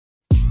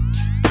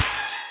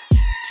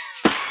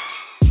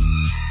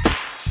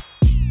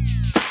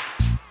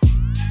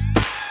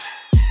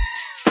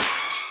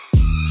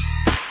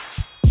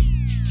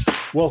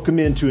Welcome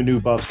into a new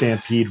Buff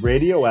Stampede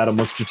Radio. Adam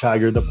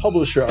Lister-Tiger, the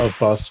publisher of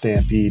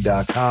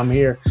BuffStampede.com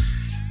here.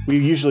 We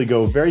usually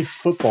go very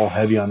football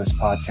heavy on this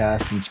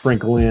podcast and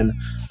sprinkle in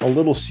a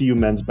little CU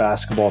men's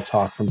basketball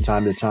talk from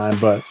time to time.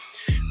 But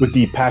with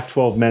the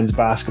Pac-12 men's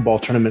basketball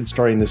tournament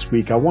starting this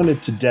week, I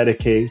wanted to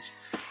dedicate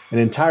an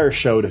entire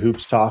show to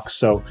Hoops Talk.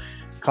 So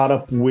caught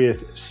up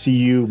with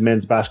CU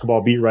men's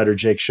basketball beat writer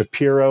Jake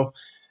Shapiro.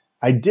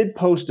 I did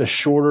post a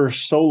shorter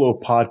solo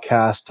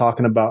podcast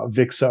talking about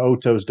Vic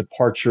So'oto's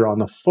departure on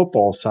the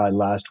football side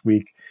last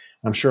week.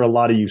 I'm sure a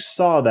lot of you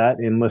saw that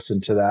and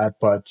listened to that,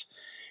 but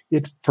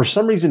it for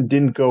some reason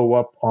didn't go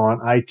up on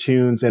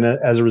iTunes, and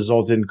as a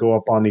result didn't go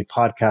up on the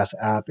podcast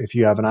app if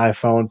you have an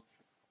iPhone.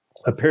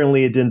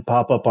 Apparently it didn't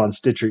pop up on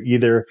Stitcher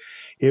either.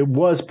 It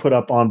was put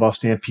up on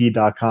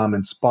BuffStampede.com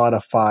and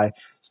Spotify.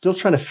 Still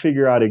trying to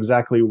figure out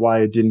exactly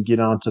why it didn't get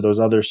onto those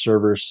other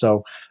servers.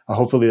 So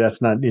hopefully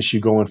that's not an issue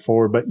going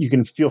forward. But you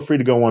can feel free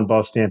to go on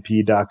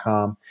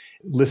BuffStampede.com,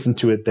 listen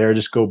to it there.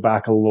 Just go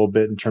back a little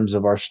bit in terms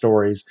of our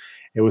stories.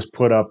 It was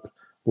put up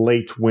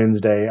late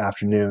Wednesday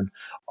afternoon.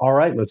 All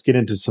right, let's get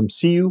into some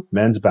CU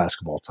men's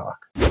basketball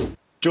talk.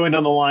 Joined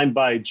on the line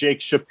by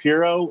Jake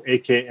Shapiro,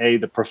 a.k.a.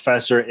 the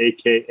Professor,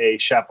 a.k.a.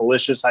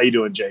 Shapalicious. How you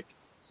doing, Jake?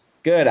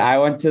 Good. I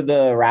went to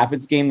the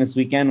Rapids game this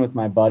weekend with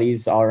my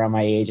buddies all around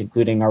my age,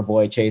 including our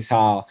boy Chase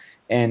Hall.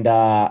 And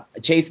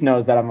Chase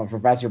knows that I'm a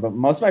professor, but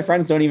most of my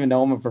friends don't even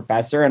know I'm a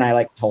professor. And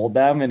I told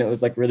them, and it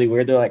was really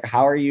weird. They're like,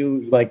 "How are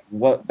you?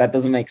 What? That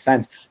doesn't make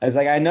sense." I was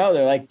like, "I know.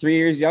 They're 3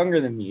 years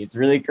younger than me. It's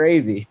really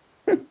crazy."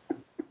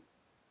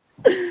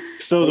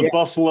 So the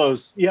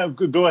Buffaloes. Yeah,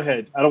 go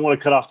ahead. I don't want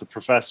to cut off the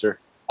professor.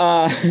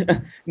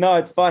 No,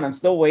 it's fun. I'm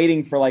still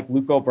waiting for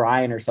Luke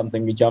O'Brien or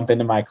something to jump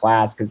into my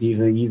class because he's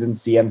in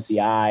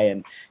CMCI,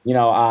 and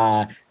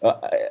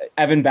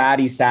Evan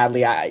Batty.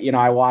 Sadly,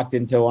 I walked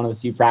into one of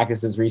the CU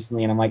practices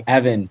recently, and I'm like,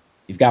 "Evan,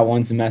 you've got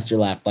one semester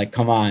left.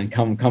 Come on,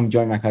 come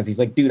join my class." He's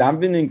like, "Dude,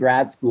 I've been in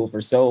grad school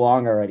for so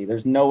long already.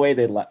 There's no way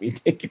they'd let me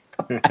take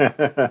a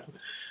class."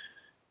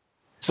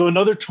 So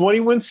another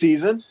 20-win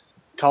season.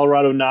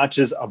 Colorado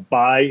notches a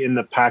bye in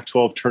the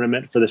Pac-12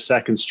 tournament for the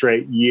second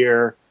straight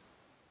year.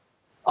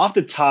 Off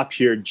the top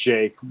here,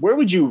 Jake, where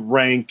would you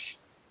rank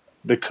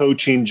the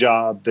coaching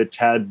job that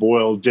Tad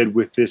Boyle did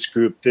with this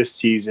group this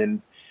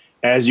season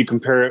as you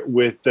compare it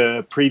with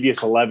the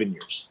previous 11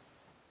 years?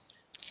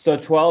 So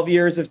 12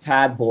 years of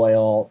Tad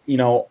Boyle,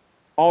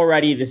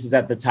 already this is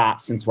at the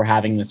top since we're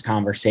having this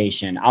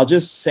conversation. I'll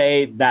just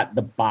say that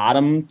the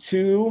bottom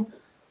two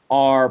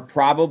are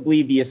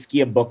probably the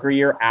Askia Booker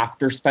year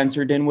after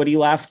Spencer Dinwiddie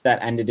left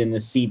that ended in the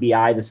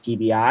CBI, the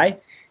SkiBI.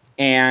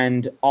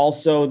 And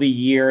also the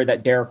year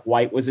that Derek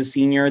White was a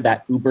senior,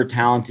 that uber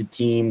talented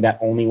team that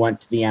only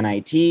went to the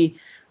NIT.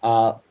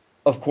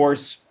 Of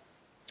course,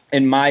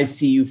 in my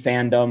CU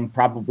fandom,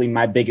 probably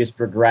my biggest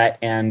regret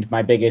and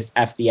my biggest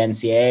F the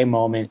NCAA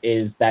moment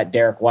is that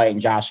Derek White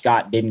and Josh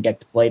Scott didn't get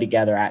to play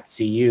together at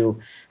CU,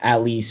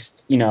 at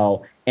least,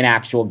 in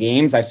actual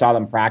games. I saw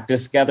them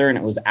practice together and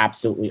it was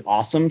absolutely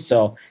awesome.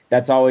 So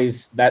that's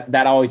always,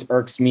 that always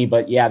irks me.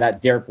 But yeah,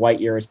 that Derek White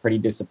year is pretty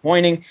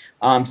disappointing.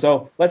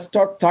 So let's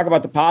talk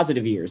about the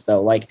positive years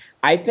though.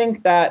 I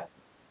think that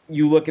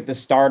you look at the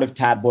start of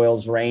Tad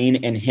Boyle's reign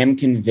and him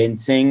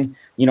convincing,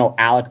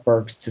 Alec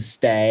Burks to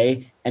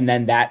stay, and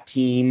then that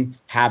team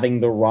having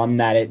the run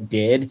that it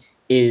did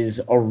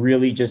is a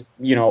really just,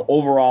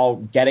 overall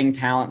getting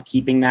talent,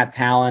 keeping that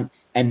talent,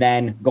 and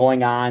then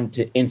going on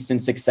to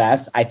instant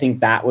success. I think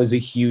that was a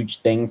huge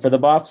thing for the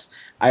Buffs.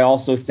 I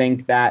also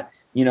think that,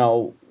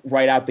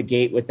 right out the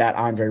gate with that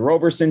Andre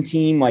Roberson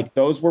team,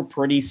 those were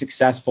pretty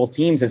successful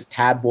teams as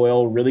Tad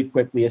Boyle really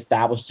quickly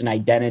established an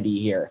identity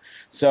here.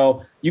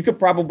 So you could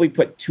probably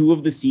put two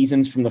of the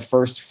seasons from the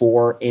first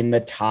four in the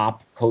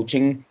top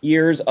coaching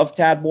years of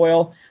Tad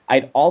Boyle.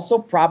 I'd also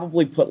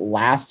probably put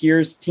last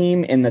year's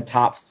team in the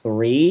top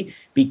three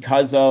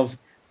because of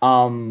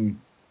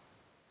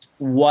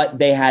what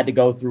they had to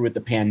go through with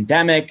the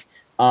pandemic,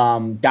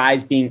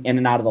 guys being in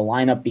and out of the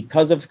lineup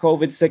because of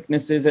COVID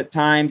sicknesses at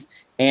times.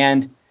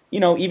 And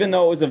even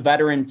though it was a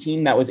veteran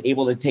team that was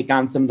able to take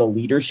on some of the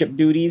leadership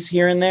duties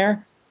here and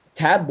there,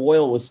 Tad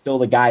Boyle was still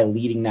the guy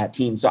leading that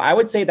team. So I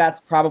would say that's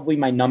probably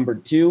my number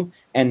two.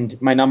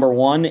 And my number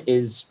one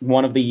is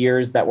one of the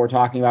years that we're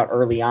talking about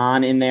early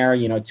on in there,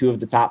 two of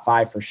the top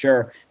five for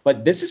sure.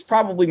 But this is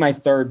probably my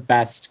third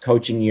best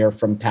coaching year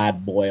from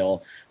Tad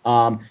Boyle.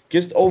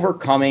 Just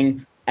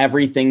overcoming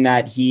everything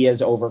that he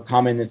has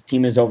overcome and this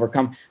team has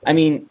overcome. I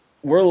mean,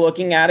 we're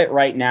looking at it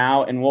right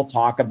now, and we'll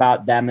talk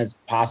about them as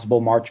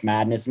possible March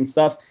Madness and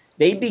stuff.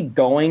 They'd be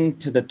going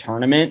to the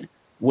tournament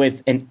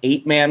with an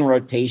 8-man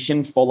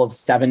rotation full of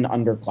 7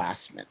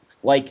 underclassmen.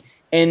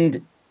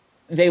 And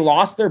they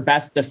lost their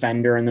best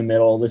defender in the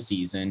middle of the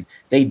season.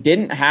 They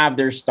didn't have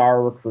their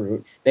star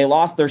recruit. They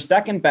lost their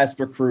second best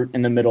recruit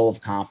in the middle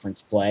of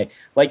conference play.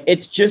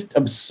 It's just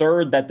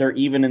absurd that they're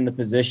even in the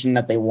position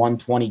that they won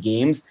 20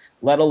 games,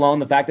 let alone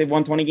the fact they've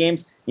won 20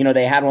 games.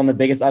 They had one of the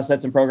biggest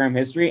upsets in program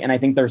history, and I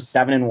think they're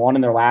 7-1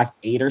 in their last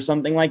 8 or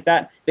something like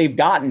that. They've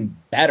gotten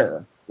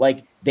better.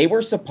 Like, they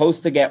were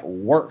supposed to get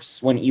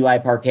worse when Eli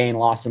Parquet and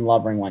Lawson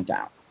Lovering went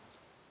down.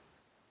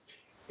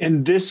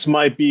 And this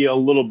might be a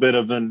little bit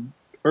of an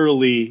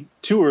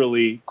too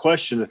early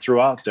question to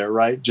throw out there,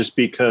 right? Just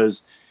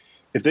because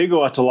if they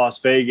go out to Las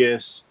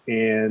Vegas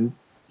and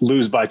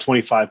lose by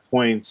 25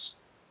 points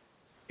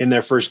in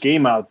their first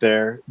game out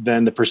there,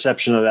 then the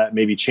perception of that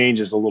maybe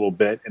changes a little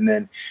bit. And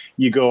then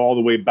you go all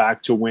the way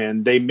back to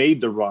when they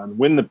made the run,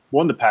 won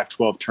the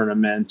Pac-12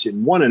 tournament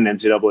and won an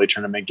NCAA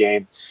tournament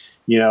game.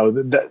 You know,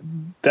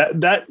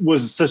 that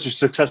was such a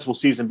successful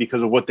season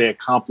because of what they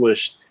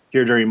accomplished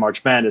here during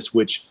March Madness,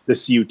 which the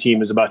CU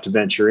team is about to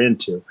venture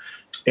into.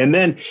 And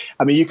then,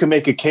 I mean, you can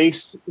make a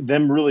case,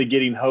 them really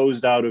getting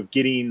hosed out of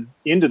getting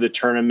into the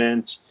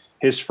tournament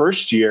his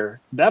first year.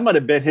 That might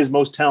have been his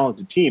most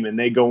talented team. And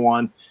they go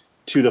on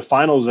to the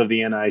finals of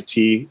the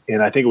NIT.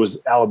 And I think it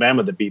was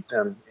Alabama that beat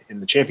them in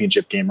the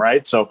championship game,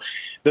 right? So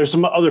there's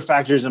some other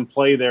factors in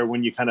play there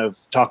when you kind of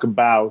talk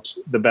about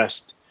the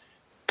best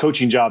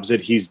coaching jobs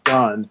that he's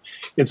done.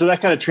 And so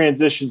that kind of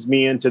transitions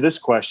me into this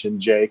question,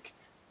 Jake.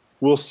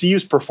 Will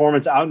CU's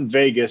performance out in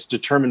Vegas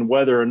determine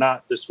whether or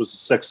not this was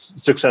a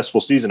successful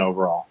season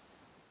overall?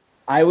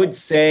 I would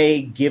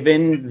say,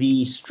 given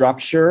the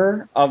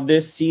structure of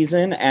this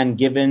season and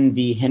given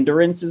the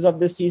hindrances of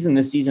this season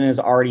has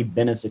already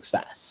been a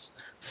success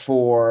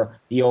for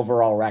the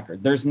overall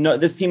record. This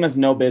team has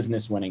no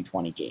business winning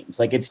 20 games.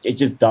 Like, it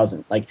just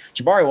doesn't. Like,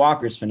 Jabari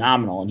Walker is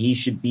phenomenal and he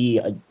should be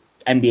an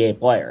NBA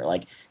player.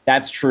 Like,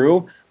 that's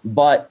true,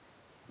 but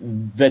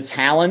the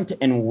talent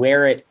and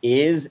where it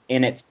is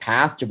in its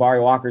path,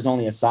 Jabari Walker's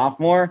only a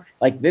sophomore.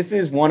 Like, this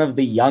is one of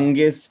the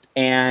youngest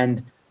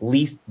and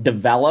least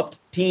developed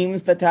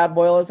teams that Tad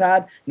Boyle has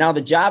had. Now,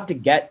 the job to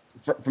get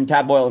from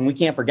Tad Boyle, and we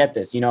can't forget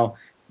this,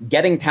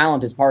 getting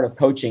talent is part of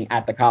coaching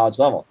at the college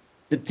level.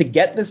 To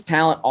get this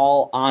talent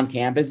all on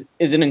campus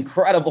is an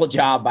incredible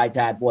job by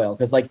Tad Boyle,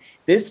 because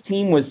this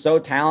team was so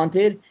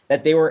talented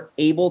that they were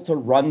able to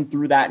run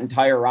through that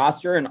entire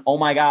roster. And oh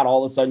my God,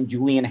 all of a sudden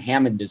Julian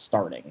Hammond is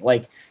starting.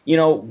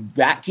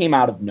 That came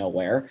out of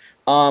nowhere.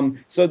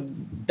 So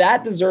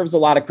that deserves a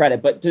lot of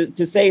credit. But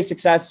to say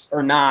success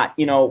or not,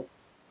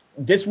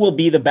 this will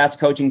be the best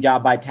coaching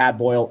job by Tad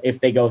Boyle if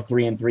they go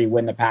 3-3,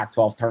 win the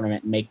Pac-12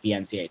 tournament, and make the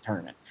NCAA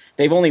tournament.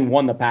 They've only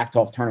won the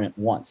Pac-12 tournament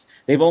once.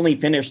 They've only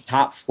finished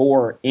top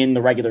 4 in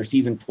the regular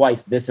season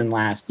twice, this and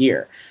last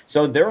year.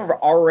 So they're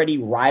already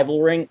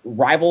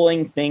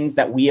rivaling things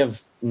that we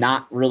have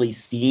not really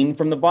seen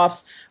from the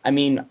Buffs. I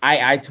mean,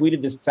 I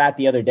tweeted this stat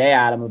the other day,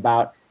 Adam,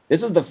 about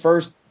this was the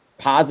first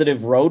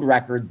positive road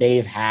record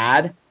they've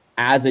had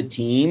as a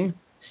team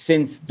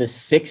since the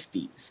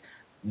 60s.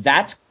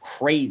 That's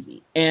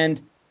crazy.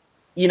 And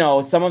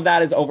some of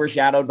that is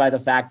overshadowed by the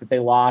fact that they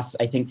lost,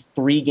 I think,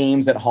 3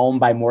 games at home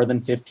by more than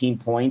 15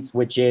 points,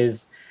 which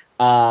is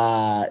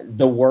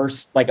the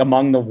worst,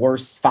 among the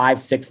worst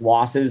 5-6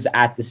 losses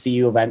at the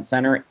CU Event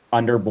Center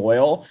under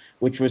Boyle,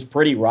 which was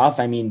pretty rough.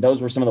 I mean,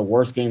 those were some of the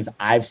worst games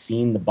I've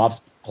seen the Buffs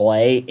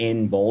play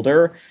in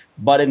Boulder.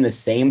 But in the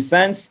same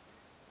sense,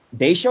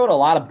 they showed a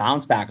lot of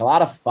bounce back, a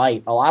lot of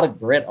fight, a lot of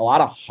grit, a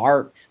lot of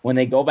heart when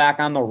they go back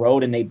on the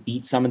road and they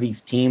beat some of these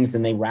teams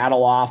and they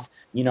rattle off,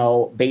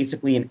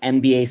 basically an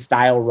NBA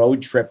style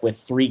road trip with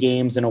 3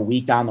 games in a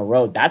week on the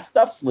road. That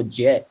stuff's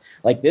legit.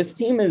 This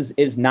team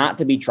is not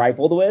to be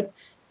trifled with.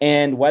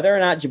 And whether or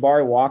not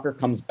Jabari Walker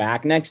comes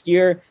back next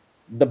year,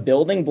 the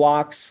building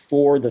blocks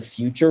for the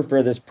future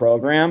for this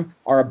program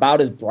are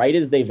about as bright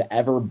as they've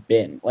ever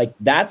been.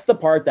 That's the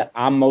part that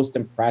I'm most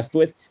impressed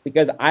with,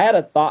 because I had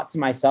a thought to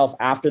myself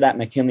after that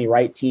McKinley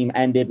Wright team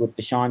ended with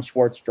Deshaun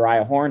Schwartz,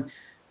 Jariah Horn.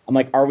 I'm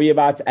like, are we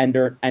about to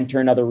enter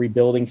another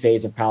rebuilding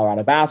phase of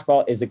Colorado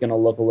basketball? Is it going to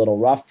look a little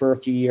rough for a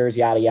few years?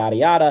 Yada, yada,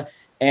 yada.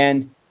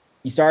 And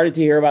you started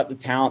to hear about the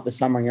talent this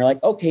summer and you're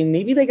like, okay,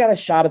 maybe they got a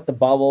shot at the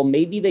bubble.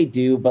 Maybe they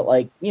do, but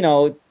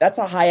that's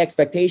a high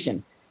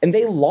expectation. And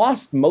they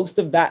lost most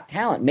of that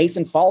talent.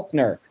 Mason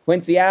Faulkner,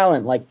 Quincy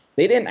Allen,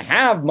 they didn't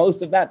have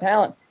most of that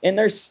talent. And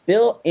they're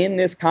still in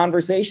this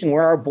conversation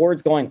where our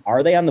board's going,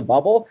 are they on the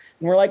bubble?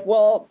 And we're like,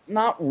 well,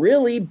 not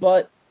really,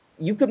 but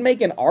you could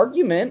make an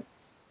argument.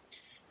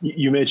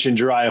 You mentioned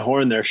Jariah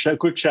Horn there.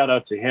 Quick shout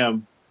out to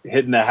him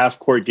hitting the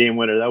half-court game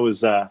winner. That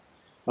was a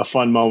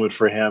fun moment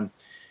for him.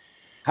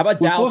 How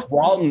about Dallas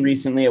Walton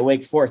recently at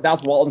Wake Forest?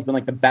 Dallas Walton's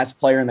been the best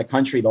player in the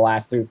country the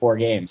last 3 or 4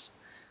 games.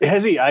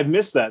 Has he? I've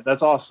missed that.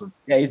 That's awesome.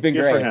 Yeah, he's been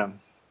Good great for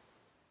him.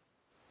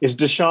 Is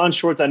Deshaun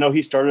Schwartz? I know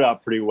he started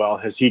out pretty well.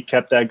 Has he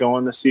kept that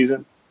going this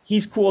season?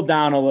 He's cooled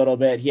down a little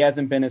bit. He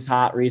hasn't been as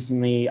hot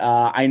recently.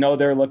 I know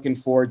they're looking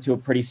forward to a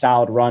pretty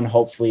solid run.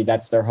 Hopefully,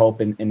 that's their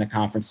hope in the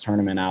conference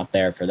tournament out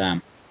there for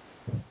them.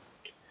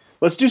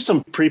 Let's do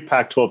some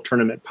pre-Pac-12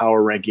 tournament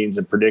power rankings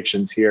and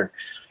predictions here.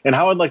 And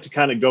how I'd like to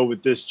kind of go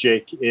with this,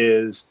 Jake,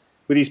 is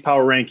with these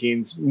power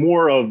rankings,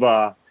 more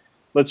of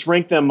let's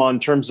rank them on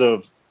terms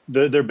of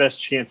their best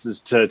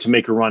chances to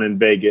make a run in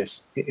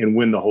Vegas and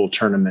win the whole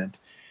tournament.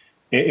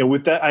 And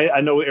with that, I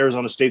know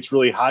Arizona State's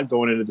really hot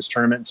going into this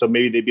tournament, so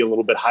maybe they'd be a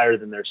little bit higher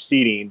than their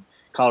seeding.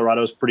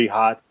 Colorado's pretty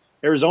hot.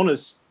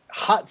 Arizona's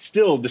hot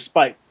still,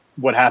 despite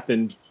what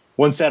happened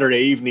one Saturday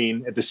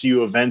evening at the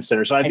CU Event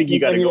Center. So I think you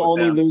got to go.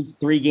 When you only lose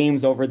 3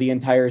 games over the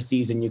entire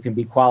season, you can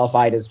be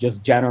qualified as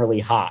just generally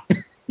hot.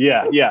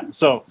 Yeah.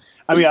 So,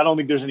 I mean, I don't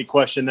think there's any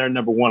question. They're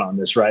number one on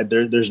this, right?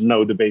 There's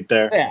no debate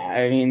there. Yeah,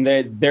 I mean,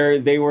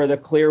 they were the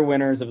clear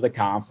winners of the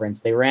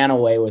conference. They ran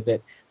away with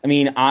it. I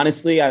mean,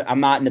 honestly, I'm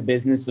not in the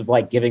business of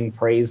like giving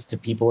praise to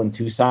people in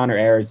Tucson or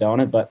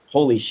Arizona, but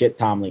holy shit,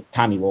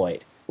 Tommy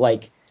Lloyd,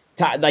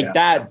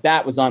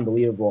 that was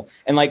unbelievable.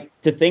 And like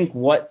to think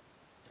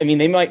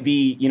they might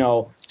be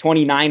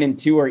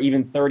 29-2 or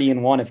even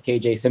 30-1 if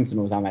KJ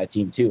Simpson was on that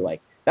team too.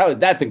 Like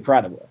that's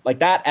incredible. Like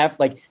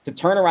to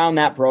turn around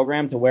that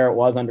program to where it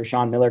was under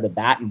Sean Miller to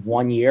that in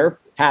 1 year.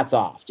 Hats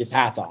off.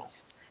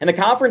 And the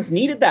conference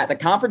needed that. The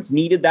conference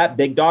needed that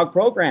big dog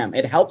program.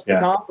 It helps the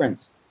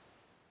conference.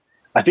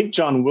 I think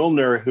John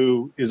Wilner,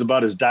 who is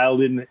about as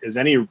dialed in as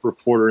any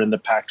reporter in the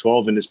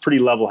Pac-12 and is pretty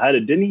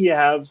level-headed, didn't he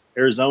have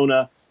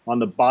Arizona on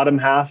the bottom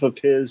half of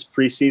his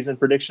preseason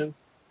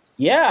predictions?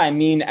 Yeah, I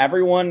mean,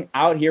 everyone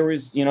out here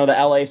was, the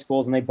LA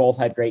schools, and they both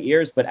had great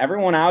years, but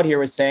everyone out here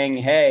was saying,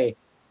 hey,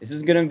 this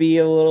is going to be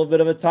a little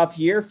bit of a tough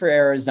year for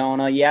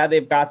Arizona. Yeah,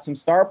 they've got some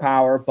star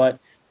power, but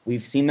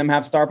we've seen them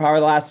have star power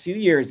the last few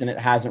years, and it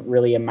hasn't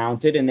really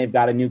amounted, and they've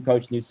got a new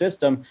coach, new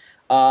system.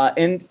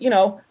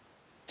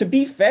 To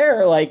be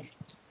fair, like,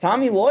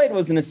 Tommy Lloyd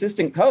was an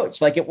assistant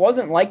coach. Like, it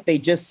wasn't like they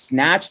just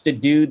snatched a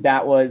dude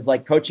that was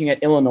like coaching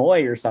at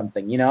Illinois or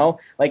something,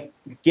 like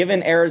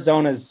given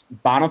Arizona's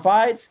bona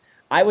fides,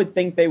 I would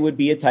think they would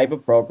be a type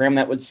of program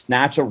that would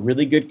snatch a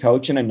really good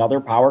coach in another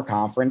power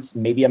conference,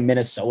 maybe a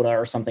Minnesota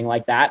or something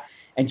like that,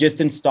 and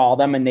just install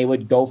them and they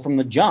would go from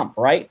the jump,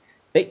 right?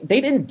 They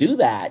didn't do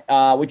that,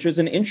 which was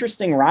an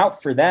interesting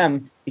route for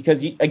them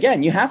because,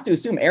 you have to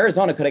assume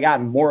Arizona could have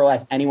gotten more or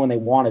less anyone they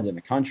wanted in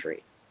the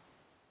country.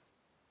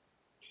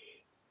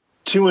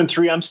 2 and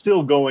 3, I'm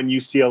still going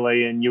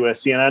UCLA and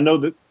USC. And I know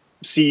that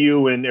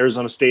CU and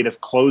Arizona State have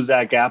closed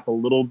that gap a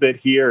little bit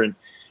here. And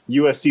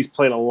USC's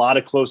played a lot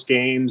of close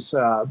games,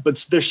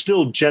 but they're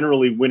still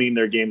generally winning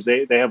their games.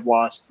 They have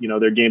lost,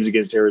 their games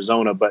against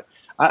Arizona, but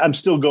I'm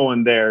still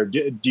going there.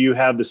 Do you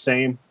have the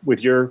same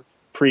with your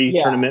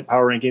pre-tournament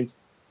power rankings?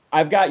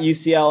 I've got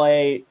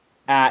UCLA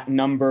at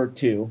number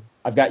 2.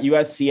 I've got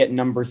USC at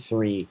number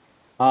 3.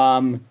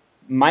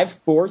 My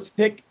fourth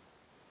pick,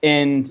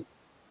 and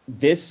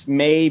this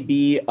may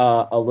be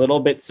a little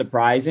bit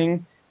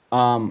surprising.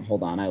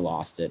 Hold on, I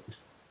lost it.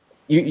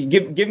 You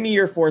give me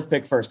your fourth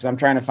pick first, because I'm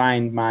trying to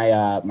find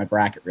my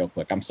bracket real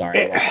quick. I'm sorry.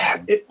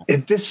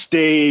 At this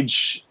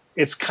stage,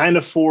 it's kind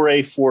of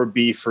 4A,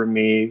 4B for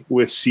me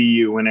with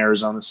CU and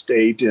Arizona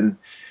State, and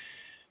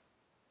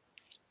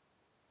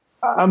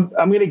I'm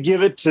going to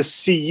give it to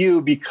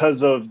CU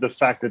because of the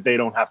fact that they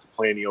don't have to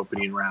play in the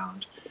opening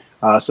round.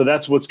 So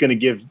that's what's going to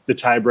give the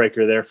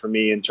tiebreaker there for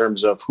me in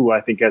terms of who I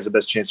think has the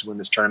best chance to win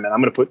this tournament.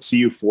 I'm going to put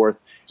CU 4th,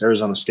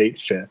 Arizona State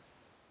 5th.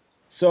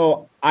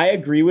 So I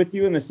agree with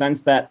you in the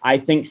sense that I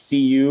think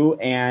CU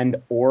and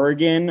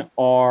Oregon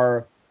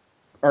or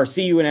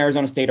CU and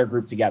Arizona State are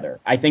grouped together.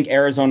 I think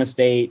Arizona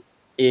State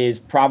is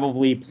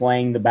probably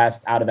playing the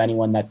best out of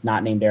anyone that's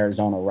not named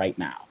Arizona right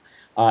now.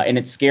 And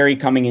it's scary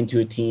coming into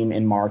a team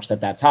in March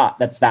that's hot.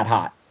 That's that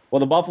hot.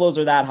 Well, the Buffaloes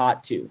are that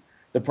hot too.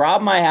 The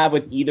problem I have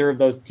with either of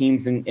those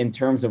teams in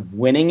terms of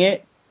winning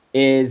it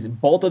is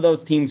both of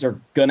those teams are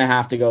going to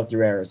have to go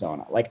through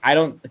Arizona. Like,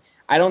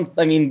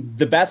 I mean,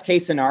 the best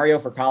case scenario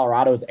for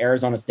Colorado is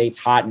Arizona State's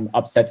hot and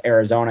upsets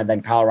Arizona,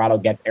 then Colorado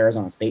gets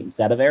Arizona State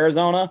instead of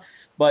Arizona.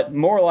 But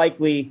more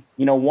likely,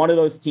 one of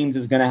those teams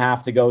is going to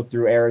have to go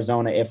through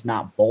Arizona, if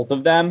not both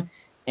of them.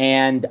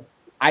 And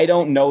I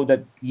don't know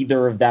that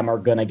either of them are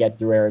going to get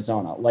through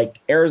Arizona. Like,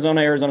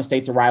 Arizona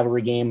State's a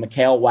rivalry game.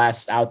 Mikhail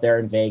West out there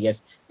in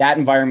Vegas. That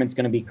environment's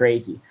going to be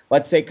crazy.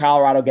 Let's say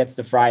Colorado gets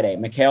to Friday.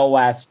 Mikhail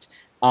West,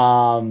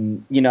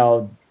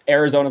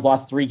 Arizona's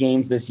lost 3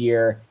 games this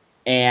year,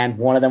 and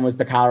one of them was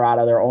to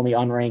Colorado, their only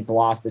unranked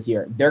loss this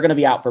year. They're going to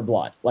be out for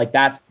blood. Like,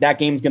 that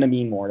game's going to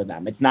mean more to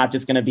them. It's not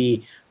just going to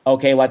be,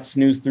 okay, let's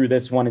snooze through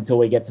this one until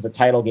we get to the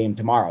title game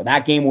tomorrow.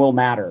 That game will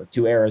matter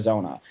to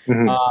Arizona.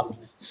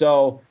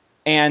 Mm-hmm.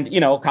 And,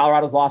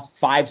 Colorado's lost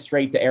 5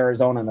 straight to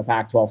Arizona in the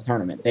Pac-12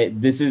 tournament.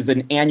 This is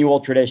an annual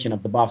tradition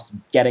of the Buffs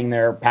getting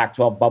their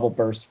Pac-12 bubble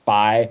burst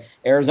by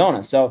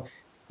Arizona. So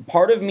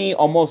part of me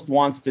almost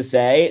wants to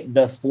say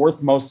the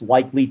 4th most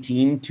likely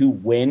team to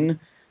win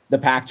the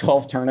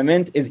Pac-12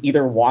 tournament is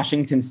either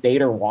Washington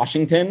State or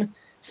Washington,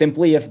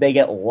 simply if they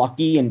get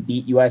lucky and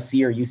beat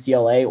USC or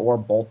UCLA or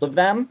both of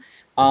them.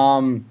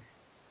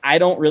 I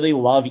don't really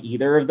love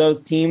either of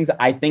those teams.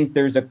 I think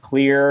there's a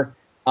clear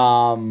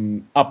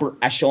upper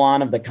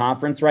echelon of the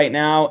conference right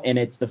now, and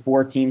it's the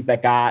 4 teams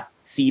that got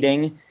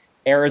seeding: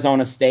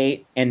 Arizona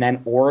State and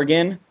then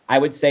Oregon. I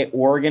would say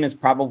Oregon is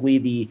probably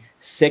the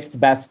 6th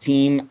best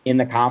team in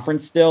the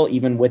conference still,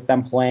 even with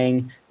them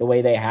playing the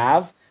way they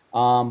have.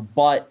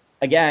 But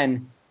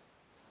again,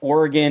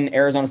 Oregon,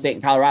 Arizona State,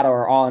 and Colorado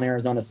are all on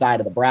Arizona's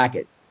side of the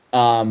bracket.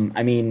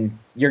 I mean,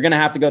 you're going to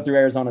have to go through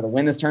Arizona to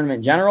win this tournament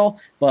in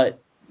general, but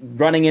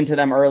running into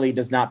them early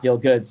does not feel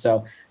good.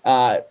 So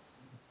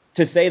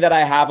to say that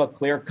I have a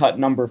clear-cut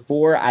number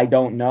 4, I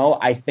don't know.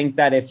 I think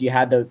that if you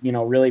had to,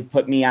 really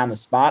put me on the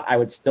spot, I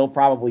would still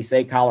probably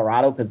say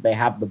Colorado because they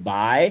have the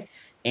bye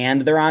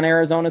and they're on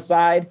Arizona's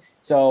side.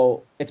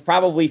 So it's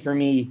probably for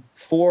me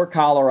 4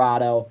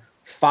 Colorado,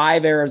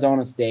 5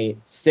 Arizona State,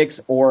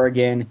 6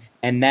 Oregon,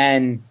 and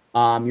then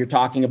you're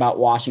talking about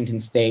Washington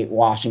State.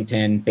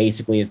 Washington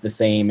basically is the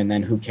same, and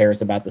then who cares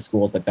about the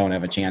schools that don't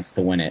have a chance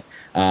to win it?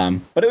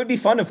 But it would be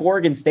fun if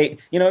Oregon State,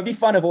 it'd be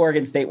fun if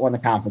Oregon State won the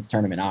conference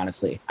tournament,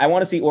 honestly. I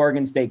want to see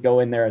Oregon State go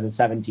in there as a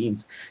 17,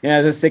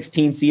 as a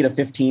 16 seed, a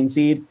 15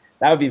 seed.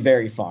 That would be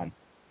very fun.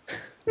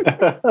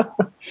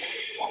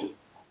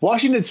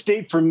 Washington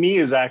State, for me,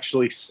 is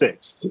actually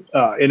 6th,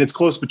 and it's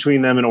close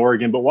between them and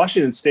Oregon. But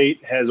Washington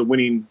State has a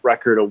winning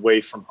record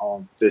away from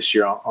home this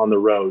year on the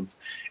road.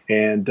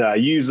 And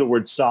you use the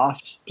word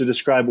soft to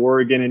describe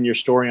Oregon in your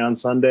story on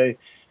Sunday.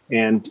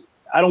 And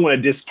I don't want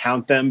to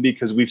discount them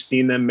because we've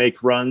seen them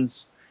make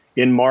runs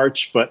in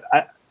March. But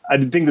I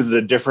think this is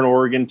a different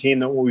Oregon team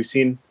than what we've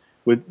seen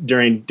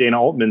during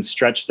Dana Altman's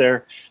stretch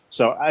there.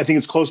 So I think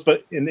it's close.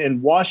 But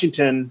in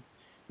Washington,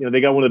 they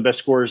got one of the best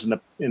scorers in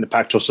the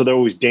Pac-12, so they're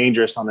always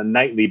dangerous on a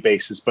nightly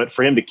basis. But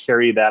for him to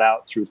carry that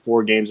out through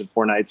 4 games and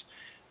 4 nights,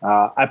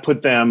 I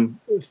put them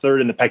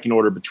 3rd in the pecking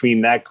order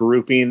between that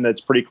grouping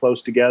that's pretty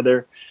close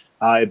together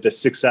at the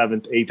 6th,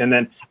 7th, 8th. And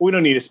then we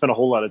don't need to spend a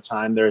whole lot of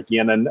time there at the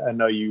end. I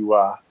know you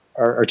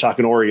are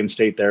talking Oregon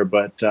State there,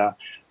 but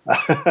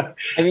I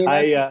mean,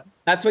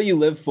 that's what you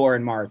live for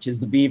in March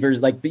is the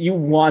Beavers. Like, you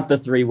want the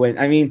 3 win.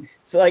 I mean,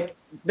 so like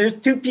there's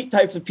 2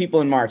 types of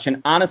people in March.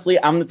 And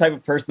honestly, I'm the type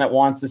of person that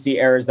wants to see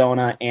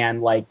Arizona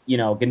and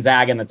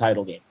Gonzaga in the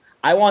title game.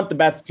 I want the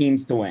best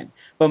teams to win.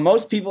 But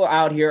most people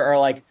out here are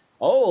like,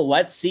 oh,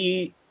 let's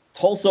see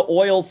Tulsa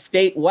Oil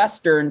State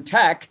Western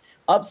Tech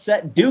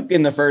upset Duke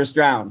in the first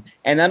round.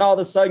 And then all of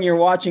a sudden you're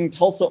watching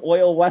Tulsa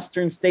Oil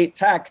Western State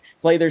Tech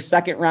play their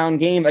second round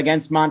game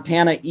against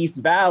Montana East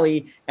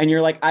Valley. And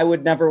you're like, I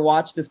would never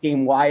watch this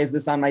game. Why is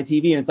this on my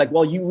TV? And it's like,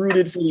 well, you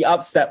rooted for the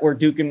upset where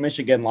Duke and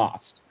Michigan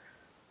lost.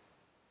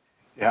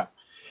 Yeah.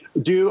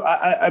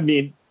 I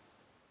mean,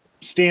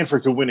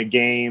 Stanford could win a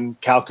game.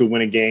 Cal could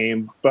win a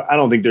game. But I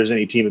don't think there's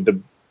any team at the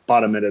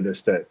bottom end of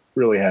this that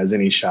really has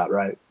any shot,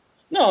 right?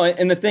 No,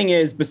 and the thing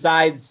is,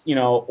 besides,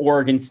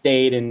 Oregon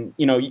State and,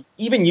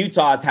 even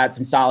Utah's had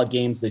some solid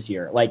games this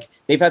year. Like,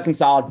 they've had some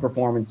solid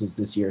performances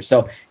this year.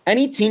 So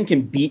any team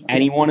can beat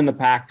anyone in the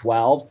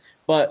Pac-12.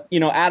 But,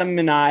 Adam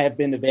and I have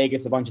been to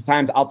Vegas a bunch of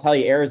times. I'll tell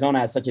you, Arizona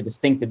has such a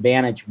distinct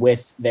advantage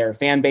with their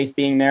fan base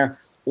being there.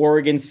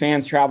 Oregon's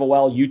fans travel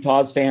well.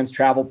 Utah's fans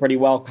travel pretty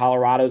well.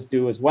 Colorado's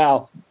do as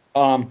well.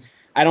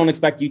 I don't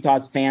expect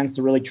Utah's fans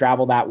to really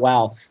travel that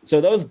well. So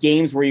those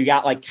games where you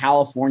got like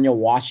California,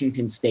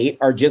 Washington State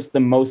are just the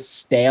most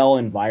stale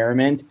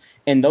environment.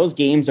 And those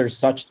games are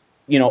such,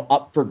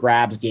 up for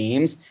grabs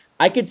games.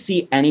 I could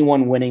see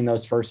anyone winning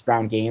those first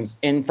round games.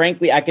 And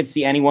frankly, I could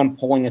see anyone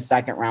pulling a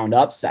second round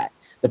upset.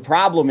 The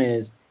problem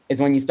is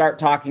when you start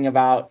talking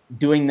about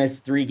doing this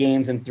 3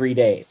 games in 3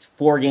 days,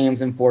 4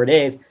 games in 4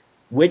 days,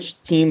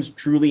 which teams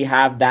truly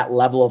have that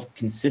level of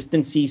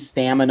consistency,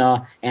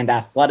 stamina, and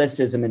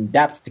athleticism and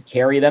depth to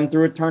carry them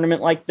through a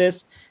tournament like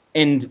this.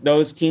 And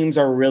those teams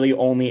are really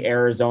only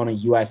Arizona,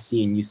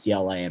 USC, and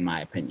UCLA, in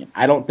my opinion.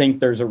 I don't think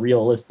there's a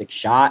realistic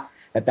shot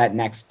that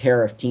next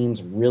tier of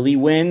teams really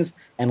wins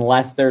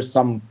unless there's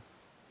some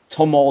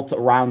tumult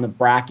around the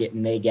bracket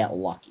and they get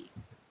lucky.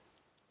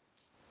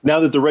 Now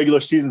that the regular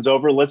season's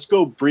over, let's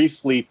go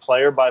briefly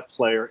player by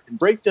player and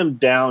break them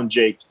down,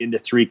 Jake, into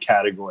 3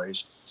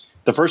 categories.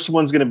 The first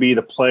one's going to be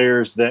the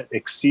players that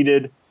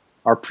exceeded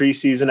our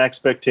preseason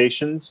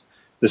expectations.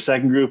 The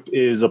second group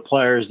is the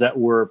players that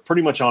were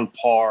pretty much on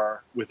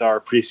par with our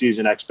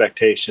preseason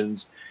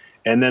expectations.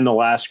 And then the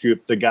last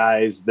group, the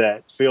guys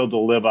that failed to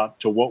live up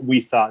to what we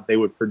thought they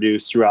would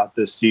produce throughout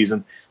this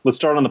season. Let's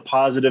start on the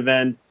positive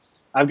end.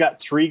 I've got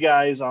 3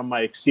 guys on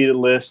my exceeded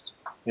list,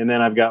 and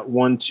then I've got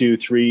 1, 2,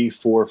 3,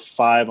 4,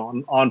 5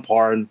 on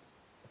par. And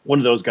one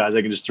of those guys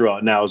I can just throw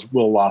out now is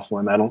Will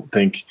Laughlin. I don't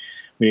think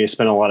we need to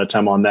spend a lot of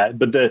time on that.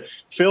 But the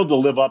failed to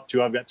live up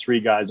to, I've got 3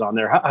 guys on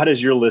there. How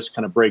does your list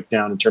kind of break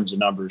down in terms of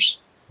numbers?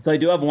 So I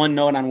do have one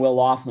note on Will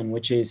Laughlin,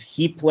 which is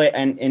he play,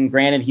 and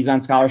granted he's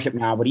on scholarship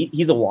now, but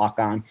he's a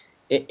walk-on.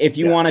 If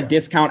you want to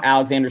discount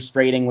Alexander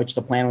Strating, which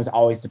the plan was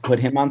always to put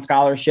him on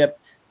scholarship,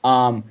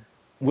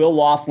 Will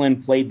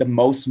Laughlin played the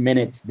most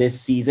minutes this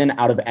season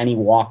out of any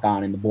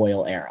walk-on in the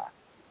Boyle era.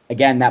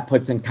 Again, that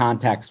puts in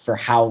context for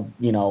how,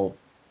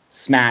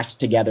 smashed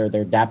together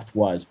their depth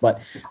was. But,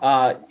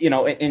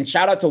 and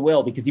shout out to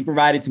Will because he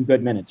provided some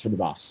good minutes for the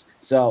Buffs.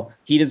 So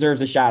he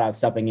deserves a shout out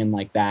stepping in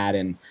like that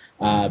and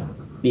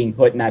being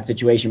put in that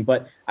situation.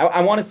 But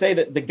I want to say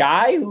that the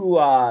guy who,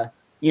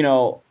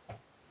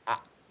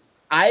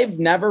 I've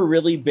never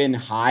really been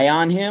high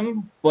on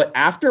him, but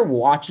after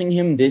watching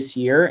him this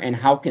year and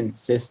how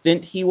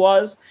consistent he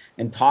was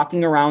and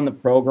talking around the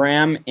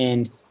program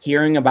and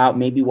hearing about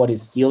maybe what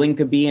his ceiling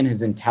could be and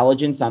his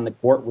intelligence on the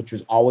court, which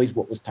was always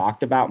what was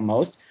talked about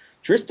most,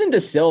 Tristan da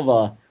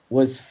Silva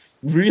was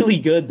really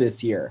good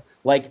this year.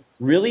 Like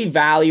really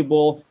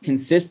valuable,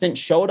 consistent,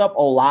 showed up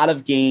a lot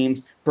of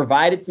games,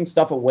 provided some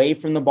stuff away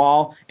from the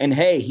ball. And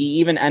hey, he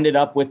even ended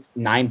up with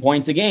 9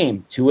 points a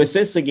game, 2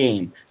 assists a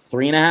game,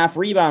 3.5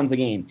 rebounds a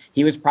game.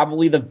 He was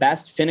probably the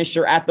best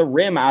finisher at the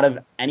rim out of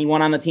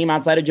anyone on the team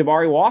outside of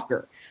Jabari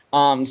Walker.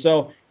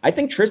 So I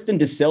think Tristan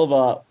da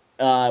Silva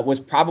was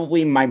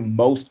probably my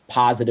most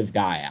positive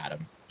guy,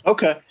 Adam.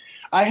 Okay.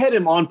 I had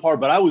him on par,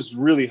 but I was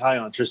really high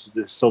on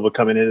Tristan da Silva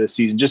coming into the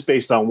season just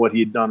based on what he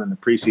had done in the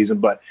preseason.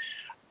 But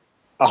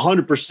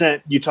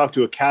 100%, you talk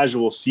to a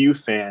casual CU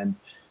fan,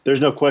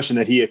 there's no question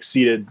that he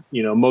exceeded,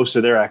 most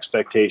of their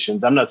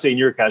expectations. I'm not saying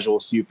you're a casual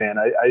CU fan.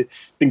 I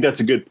think that's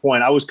a good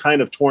point. I was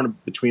kind of torn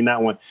between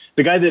that one.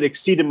 The guy that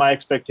exceeded my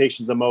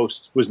expectations the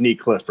most was Nique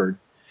Clifford.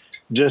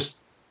 Just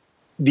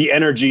the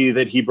energy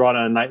that he brought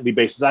on a nightly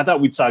basis. I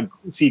thought we'd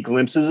see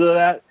glimpses of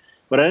that,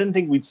 but I didn't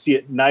think we'd see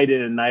it night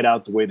in and night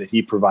out the way that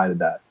he provided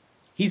that.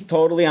 He's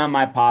totally on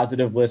my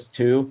positive list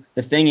too.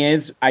 The thing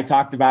is, I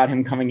talked about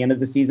him coming into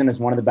the season as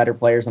one of the better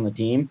players on the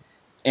team.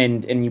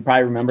 And you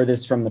probably remember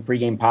this from the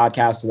pregame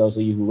podcast, to those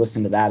of you who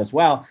listen to that as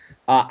well.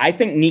 I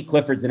think Nique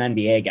Clifford's an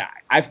NBA guy.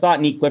 I've thought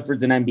Nique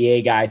Clifford's an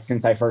NBA guy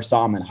since I first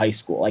saw him in high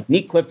school. Like,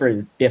 Nique Clifford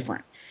is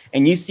different.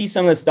 And you see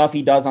some of the stuff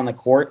he does on the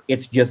court,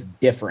 it's just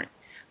different.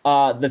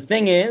 The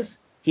thing is,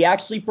 he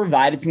actually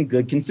provided some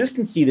good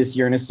consistency this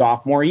year in his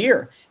sophomore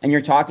year. And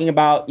you're talking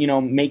about,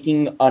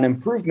 making an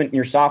improvement in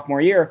your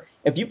sophomore year.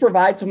 If you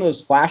provide some of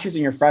those flashes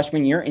in your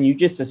freshman year and you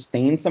just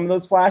sustain some of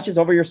those flashes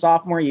over your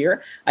sophomore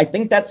year, I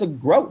think that's a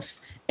growth.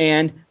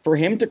 And for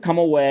him to come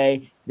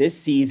away this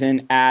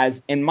season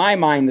as, in my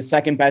mind, the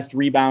second best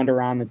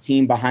rebounder on the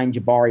team behind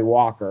Jabari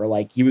Walker,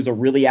 like, he was a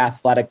really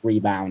athletic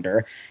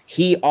rebounder.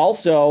 He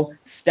also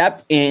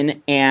stepped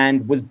in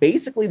and was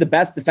basically the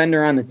best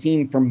defender on the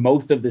team for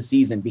most of the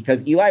season,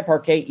 because Eli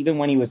Parquet, even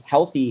when he was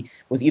healthy,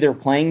 was either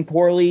playing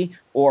poorly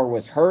or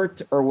was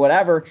hurt or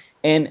whatever.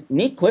 And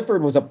Nique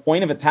Clifford was a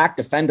point of attack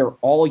defender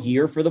all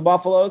year for the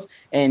Buffaloes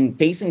and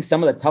facing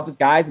some of the toughest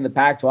guys in the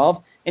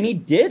Pac-12. And he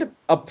did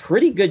a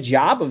pretty good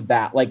job of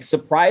that, like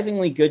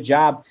surprisingly good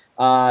job.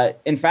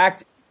 In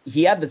fact,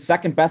 he had the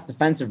second best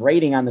defensive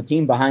rating on the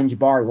team behind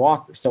Jabari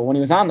Walker. So when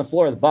he was on the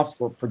floor, the Buffs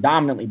were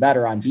predominantly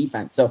better on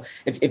defense. So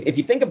if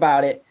you think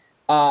about it,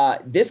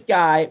 this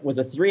guy was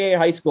a 3A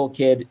high school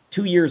kid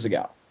 2 years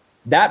ago.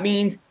 That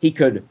means he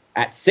could,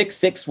 at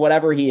 6'6",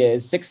 whatever he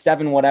is,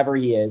 6'7", whatever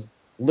he is,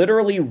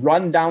 literally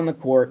run down the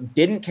court,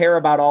 didn't care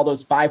about all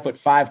those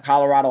 5'5"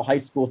 Colorado high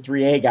school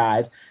 3A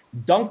guys,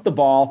 dunk the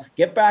ball,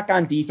 get back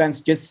on defense,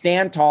 just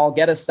stand tall,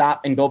 get a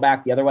stop, and go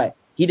back the other way.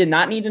 He did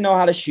not need to know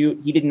how to shoot.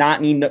 He did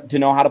not need to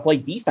know how to play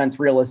defense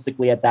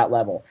realistically at that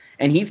level.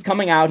 And he's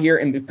coming out here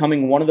and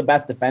becoming one of the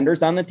best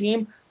defenders on the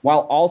team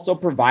while also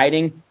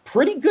providing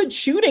pretty good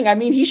shooting. I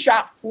mean, he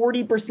shot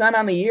 40%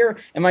 on the year.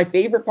 And my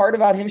favorite part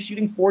about him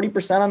shooting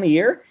 40% on the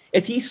year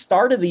is he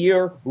started the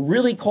year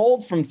really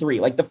cold from three.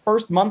 Like, the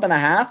first month and a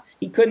half,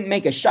 he couldn't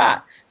make a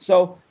shot.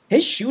 So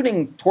his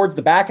shooting towards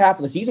the back half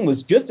of the season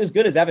was just as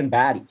good as Evan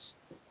Battey's.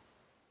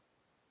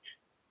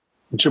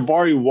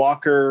 Jabari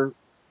Walker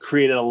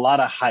created a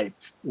lot of hype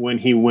when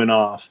he went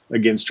off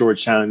against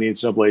Georgetown in the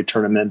NCAA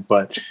tournament.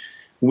 But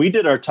we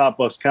did our Top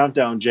Buffs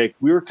countdown, Jake.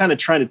 We were kind of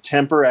trying to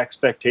temper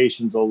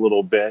expectations a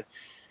little bit.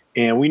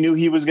 And we knew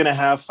he was going to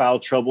have foul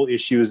trouble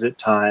issues at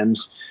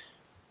times.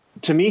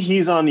 To me,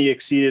 he's on the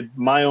exceeded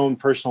my own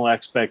personal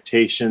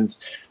expectations.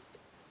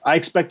 I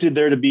expected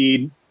there to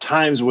be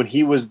times when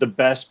he was the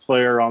best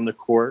player on the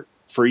court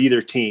for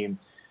either team.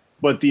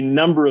 But the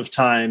number of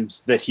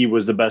times that he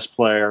was the best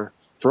player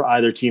for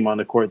either team on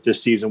the court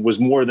this season was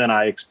more than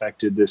I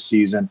expected this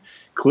season.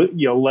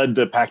 Led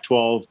the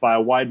Pac-12 by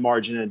a wide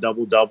margin in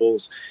double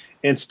doubles,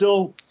 and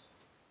still,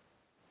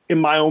 in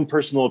my own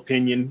personal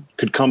opinion,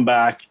 could come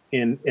back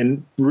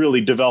and really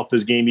develop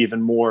his game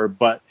even more.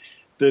 But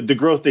the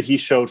growth that he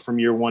showed from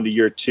year one to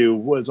year two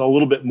was a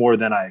little bit more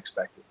than I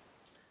expected.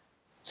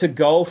 To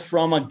go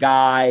from a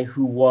guy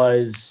who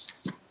was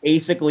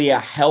basically a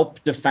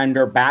help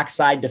defender,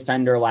 backside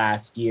defender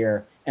last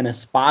year, and a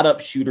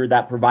spot-up shooter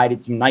that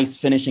provided some nice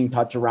finishing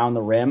touch around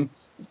the rim.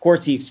 Of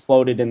course, he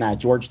exploded in that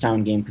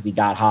Georgetown game because he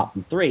got hot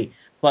from three.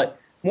 But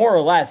more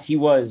or less, he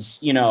was,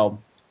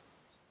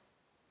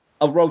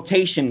 a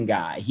rotation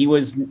guy. He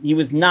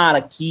was not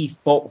a key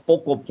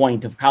focal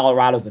point of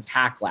Colorado's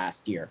attack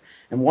last year.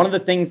 And one of the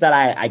things that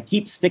I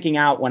keep sticking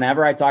out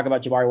whenever I talk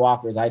about Jabari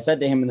Walker is I said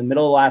to him in the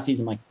middle of last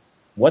season, like,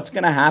 what's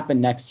going to happen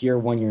next year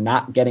when you're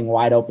not getting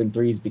wide open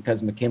threes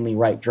because McKinley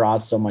Wright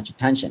draws so much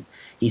attention?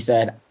 He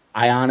said,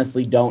 I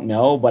honestly don't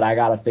know, but I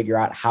got to figure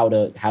out how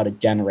to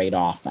generate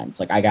offense.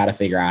 Like, I got to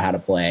figure out how to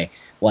play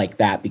like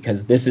that,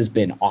 because this has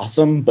been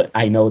awesome, but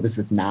I know this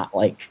is not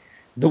like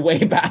the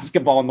way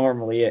basketball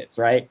normally is,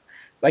 right?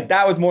 Like,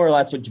 that was more or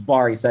less what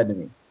Jabari said to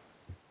me.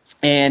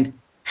 And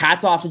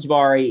hats off to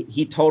Jabari.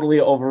 He totally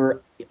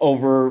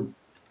over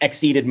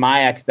exceeded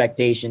my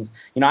expectations.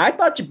 I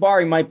thought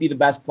Jabari might be the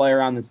best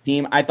player on this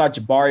team. I thought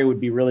Jabari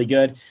would be really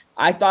good.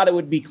 I thought it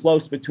would be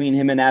close between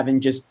him and Evan,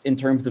 just in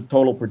terms of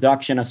total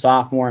production, a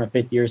sophomore and a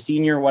fifth-year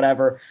senior,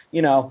 whatever.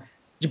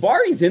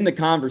 Jabari's in the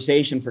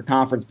conversation for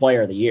Conference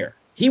Player of the Year.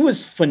 He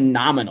was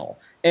phenomenal.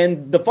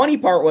 And the funny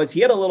part was he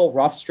had a little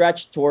rough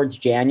stretch towards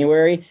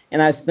January,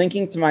 and I was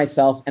thinking to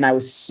myself, and I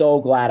was so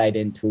glad I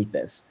didn't tweet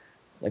this,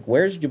 like,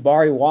 where's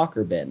Jabari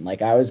Walker been?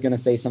 Like, I was going to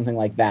say something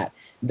like that.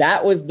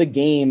 That was the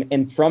game,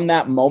 and from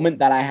that moment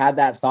that I had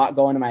that thought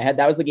going in my head,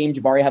 that was the game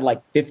Jabari had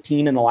like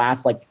 15 in the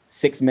last like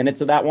 6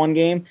 minutes of that one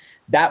game.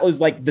 That was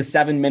like the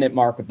 7-minute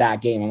mark of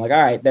that game. I'm like,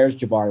 all right, there's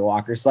Jabari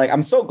Walker. So like,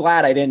 I'm so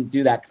glad I didn't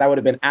do that because I would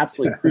have been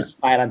absolutely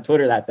crucified on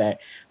Twitter that day.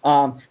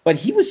 But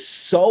he was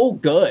so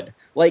good.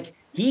 Like,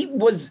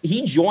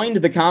 he joined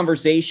the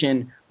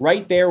conversation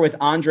right there with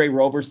Andre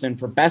Roberson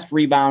for best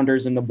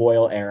rebounders in the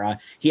Boyle era.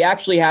 He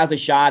actually has a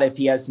shot, if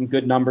he has some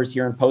good numbers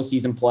here in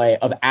postseason play,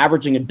 of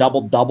averaging a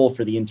double-double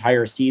for the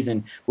entire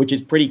season, which is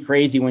pretty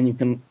crazy when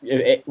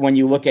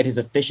you look at his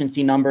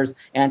efficiency numbers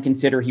and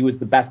consider he was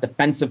the best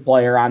defensive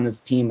player on this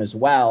team as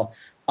well.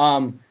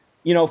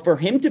 For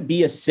him to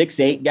be a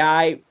 6'8"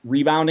 guy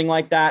rebounding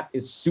like that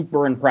is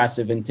super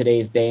impressive in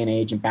today's day and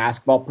age in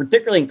basketball,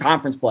 particularly in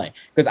conference play.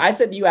 Because I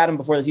said to you, Adam,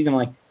 before the season, I'm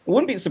like, it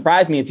wouldn't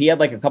surprise me if he had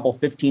like a couple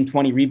 15,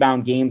 20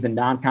 rebound games in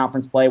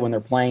non-conference play when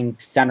they're playing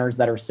centers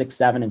that are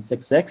 6'7" and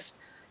 6'6".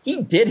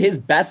 He did his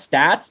best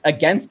stats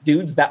against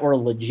dudes that were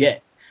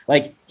legit.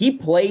 Like, he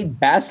played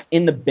best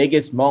in the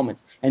biggest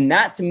moments. And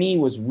that, to me,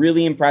 was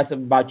really impressive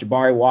about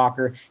Jabari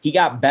Walker. He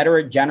got better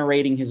at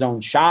generating his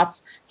own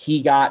shots.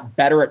 He got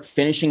better at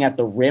finishing at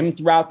the rim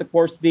throughout the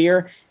course of the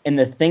year. And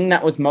the thing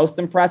that was most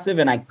impressive,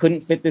 and I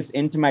couldn't fit this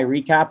into my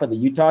recap of the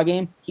Utah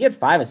game, he had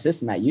 5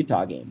 assists in that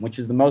Utah game, which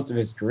is the most of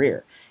his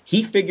career.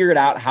 He figured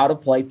out how to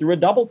play through a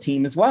double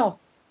team as well.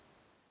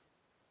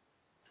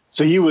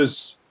 So he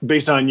was,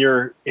 based on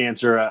your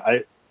answer,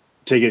 I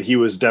take it he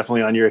was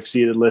definitely on your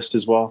exceeded list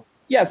as well?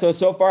 Yeah,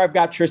 so far I've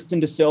got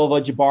Tristan da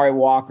Silva, Jabari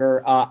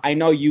Walker. I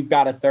know you've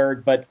got a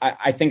third, but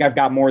I think I've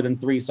got more than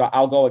 3, so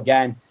I'll go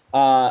again.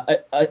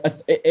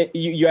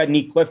 You had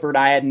Nick Clifford.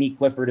 I had Nick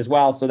Clifford as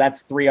well, so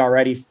that's 3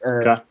 already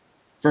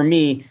for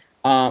me.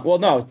 Tristan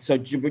da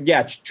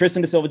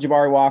Silva,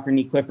 Jabari Walker,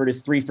 Nick Clifford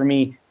is 3 for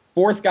me.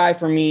 4th guy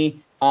for me,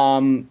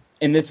 and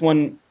this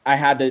one I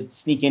had to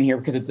sneak in here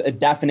because it's a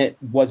definite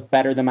was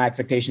better than my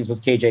expectations, was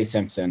KJ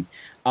Simpson.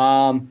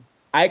 I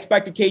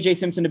expected KJ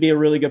Simpson to be a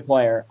really good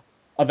player.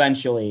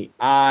 Eventually,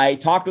 I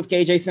talked with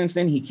KJ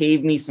Simpson. He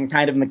gave me some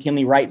kind of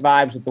McKinley Wright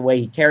vibes with the way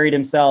he carried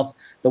himself,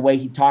 the way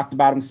he talked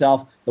about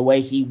himself, the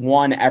way he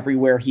won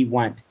everywhere he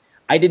went.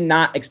 I did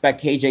not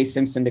expect KJ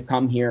Simpson to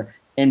come here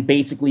and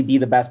basically be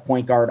the best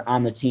point guard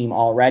on the team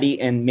already.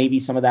 And maybe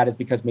some of that is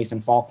because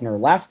Mason Faulkner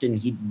left and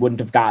he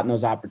wouldn't have gotten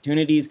those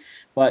opportunities.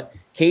 But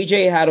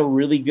KJ had a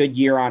really good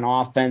year on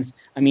offense.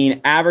 I mean,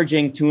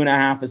 averaging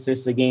 2.5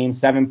 assists a game,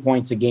 7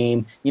 points a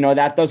game,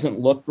 that doesn't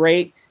look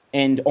great.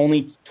 And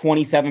only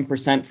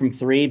 27% from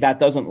 3, that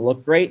doesn't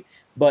look great.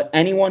 But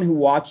anyone who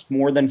watched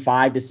more than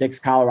 5 to 6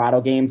 Colorado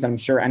games, I'm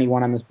sure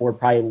anyone on this board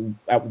probably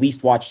at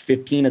least watched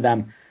 15 of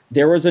them,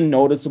 there was a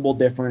noticeable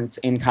difference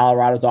in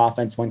Colorado's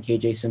offense when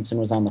KJ Simpson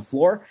was on the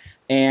floor.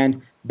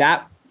 And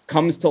that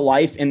comes to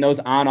life in those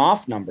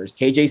on-off numbers.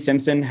 KJ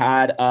Simpson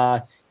had,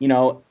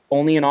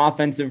 only an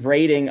offensive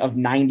rating of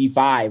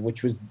 95,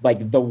 which was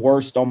like the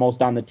worst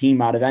almost on the team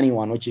out of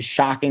anyone, which is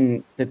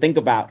shocking to think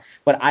about.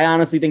 But I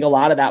honestly think a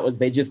lot of that was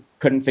they just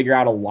couldn't figure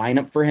out a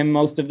lineup for him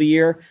most of the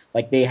year.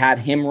 Like, they had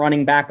him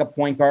running backup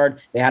point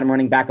guard. They had him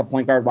running backup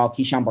point guard while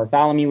Keyshawn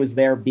Bartholomew was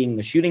there being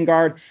the shooting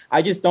guard.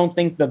 I just don't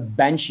think the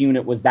bench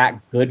unit was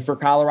that good for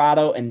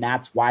Colorado, and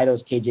that's why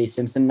those KJ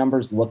Simpson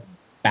numbers look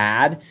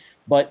bad.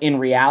 But in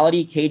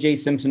reality, KJ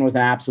Simpson was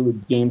an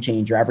absolute game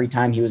changer every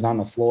time he was on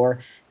the floor.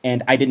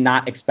 And I did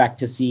not expect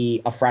to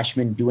see a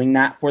freshman doing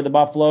that for the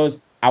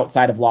Buffaloes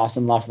outside of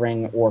Lawson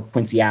Luffring or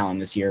Quincy Allen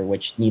this year,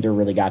 which neither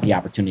really got the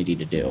opportunity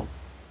to do.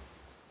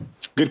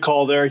 Good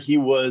call there. He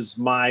was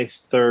my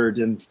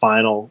 3rd and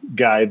final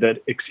guy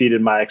that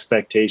exceeded my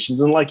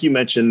expectations. And like you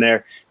mentioned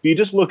there, if you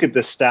just look at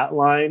the stat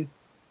line,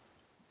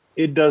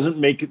 it doesn't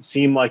make it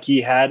seem like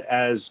he had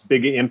as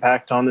big an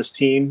impact on this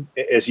team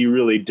as he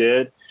really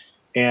did.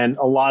 And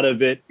a lot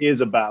of it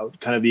is about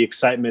kind of the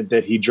excitement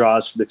that he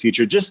draws for the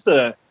future. Just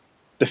the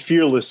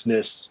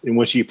fearlessness in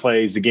which he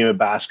plays the game of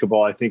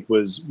basketball, I think,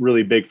 was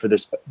really big for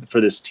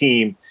this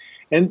team.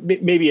 And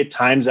maybe at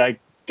times I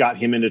got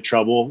him into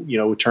trouble,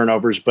 with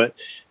turnovers. But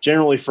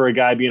generally, for a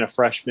guy being a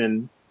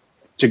freshman,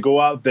 to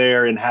go out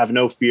there and have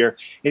no fear,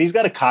 and he's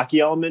got a cocky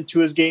element to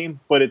his game,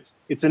 but it's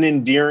an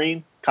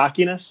endearing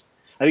cockiness.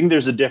 I think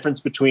there's a difference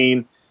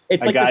between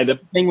it's like the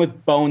thing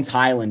with Bones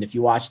Highland. If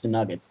you watch the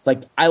Nuggets, it's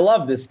like, I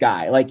love this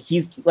guy.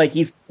 He's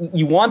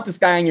you want this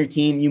guy on your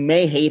team. You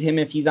may hate him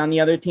if he's on the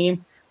other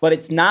team, but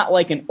it's not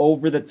like an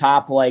over the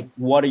top, like,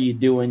 what are you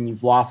doing?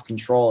 You've lost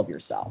control of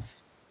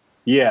yourself.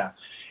 Yeah.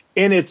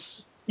 And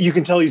you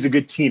can tell he's a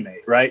good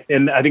teammate, right?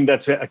 And I think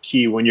that's a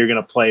key when you're going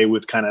to play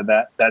with kind of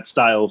that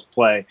style of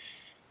play.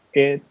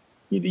 And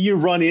you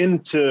run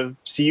into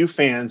CU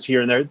fans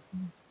here and there.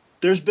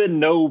 There's been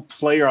no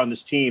player on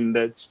this team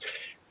that's,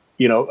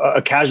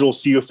 a casual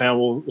CU fan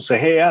will say,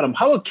 hey, Adam,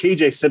 how about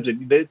KJ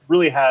Simpson? That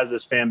really has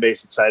this fan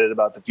base excited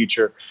about the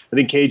future. I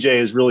think KJ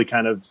has really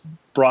kind of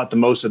brought the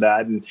most of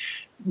that. And,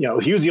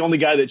 he was the only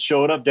guy that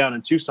showed up down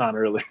in Tucson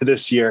earlier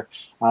this year.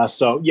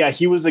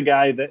 He was a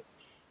guy that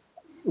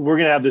we're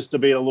going to have this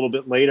debate a little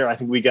bit later. I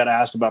think we got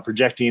asked about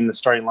projecting the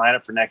starting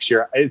lineup for next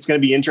year. It's going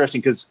to be interesting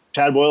because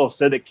Tad Boyle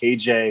said that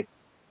KJ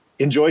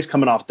enjoys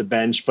coming off the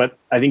bench, but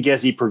I think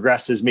as he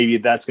progresses, maybe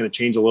that's going to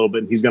change a little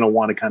bit. And he's going to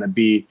want to kind of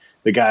be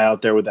the guy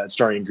out there with that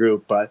starting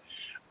group. But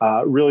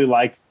really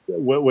like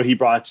what he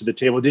brought to the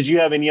table. Did you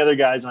have any other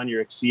guys on your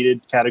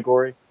exceeded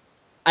category?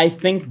 I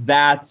think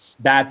that's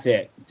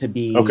it, to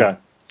be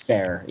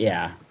fair.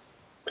 Yeah.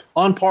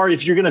 On par,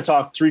 if you're going to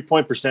talk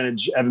 3-point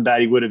percentage, Evan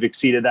Batty would have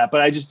exceeded that.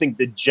 But I just think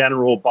the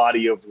general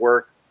body of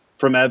work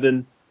from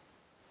Evan,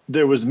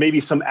 there was maybe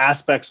some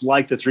aspects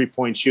like the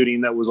 3-point shooting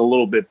that was a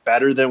little bit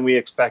better than we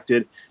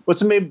expected,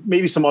 but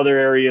maybe some other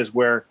areas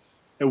where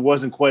it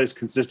wasn't quite as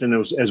consistent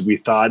as we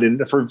thought.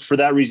 And for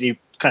that reason, you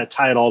kind of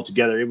tie it all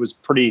together. It was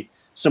pretty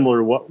similar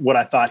to what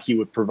I thought he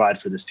would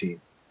provide for this team.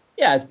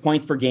 Yeah, his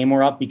points per game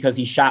were up because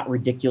he shot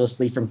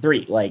ridiculously from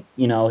three.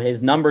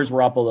 His numbers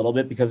were up a little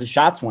bit because his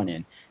shots went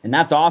in. And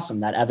that's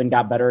awesome that Evan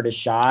got better at his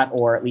shot,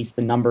 or at least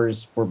the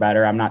numbers were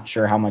better. I'm not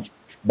sure how much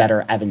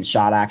better Evan's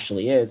shot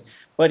actually is,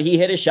 but he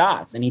hit his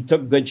shots and he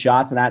took good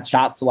shots, and that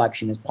shot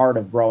selection is part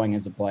of growing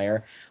as a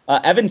player.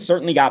 Evan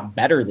certainly got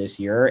better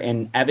this year,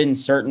 and Evan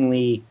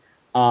certainly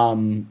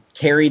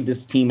carried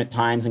this team at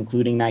times,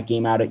 including that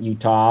game out at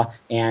Utah.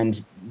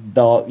 And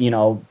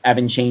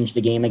Evan changed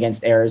the game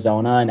against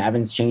Arizona, and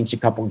Evan's changed a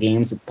couple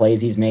games with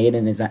plays he's made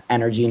and his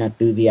energy and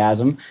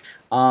enthusiasm.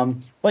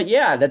 But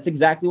yeah, that's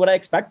exactly what I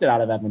expected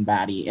out of Evan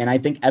Batty. And I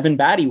think Evan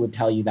Batty would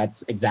tell you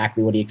that's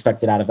exactly what he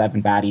expected out of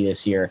Evan Batty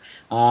this year.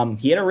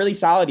 He had a really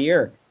solid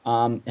year.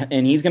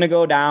 And he's going to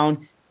go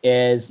down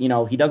is,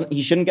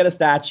 he shouldn't get a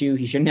statue.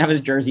 He shouldn't have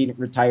his jersey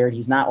retired.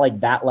 He's not like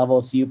that level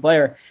of CU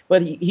player,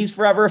 but he's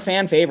forever a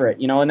fan favorite,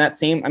 and that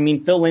same,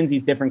 Phil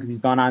Lindsay's different because he's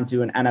gone on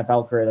to an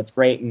NFL career. That's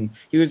great. And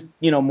he was,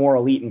 more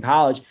elite in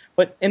college,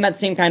 but in that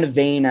same kind of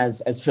vein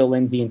as Phil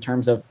Lindsay in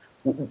terms of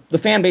the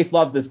fan base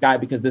loves this guy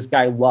because this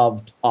guy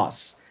loved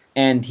us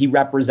and he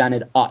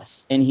represented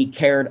us and he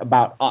cared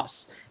about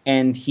us.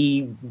 And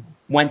he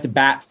went to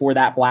bat for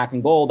that black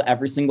and gold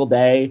every single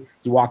day.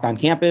 He walked on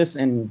campus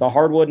and the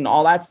hardwood and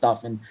all that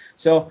stuff. And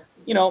so,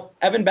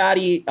 Evan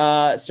Batty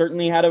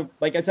certainly had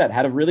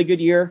a really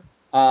good year,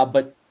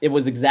 but it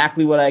was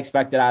exactly what I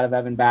expected out of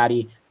Evan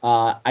Batty.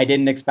 I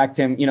didn't expect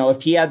him,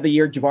 if he had the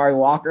year Jabari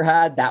Walker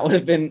had, that would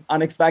have been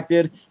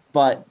unexpected.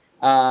 But,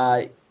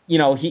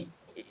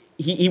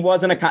 he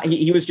wasn't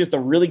he was just a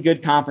really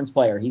good conference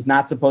player. He's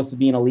not supposed to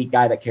be an elite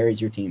guy that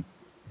carries your team.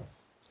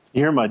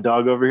 You hear my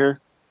dog over here?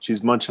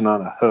 She's munching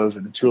on a hoof,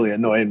 and it's really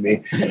annoying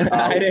me.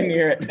 I didn't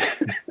hear it.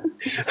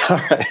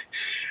 All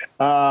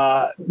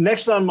right.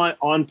 Next on my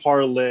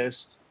on-par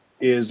list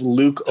is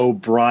Luke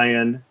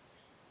O'Brien.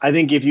 I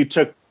think if you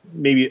took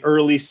maybe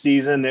early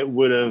season, it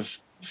would have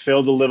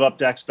failed to live up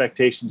to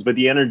expectations, but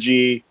the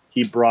energy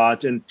he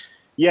brought, and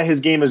yeah,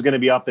 his game is going to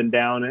be up and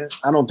down.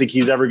 I don't think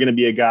he's ever going to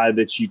be a guy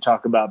that you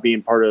talk about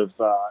being part of,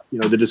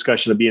 the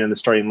discussion of being in the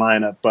starting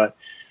lineup, but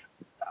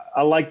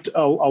I liked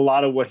a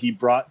lot of what he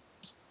brought,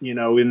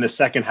 in the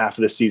second half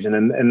of the season,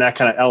 and that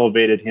kind of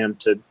elevated him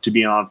to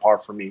be on par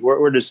for me.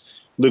 Where does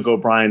Luke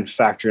O'Brien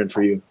factor in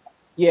for you?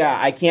 Yeah,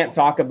 I can't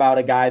talk about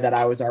a guy that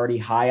I was already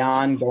high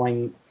on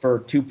going for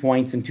 2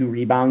 points and 2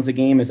 rebounds a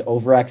game as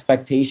over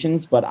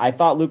expectations, but I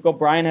thought Luke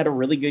O'Brien had a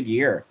really good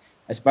year,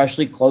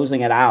 especially closing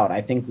it out.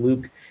 I think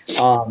Luke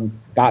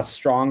got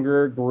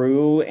stronger,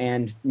 grew,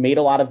 and made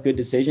a lot of good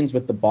decisions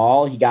with the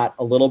ball. He got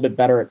a little bit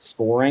better at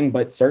scoring,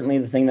 but certainly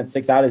the thing that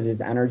sticks out is his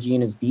energy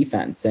and his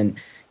defense. And,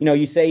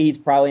 you say he's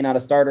probably not a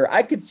starter.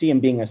 I could see him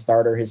being a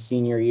starter his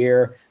senior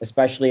year,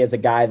 especially as a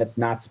guy that's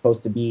not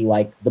supposed to be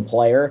like the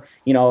player.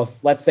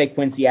 If let's say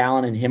Quincy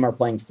Allen and him are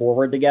playing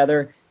forward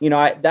together,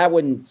 that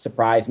wouldn't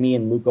surprise me.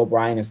 And Luke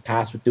O'Brien is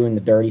tasked with doing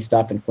the dirty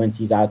stuff, and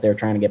Quincy's out there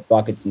trying to get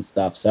buckets and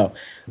stuff. So,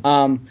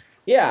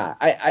 yeah,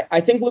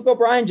 I think Luke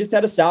O'Brien just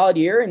had a solid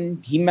year,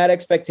 and he met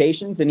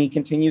expectations, and he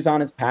continues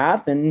on his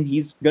path, and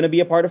he's going to be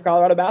a part of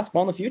Colorado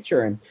basketball in the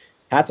future. And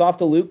hats off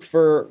to Luke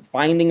for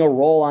finding a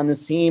role on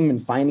this team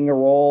and finding a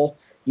role,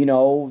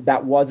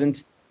 that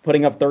wasn't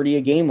putting up 30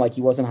 a game like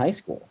he was in high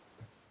school.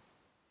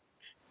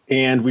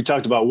 And we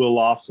talked about Will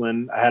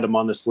Laughlin. I had him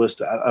on this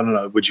list. I don't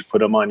know. Would you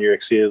put him on your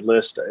exceeded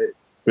list?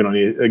 We don't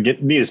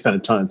need to spend a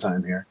ton of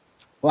time here.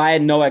 Well, I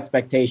had no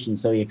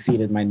expectations, so he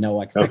exceeded my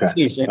no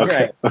expectation.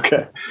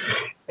 Okay.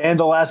 And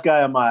the last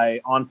guy on my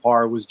on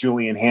par was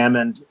Julian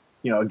Hammond,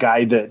 a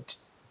guy that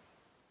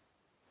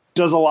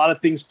does a lot of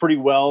things pretty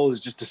well, is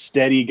just a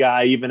steady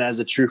guy, even as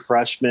a true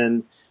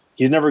freshman.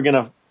 He's never going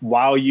to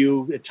wow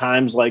you at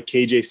times like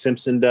KJ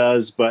Simpson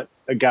does, but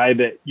a guy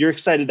that you're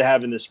excited to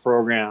have in this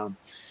program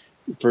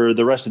for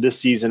the rest of this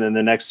season and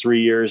the next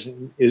 3 years.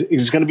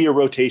 Is going to be a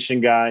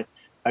rotation guy.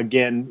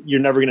 Again, you're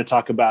never going to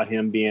talk about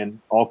him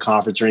being all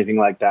conference or anything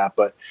like that,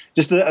 but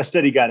just a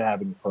steady guy to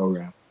have in the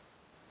program.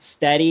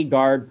 steady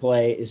guard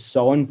play is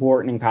so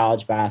important in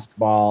college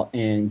basketball.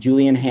 And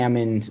Julian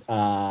Hammond,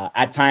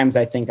 at times,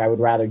 I think I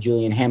would rather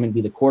Julian Hammond be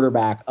the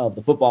quarterback of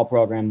the football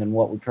program than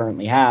what we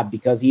currently have,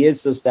 because he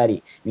is so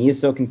steady and he is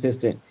so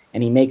consistent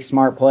and he makes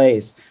smart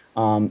plays.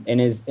 And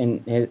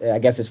I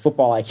guess his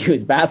football IQ,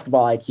 his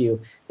basketball IQ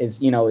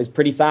is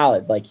pretty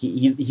solid. Like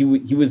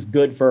he was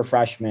good for a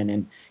freshman,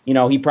 and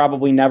he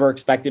probably never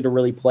expected to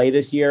really play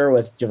this year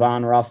with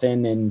Javon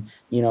Ruffin and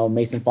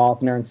Mason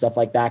Faulkner and stuff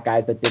like that,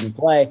 guys that didn't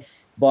play.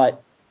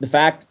 But the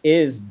fact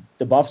is,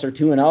 the Buffs are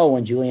 2-0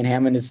 when Julian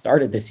Hammond has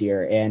started this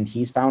year, and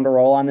he's found a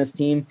role on this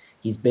team.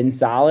 He's been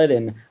solid,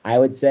 and I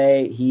would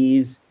say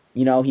he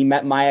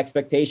met my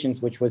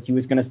expectations, which was he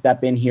was going to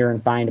step in here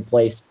and find a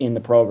place in the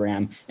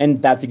program.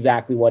 And that's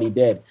exactly what he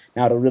did.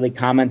 Now, to really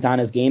comment on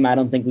his game, I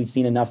don't think we've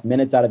seen enough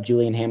minutes out of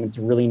Julian Hammond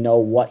to really know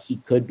what he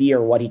could be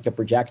or what he could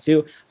project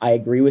to. I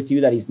agree with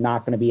you that he's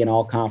not going to be an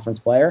all-conference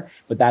player,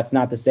 but that's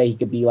not to say he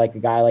could be like a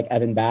guy like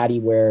Evan Batty,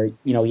 where,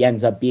 he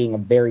ends up being a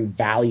very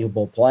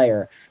valuable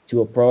player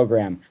to a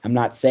program. I'm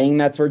not saying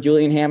that's where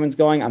Julian Hammond's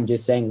going. I'm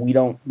just saying we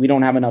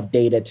don't have enough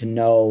data to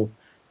know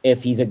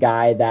if he's a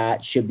guy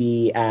that should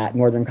be at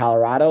Northern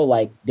Colorado,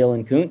 like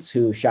Dylan Kuntz,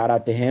 who, shout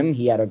out to him,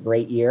 he had a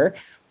great year,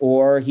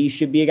 or he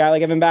should be a guy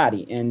like Evan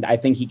Batty. And I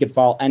think he could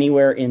fall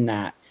anywhere in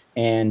that.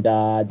 And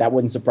that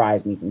wouldn't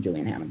surprise me from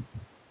Julian Hammond.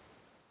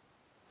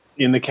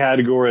 In the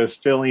category of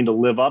failing to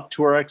live up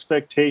to our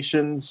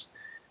expectations,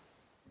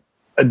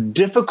 a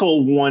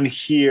difficult one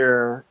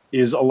here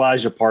is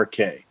Elijah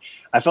Parquet.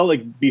 I felt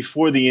like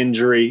before the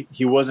injury,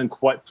 he wasn't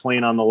quite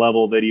playing on the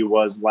level that he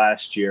was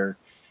last year.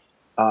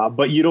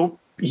 But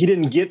he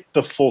didn't get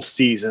the full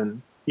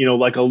season,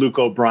 like a Luke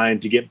O'Brien,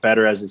 to get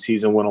better as the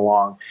season went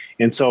along.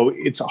 And so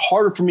it's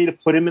harder for me to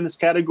put him in this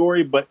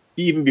category, but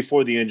even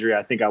before the injury,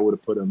 I think I would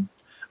have put him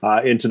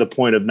into the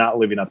point of not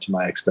living up to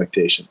my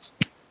expectations.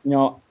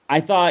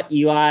 I thought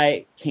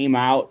Eli came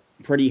out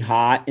pretty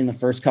hot in the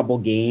first couple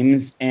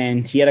games,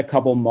 and he had a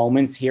couple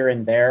moments here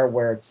and there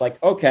where it's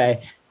like,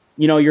 okay,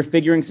 you're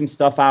figuring some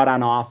stuff out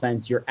on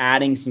offense. You're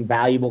adding some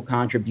valuable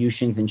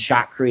contributions in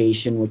shot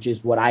creation, which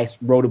is what I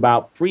wrote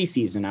about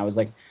preseason. I was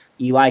like,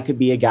 Eli could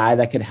be a guy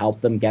that could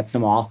help them get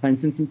some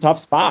offense in some tough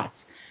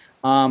spots.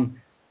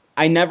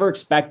 I never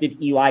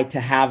expected Eli to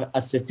have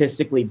a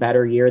statistically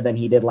better year than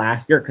he did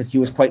last year, because he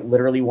was quite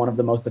literally one of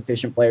the most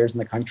efficient players in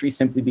the country,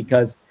 simply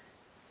because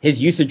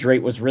his usage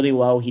rate was really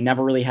low. He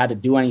never really had to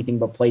do anything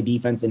but play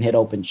defense and hit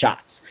open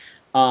shots.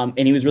 And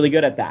he was really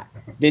good at that.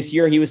 This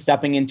year, he was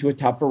stepping into a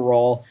tougher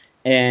role.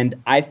 And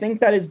I think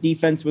that his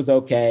defense was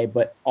okay,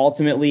 but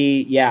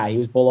ultimately, yeah, he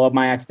was below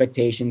my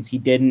expectations. He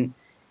didn't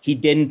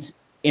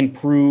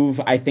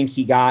improve. I think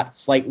he got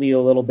slightly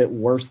a little bit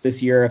worse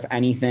this year, if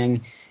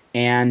anything.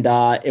 And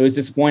it was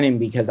disappointing,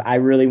 because I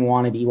really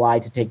wanted Eli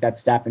to take that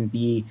step and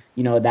be,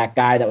 that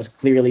guy that was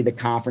clearly the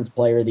conference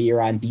player of the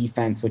year on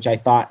defense, which I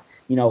thought,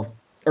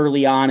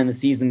 early on in the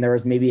season, there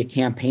was maybe a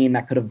campaign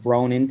that could have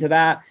grown into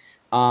that.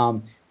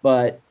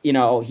 But,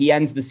 he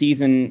ends the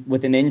season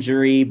with an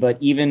injury. But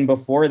even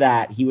before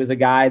that, he was a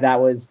guy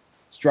that was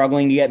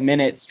struggling to get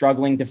minutes,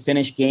 struggling to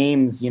finish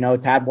games.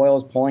 Tad Boyle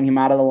was pulling him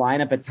out of the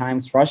lineup at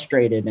times,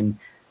 frustrated. And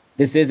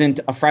this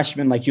isn't a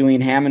freshman like Julian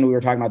Hammond we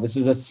were talking about. This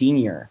is a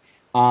senior.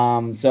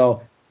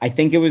 So I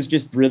think it was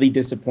just really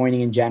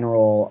disappointing in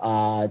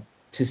general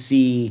to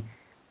see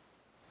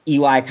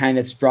Eli kind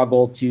of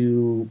struggle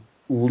to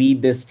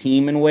lead this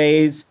team in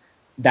ways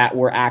that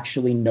were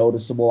actually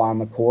noticeable on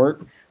the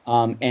court.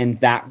 And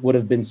that would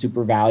have been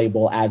super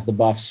valuable as the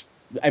Buffs.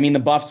 I mean, the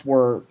Buffs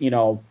were,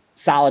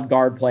 solid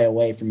guard play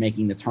away from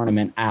making the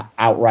tournament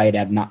outright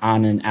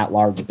on an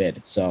at-large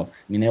bid. So,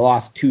 they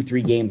lost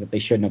 2-3 games that they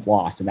shouldn't have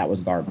lost, and that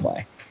was guard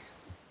play.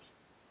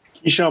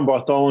 Keeshawn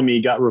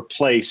Bartholomew got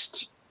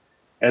replaced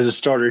as a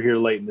starter here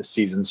late in the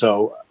season.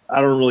 So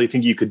I don't really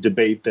think you could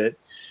debate that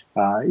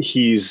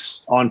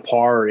he's on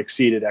par or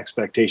exceeded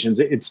expectations.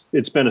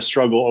 It's been a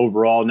struggle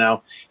overall.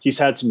 Now, he's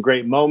had some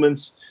great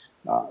moments.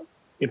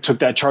 It took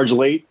that charge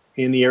late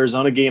in the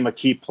Arizona game, a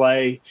key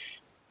play.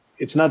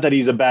 It's not that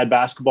he's a bad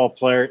basketball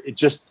player. It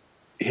just,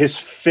 his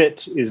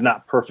fit is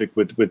not perfect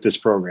with this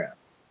program.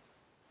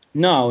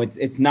 No,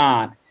 it's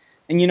not.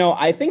 And,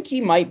 I think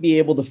he might be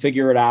able to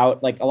figure it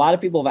out. Like, a lot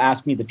of people have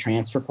asked me the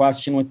transfer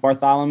question with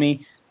Bartholomew.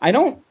 I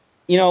don't,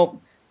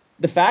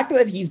 the fact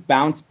that he's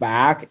bounced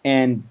back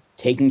and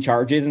taking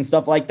charges and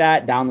stuff like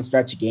that down the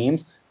stretch of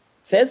games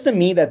says to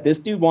me that this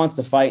dude wants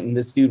to fight and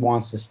this dude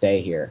wants to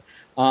stay here.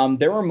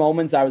 There were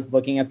moments I was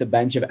looking at the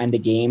bench of end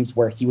of games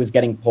where he was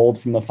getting pulled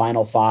from the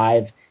final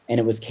five, and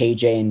it was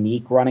KJ and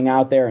Neek running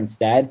out there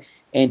instead.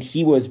 And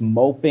he was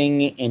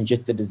moping and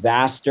just a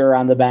disaster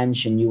on the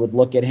bench. And you would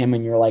look at him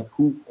and you're like,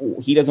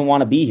 he doesn't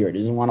want to be here. He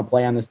doesn't want to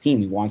play on this team.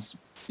 He wants to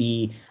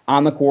be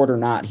on the court or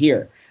not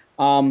here.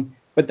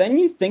 But then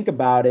you think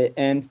about it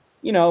and,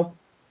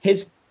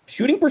 his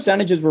shooting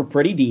percentages were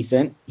pretty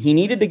decent. He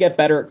needed to get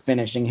better at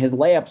finishing. His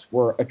layups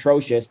were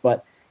atrocious,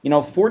 but,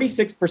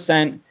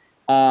 46%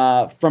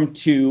 from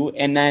two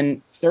and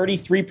then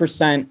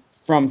 33%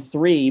 from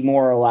three,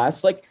 more or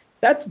less. Like,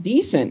 that's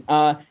decent.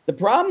 The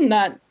problem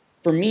that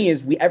for me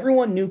is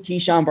everyone knew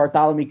Keyshawn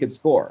Bartholomew could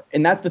score.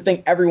 And that's the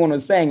thing everyone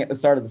was saying at the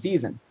start of the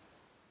season.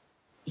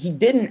 He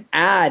didn't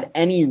add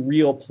any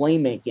real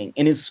playmaking,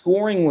 and his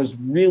scoring was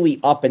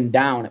really up and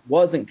down. It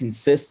wasn't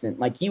consistent.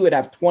 Like, he would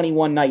have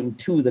 21 night and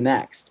 2 the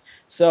next.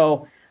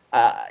 So,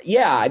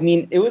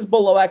 it was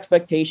below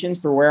expectations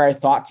for where I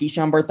thought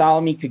Keyshawn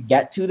Bartholomew could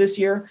get to this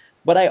year.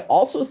 But I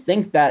also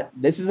think that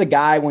this is a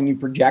guy, when you're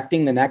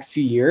projecting the next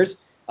few years,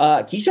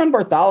 Keyshawn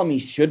Bartholomew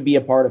should be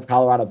a part of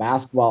Colorado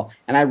basketball.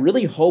 And I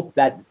really hope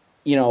that,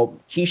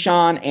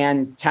 Keyshawn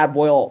and Tad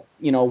Boyle,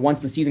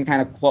 once the season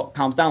kind of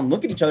calms down,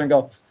 look at each other and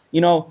go,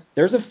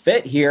 there's a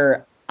fit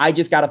here. I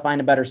just got to find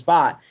a better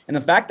spot. And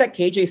the fact that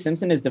KJ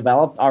Simpson has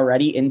developed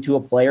already into a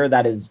player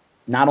that is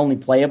not only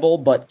playable,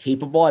 but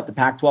capable at the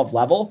Pac-12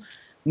 level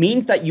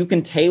means that you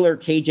can tailor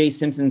KJ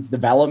Simpson's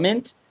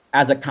development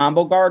as a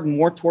combo guard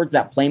more towards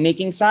that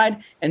playmaking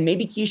side. And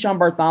maybe Keyshawn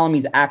Bartholomew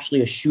is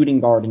actually a shooting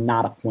guard and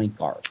not a point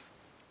guard.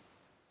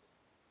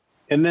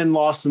 And then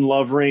Lawson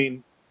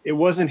Lovering, it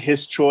wasn't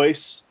his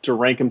choice to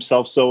rank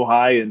himself so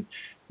high and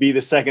be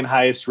the second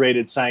highest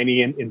rated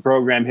signee in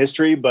program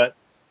history. But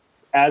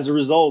as a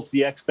result,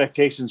 the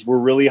expectations were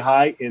really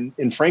high.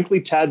 And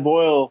frankly, Tad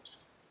Boyle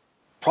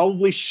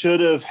probably should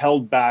have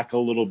held back a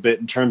little bit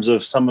in terms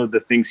of some of the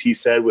things he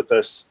said with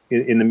us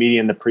in the media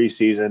in the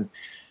preseason,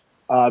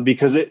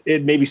 because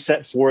it maybe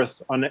set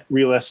forth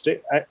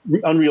unrealistic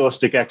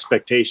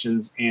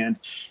expectations. And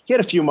he had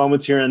a few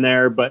moments here and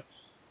there, but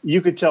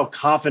you could tell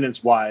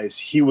confidence-wise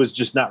he was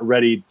just not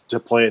ready to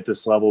play at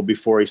this level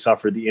before he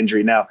suffered the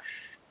injury. Now,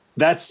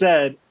 that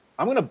said,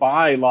 I'm going to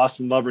buy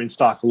Lawson Lovering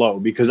stock low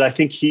because I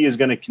think he is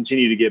going to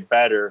continue to get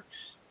better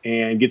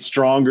and get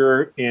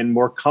stronger and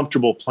more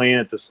comfortable playing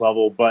at this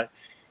level. But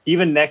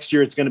even next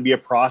year, it's going to be a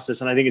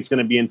process. And I think it's going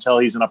to be until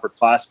he's an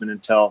upperclassman,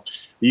 until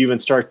you even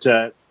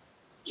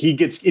he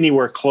gets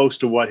anywhere close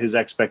to what his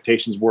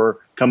expectations were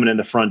coming in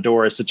the front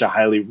door as such a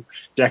highly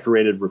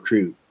decorated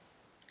recruit.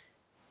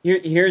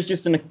 Here's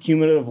just an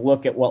cumulative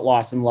look at what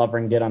Lawson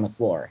Lovering did on the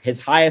floor. His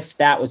highest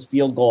stat was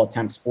field goal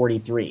attempts,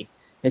 43.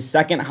 His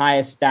second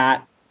highest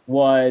stat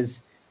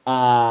was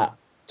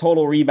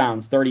total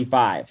rebounds,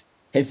 35.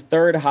 His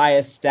third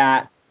highest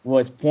stat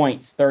was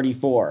points,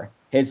 34.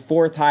 His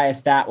fourth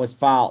highest stat was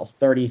fouls,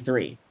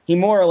 33. He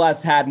more or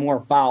less had more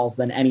fouls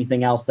than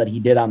anything else that he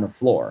did on the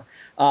floor.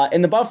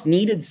 And the Buffs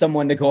needed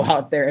someone to go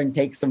out there and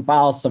take some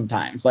fouls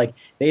sometimes. Like,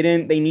 they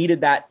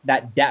needed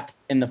that depth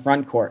in the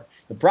front court.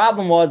 The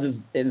problem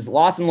is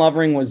Lawson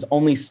Lovering was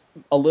only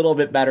a little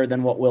bit better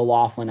than what Will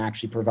Laughlin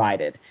actually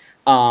provided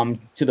to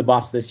the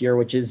Buffs this year,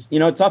 which is,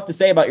 tough to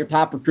say about your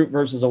top recruit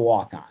versus a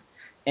walk-on.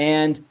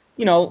 And,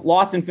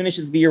 Lawson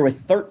finishes the year with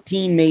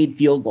 13 made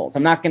field goals.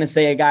 I'm not going to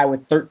say a guy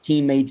with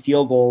 13 made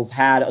field goals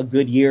had a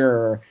good year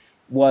or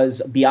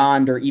was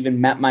beyond or even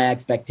met my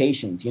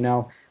expectations.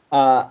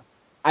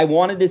 I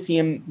wanted to see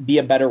him be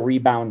a better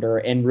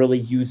rebounder and really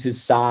use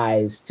his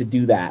size to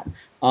do that.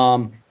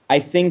 I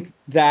think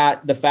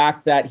that the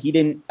fact that he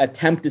didn't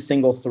attempt a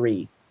single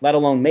three, let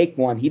alone make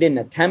one, he didn't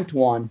attempt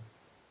one,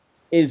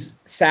 is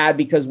sad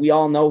because we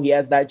all know he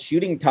has that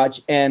shooting touch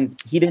and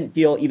he didn't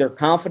feel either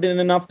confident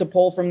enough to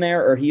pull from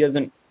there or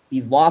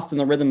he's lost in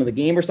the rhythm of the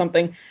game or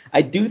something.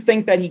 I do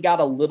think that he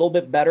got a little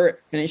bit better at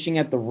finishing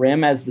at the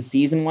rim as the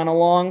season went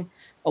along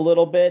a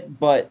little bit,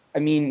 but I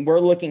mean, we're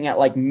looking at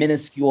like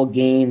minuscule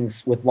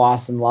gains with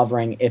Lawson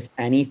Lovering, if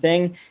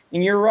anything.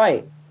 And you're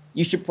right.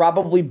 You should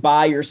probably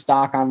buy your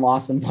stock on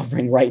Lawson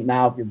Lovering right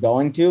now if you're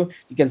going to,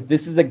 because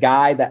this is a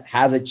guy that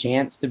has a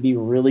chance to be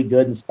really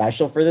good and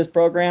special for this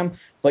program.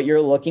 But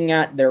you're looking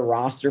at their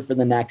roster for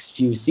the next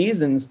few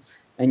seasons,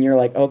 and you're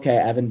like, okay,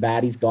 Evan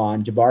Batty's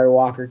gone. Jabari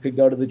Walker could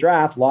go to the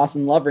draft.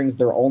 Lawson Lovering's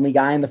their only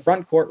guy in the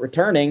front court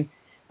returning.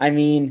 I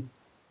mean,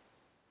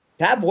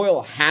 Tad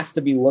Boyle has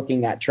to be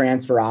looking at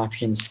transfer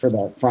options for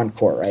the front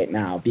court right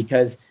now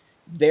because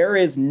there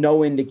is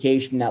no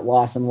indication that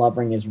Lawson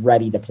Lovering is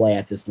ready to play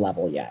at this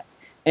level yet.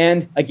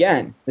 And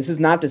again, this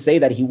is not to say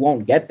that he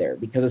won't get there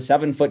because a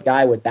 7-foot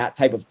guy with that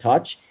type of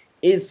touch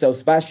is so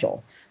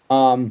special.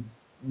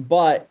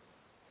 But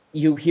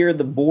you hear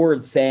the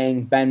board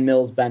saying Ben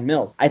Mills.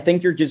 I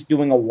think you're just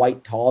doing a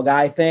white tall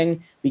guy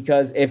thing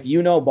because if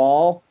you know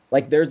ball,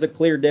 like there's a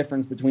clear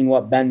difference between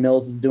what Ben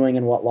Mills is doing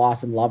and what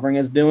Lawson Lovering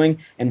is doing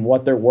and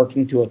what they're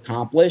working to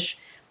accomplish.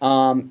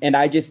 And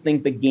I just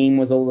think the game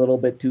was a little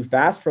bit too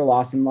fast for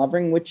Lawson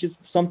Lovering, which is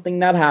something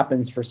that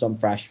happens for some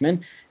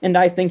freshmen. And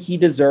I think he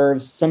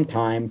deserves some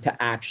time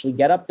to actually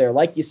get up there.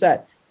 Like you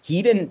said,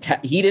 he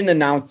didn't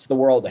announce to the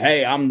world,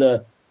 "Hey, I'm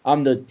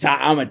a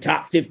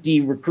top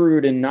 50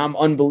 recruit and I'm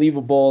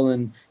unbelievable.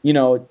 And,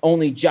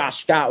 only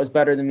Josh Scott was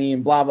better than me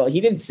and blah, blah." He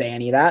didn't say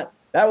any of that.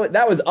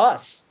 That was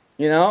us.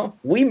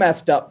 We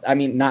messed up. I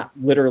mean, not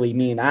literally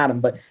me and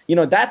Adam, but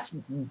that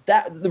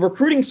the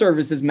recruiting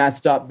service is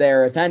messed up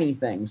there, if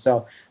anything.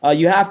 So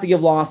you have to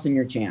give Lawson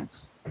your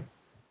chance.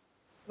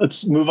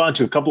 Let's move on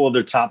to a couple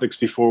other topics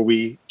before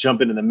we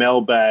jump into the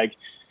mailbag.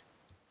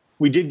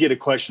 We did get a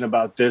question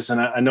about this, and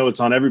I know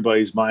it's on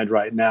everybody's mind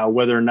right now,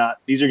 whether or not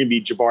these are going to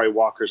be Jabari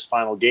Walker's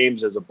final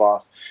games as a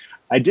Buff.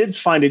 I did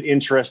find it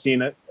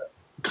interesting.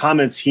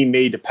 comments he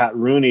made to Pat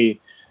Rooney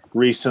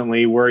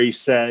recently where he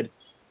said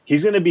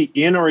he's going to be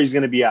in or he's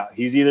going to be out.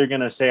 He's either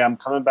going to say, I'm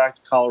coming back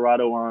to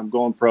Colorado or I'm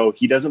going pro.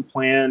 He doesn't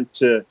plan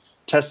to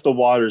test the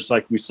waters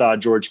like we saw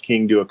George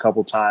King do a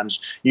couple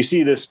times. You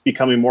see this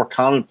becoming more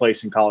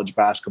commonplace in college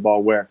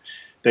basketball where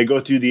they go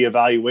through the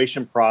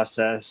evaluation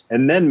process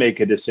and then make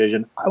a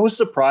decision. I was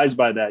surprised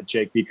by that,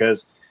 Jake,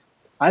 because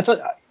I thought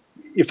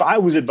if I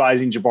was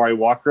advising Jabari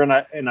Walker,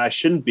 and I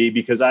shouldn't be,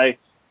 because I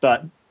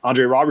thought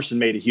Andre Robertson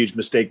made a huge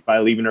mistake by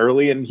leaving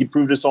early and he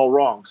proved us all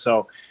wrong.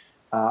 So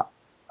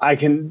I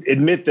can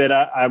admit that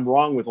I'm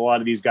wrong with a lot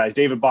of these guys.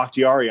 David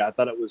Bakhtiari, I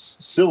thought it was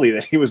silly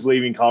that he was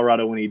leaving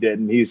Colorado when he did,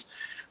 and he's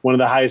one of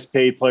the highest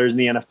paid players in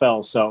the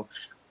NFL. So,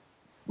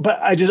 but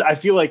I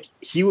feel like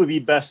he would be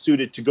best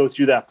suited to go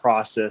through that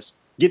process,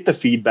 get the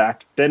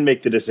feedback, then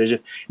make the decision.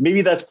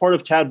 Maybe that's part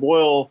of Tad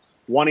Boyle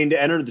wanting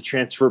to enter the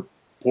transfer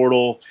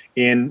portal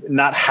and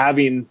not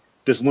having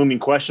this looming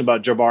question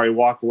about Jabari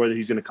Walker, whether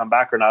he's going to come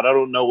back or not. I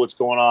don't know what's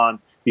going on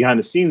behind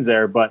the scenes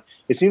there, but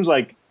it seems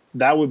like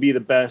that would be the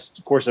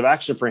best course of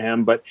action for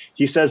him. But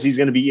he says he's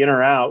going to be in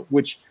or out,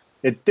 which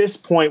at this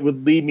point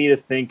would lead me to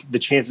think the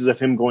chances of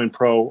him going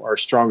pro are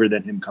stronger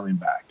than him coming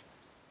back.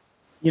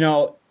 You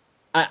know,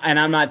 and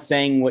I'm not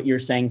saying what you're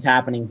saying is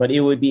happening, but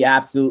it would be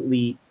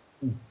absolutely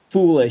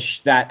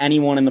foolish that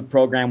anyone in the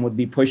program would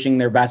be pushing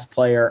their best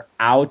player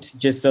out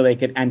just so they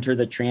could enter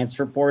the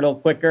transfer portal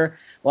quicker.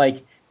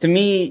 Like, to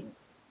me,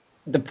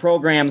 the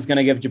program's going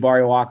to give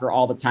Jabari Walker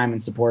all the time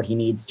and support he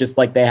needs, just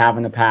like they have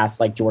in the past,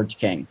 like George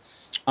King.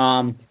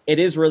 It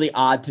is really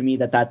odd to me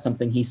that that's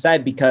something he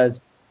said,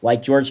 because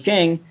like George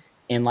King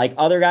and like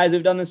other guys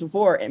who've done this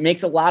before, it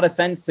makes a lot of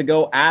sense to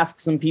go ask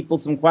some people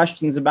some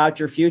questions about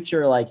your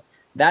future. Like,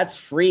 that's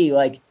free.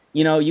 Like,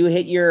 you know, you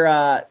hit your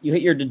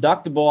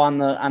deductible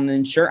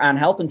on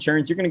health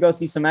insurance. You're going to go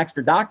see some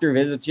extra doctor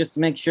visits just to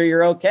make sure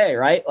you're okay.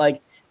 Right.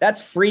 Like,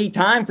 that's free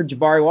time for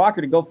Jabari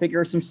Walker to go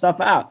figure some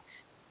stuff out.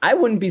 I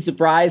wouldn't be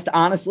surprised,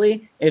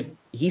 honestly, if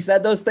he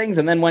said those things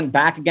and then went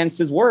back against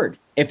his word.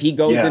 If he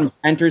goes and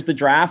enters the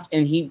draft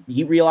and he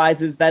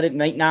realizes that it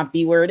might not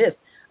be where it is.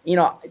 You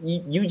know,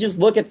 you just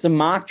look at some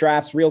mock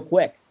drafts real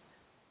quick.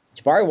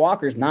 Jabari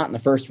Walker's not in the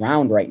first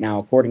round right now,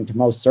 according to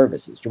most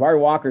services. Jabari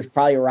Walker's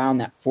probably around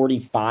that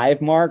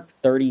 45 mark,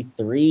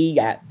 33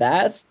 at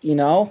best, you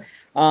know.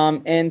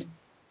 And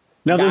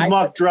now those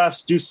mock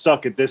drafts do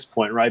suck at this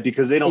point, right?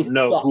 Because they don't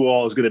know who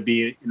all is going to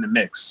be in the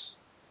mix.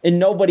 And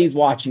nobody's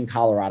watching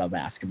Colorado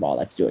basketball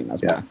that's doing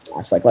those mock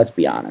drafts. Like, let's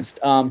be honest.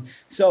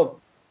 So,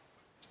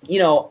 you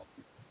know,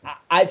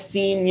 I've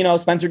seen, you know,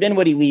 Spencer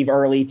Dinwiddie leave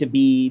early to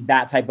be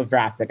that type of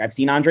draft pick. I've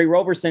seen Andre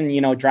Roberson,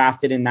 you know,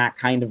 drafted in that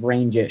kind of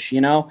range-ish,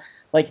 you know.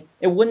 Like,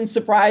 it wouldn't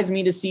surprise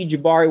me to see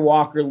Jabari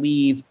Walker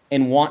leave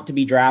and want to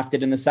be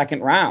drafted in the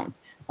second round,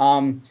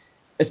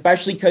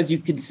 especially because you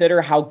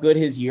consider how good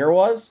his year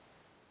was.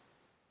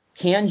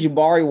 Can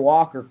Jabari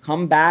Walker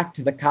come back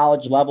to the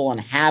college level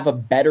and have a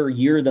better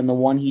year than the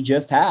one he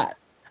just had?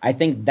 I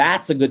think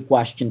that's a good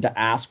question to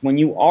ask when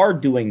you are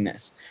doing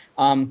this.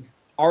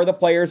 Are the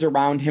players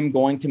around him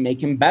going to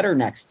make him better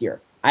next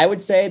year? I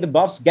would say the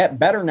Buffs get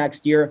better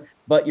next year,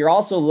 but you're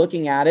also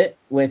looking at it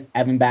with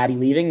Evan Batty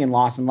leaving and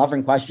Lawson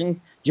Lovren question.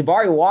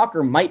 Jabari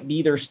Walker might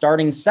be their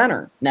starting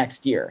center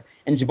next year.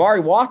 And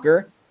Jabari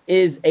Walker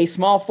is a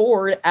small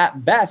forward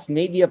at best,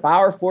 maybe a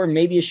power forward,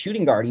 maybe a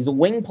shooting guard. He's a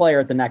wing player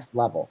at the next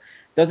level.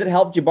 Does it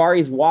help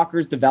Jabari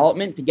Walker's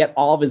development to get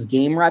all of his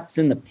game reps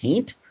in the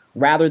paint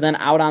rather than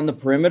out on the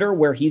perimeter,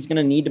 where he's going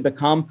to need to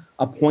become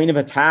a point of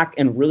attack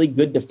and really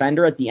good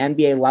defender at the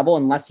NBA level,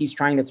 unless he's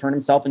trying to turn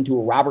himself into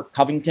a Robert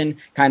Covington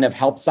kind of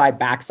help side,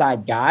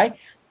 backside guy?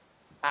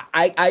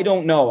 I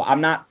don't know.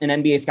 I'm not an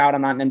NBA scout.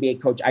 I'm not an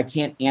NBA coach. I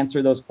can't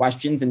answer those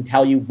questions and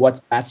tell you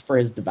what's best for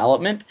his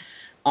development.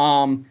 You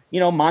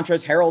know,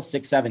 Montrezl Harrell's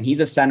 6'7". He's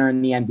a center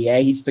in the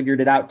NBA. He's figured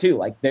it out too.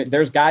 Like,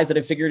 there's guys that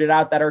have figured it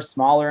out that are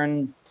smaller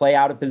and play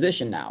out of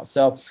position now.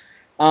 So,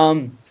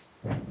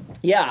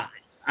 yeah,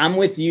 I'm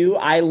with you.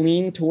 I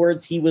lean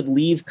towards he would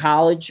leave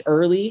college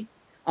early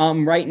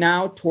right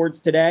now towards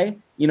today.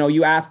 You know,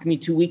 you asked me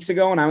 2 weeks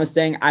ago and I was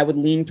saying I would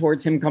lean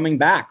towards him coming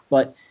back,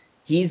 but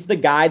he's the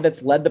guy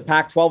that's led the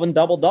Pac-12 in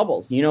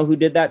double-doubles. You know who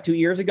did that 2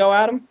 years ago,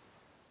 Adam?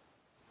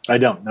 I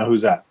don't know.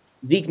 Who's that?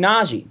 Zeke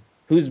Nnaji,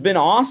 who's been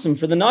awesome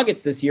for the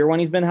Nuggets this year when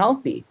he's been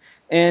healthy.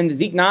 And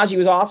Zeke Nnaji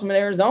was awesome at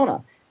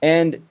Arizona.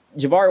 And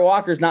Jabari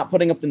Walker's not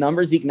putting up the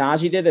numbers Zeke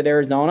Nnaji did at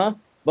Arizona,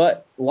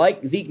 but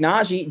like Zeke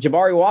Nnaji,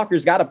 Jabari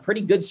Walker's got a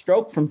pretty good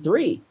stroke from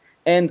three.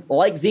 And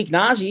like Zeke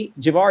Nnaji,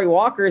 Jabari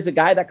Walker is a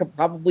guy that could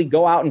probably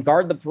go out and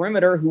guard the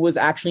perimeter, who was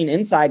actually an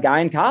inside guy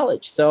in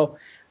college. So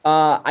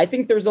I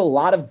think there's a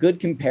lot of good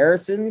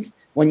comparisons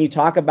when you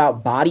talk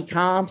about body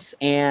comps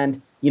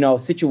and, you know,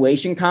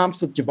 situation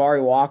comps with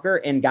Jabari Walker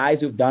and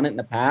guys who've done it in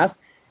the past.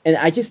 And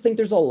I just think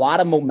there's a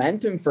lot of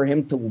momentum for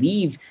him to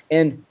leave.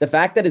 And the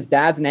fact that his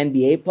dad's an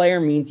NBA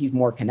player means he's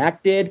more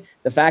connected.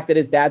 The fact that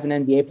his dad's an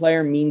NBA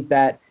player means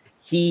that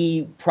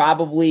he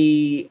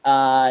probably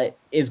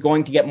is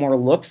going to get more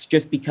looks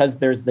just because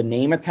there's the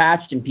name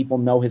attached and people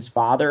know his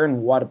father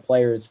and what a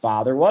player his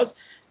father was.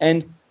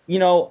 And, you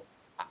know,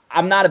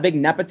 I'm not a big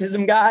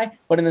nepotism guy,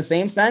 but in the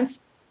same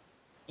sense,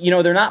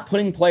 they're not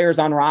putting players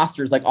on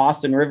rosters like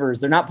Austin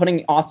Rivers. They're not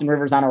putting Austin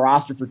Rivers on a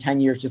roster for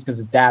 10 years just because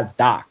his dad's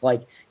Doc.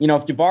 Like,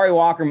 if Jabari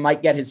Walker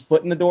might get his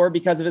foot in the door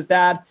because of his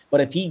dad, but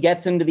if he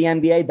gets into the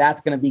NBA,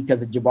 that's going to be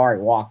because of Jabari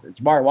Walker.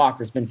 Jabari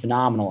Walker's been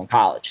phenomenal in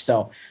college.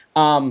 So,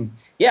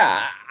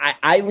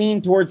 I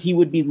lean towards he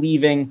would be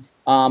leaving.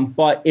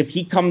 But if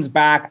he comes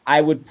back,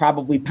 I would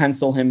probably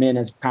pencil him in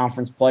as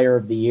Conference Player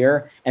of the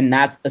Year. And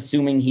that's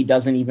assuming he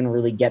doesn't even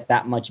really get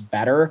that much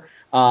better.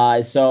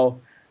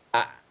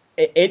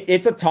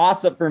 It's a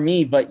toss-up for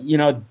me, but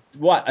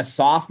a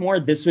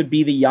sophomore, this would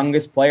be the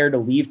youngest player to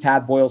leave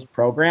Tad Boyle's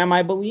program,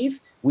 I believe.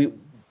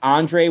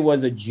 Andre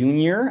was a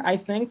junior, I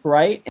think,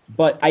 right?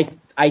 But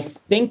I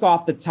think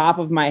off the top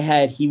of my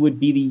head, he would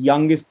be the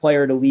youngest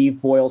player to leave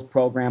Boyle's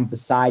program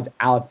besides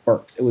Alec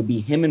Burks. It would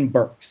be him and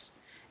Burks.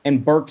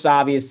 And Burks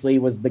obviously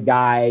was the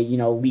guy,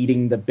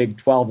 leading the Big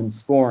 12 in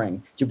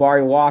scoring.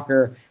 Jabari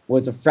Walker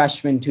was a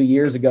freshman 2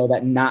 years ago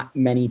that not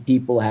many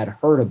people had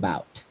heard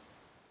about.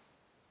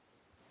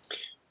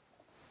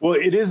 Well,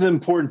 it is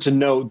important to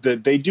note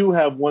that they do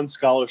have one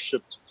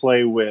scholarship to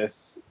play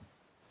with,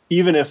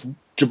 even if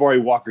Jabari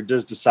Walker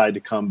does decide to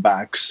come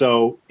back.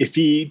 So if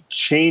he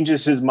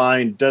changes his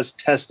mind, does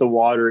test the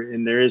water,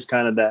 and there is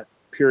kind of that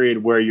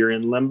period where you're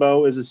in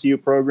limbo as a CU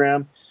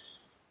program,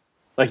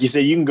 like you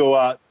say, you can go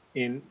out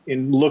and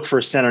look for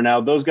a center.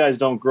 Now, those guys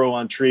don't grow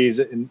on trees,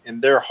 and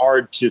they're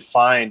hard to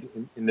find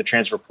in the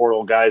transfer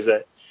portal, guys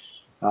that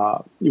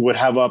you would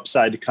have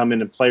upside to come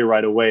in and play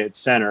right away at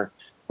center.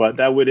 But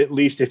that would, at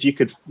least if you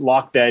could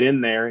lock that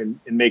in there and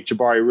make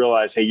Jabari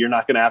realize, hey, you're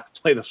not going to have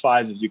to play the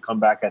 5 if you come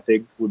back, I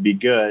think would be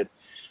good.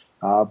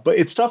 But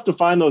it's tough to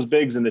find those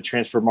bigs in the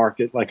transfer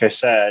market, like I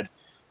said.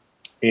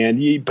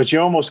 But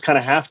you almost kind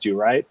of have to,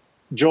 right?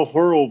 Joe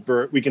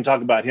Hurlburt, we can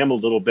talk about him a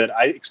little bit.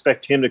 I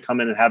expect him to come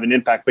in and have an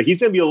impact, but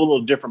he's going to be a little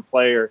different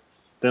player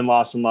than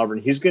Lawson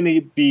Lovren. He's going to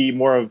be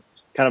more of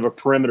kind of a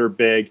perimeter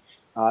big.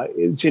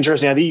 It's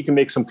interesting. I think you can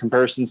make some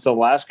comparisons to the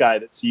last guy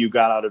that CU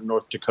got out of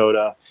North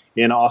Dakota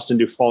in Austin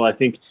Dufall. I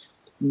think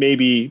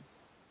maybe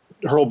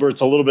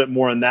Hurlburt's a little bit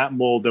more in that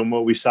mold than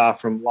what we saw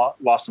from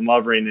Lawson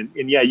Lovren.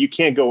 And you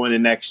can't go into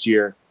next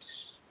year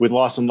with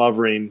Lawson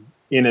Lovren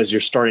in as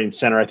your starting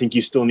center. I think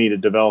you still need to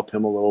develop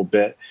him a little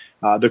bit.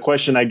 The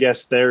question, I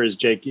guess, there is,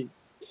 Jake,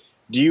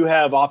 do you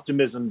have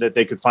optimism that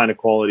they could find a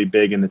quality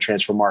big in the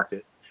transfer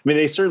market? I mean,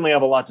 they certainly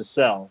have a lot to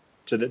sell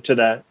to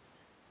that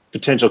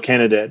potential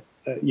candidate,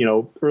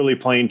 early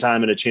playing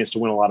time and a chance to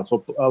win a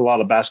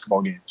lot of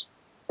basketball games.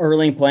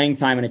 Early playing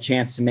time and a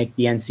chance to make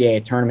the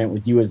NCAA tournament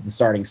with you as the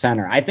starting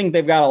center. I think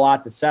they've got a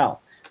lot to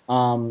sell.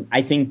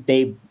 I think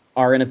they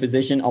are in a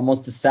position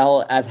almost to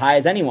sell as high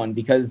as anyone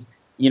because,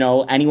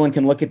 anyone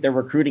can look at their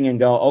recruiting and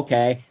go,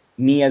 okay,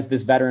 me as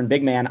this veteran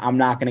big man, I'm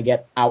not going to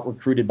get out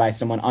recruited by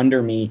someone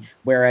under me.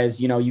 Whereas,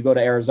 you go to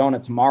Arizona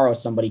tomorrow,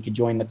 somebody could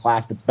join the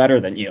class that's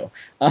better than you.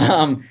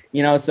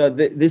 So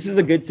this is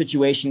a good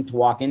situation to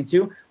walk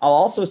into. I'll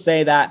also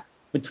say that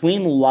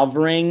between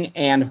Lovering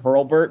and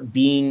Hurlburt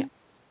being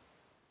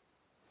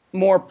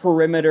more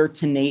perimeter,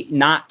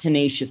 not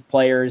tenacious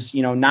players,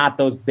 not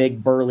those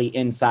big burly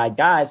inside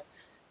guys,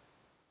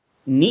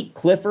 Nick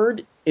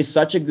Clifford is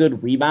such a good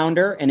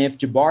rebounder. And if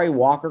Jabari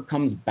Walker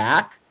comes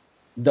back,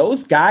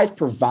 those guys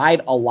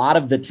provide a lot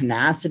of the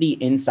tenacity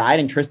inside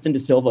and Tristan Da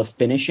Silva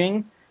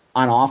finishing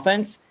on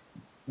offense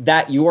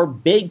that your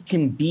big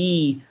can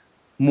be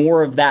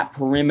more of that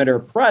perimeter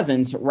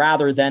presence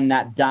rather than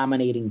that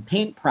dominating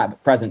paint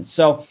presence.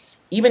 So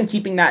even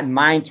keeping that in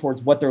mind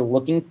towards what they're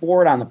looking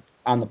for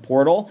on the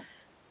portal,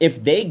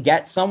 if they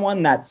get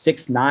someone that's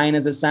 6'9"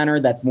 as a center,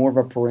 that's more of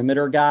a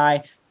perimeter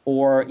guy,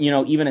 or,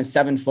 even a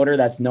 7-footer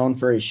that's known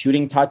for his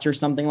shooting touch or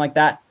something like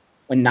that,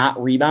 and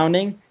not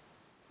rebounding,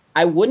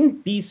 I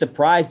wouldn't be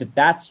surprised if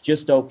that's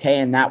just okay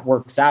and that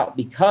works out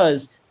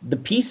because the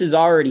piece is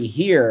already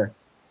here.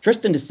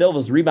 Tristan Da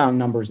Silva's rebound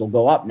numbers will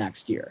go up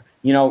next year.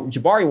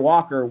 Jabari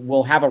Walker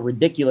will have a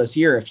ridiculous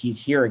year if he's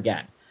here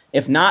again.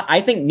 If not,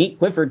 I think Nick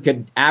Clifford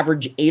could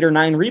average 8 or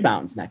 9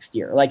 rebounds next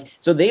year.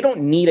 So they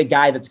don't need a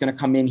guy that's going to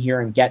come in here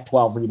and get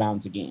 12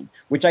 rebounds a game,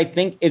 which I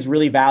think is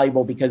really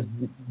valuable because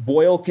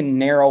Boyle can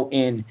narrow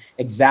in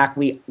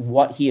exactly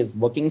what he is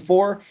looking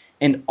for.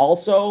 And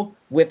also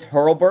with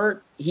Hurlburt,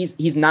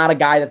 he's not a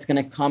guy that's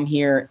going to come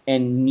here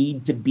and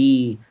need to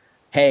be,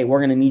 hey, we're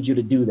going to need you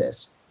to do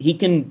this. He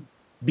can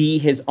be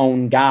his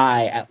own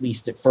guy, at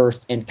least at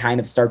first, and kind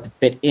of start to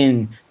fit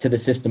in to the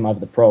system of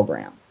the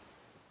program.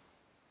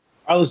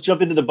 All right, let's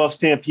jump into the Buff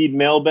Stampede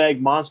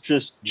mailbag.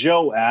 Monstrous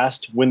Joe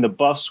asked, when the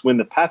Buffs win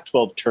the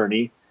Pac-12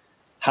 tourney,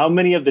 how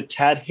many of the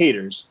Tad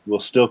haters will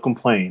still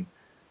complain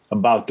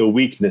about the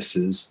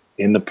weaknesses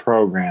in the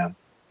program?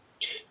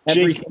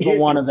 Every single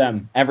one of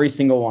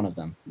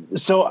them.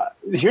 So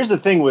here's the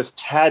thing with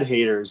Tad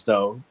haters,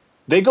 though.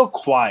 They go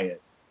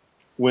quiet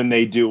when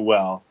they do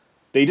well.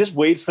 They just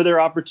wait for their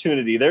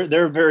opportunity.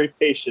 They're a very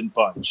patient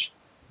bunch.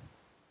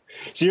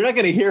 So you're not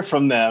going to hear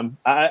from them.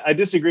 I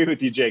disagree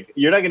with you, Jake.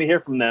 You're not going to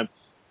hear from them.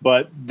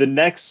 But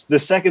the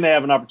second they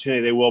have an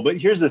opportunity, they will. But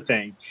here's the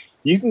thing.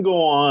 you can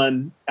go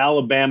on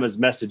Alabama's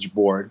message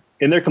board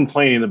and they're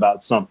complaining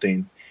about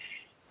something.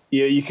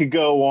 You could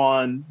go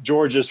on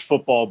Georgia's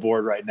football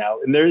board right now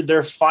and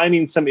they're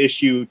finding some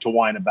issue to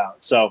whine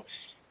about. So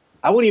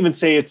I wouldn't even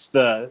say it's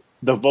the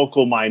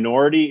vocal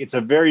minority. It's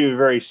a very,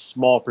 very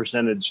small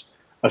percentage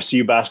of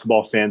CU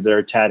basketball fans that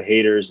are Tad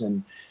haters.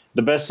 And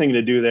the best thing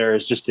to do there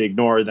is just to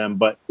ignore them.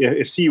 But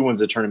if CU wins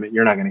the tournament,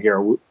 you're not going to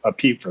hear a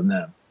peep from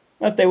them.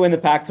 If they win the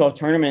Pac-12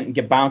 tournament and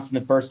get bounced in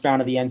the first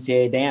round of the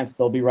NCAA dance,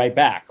 they'll be right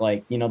back.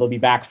 Like, they'll be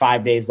back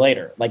 5 days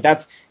later. Like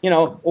that's,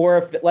 or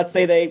if let's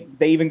say they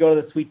even go to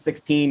the Sweet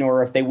 16,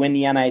 or if they win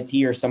the NIT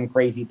or some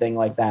crazy thing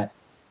like that.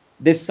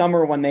 This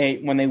summer when they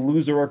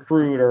lose a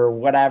recruit or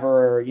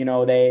whatever,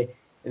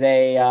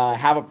 they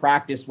have a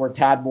practice where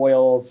Tad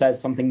Boyle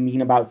says something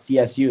mean about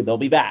CSU, they'll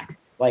be back.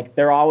 Like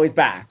they're always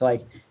back.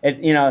 Like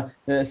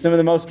some of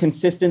the most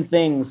consistent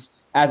things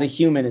as a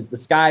human is the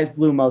sky's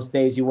blue most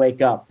days you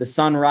wake up, the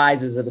sun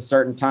rises at a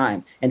certain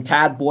time, and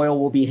Tad Boyle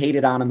will be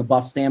hated on the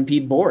Buff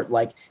Stampede board.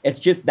 Like it's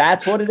just,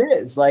 that's what it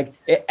is. Like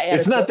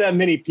it's not that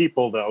many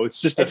people though. It's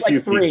just a few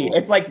like three. people.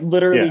 It's like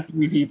literally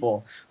 3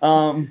 people.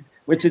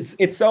 Which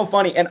it's so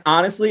funny. And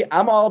honestly,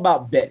 I'm all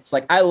about bits.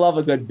 Like I love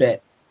a good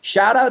bit.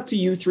 Shout out to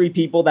you 3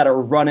 people that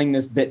are running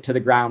this bit to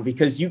the ground,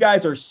 because you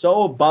guys are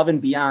so above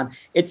and beyond.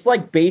 It's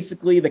like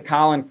basically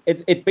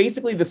it's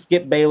basically the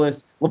Skip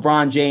Bayless,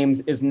 LeBron James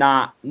is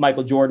not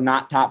Michael Jordan,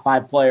 not top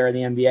 5 player in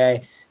the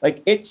NBA.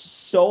 Like it's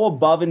so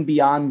above and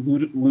beyond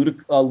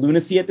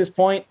lunacy at this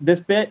point, this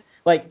bit.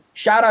 Like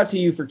shout out to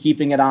you for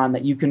keeping it on,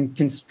 that you can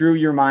construe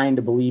your mind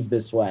to believe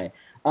this way.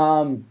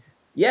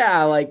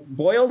 Yeah, like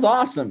Boyle's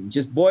awesome.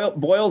 Just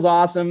Boyle's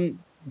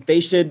awesome. They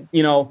should,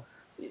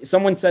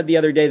 someone said the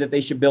other day that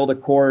they should build a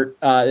court.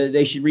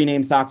 They should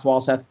rename Sox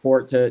Walseth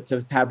Court to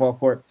Tad Boyle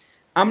Court.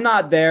 I'm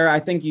not there.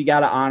 I think you got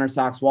to honor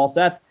Sox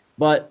Walseth,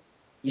 but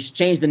you should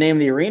change the name of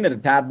the arena to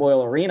Tad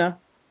Boyle Arena.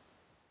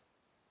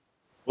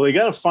 Well, you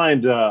got to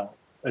find a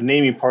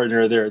naming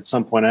partner there at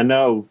some point. I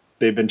know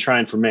they've been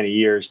trying for many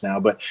years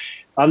now, but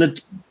on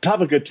the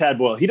topic of Tad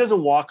Boyle, he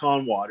doesn't walk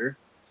on water.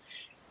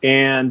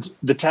 And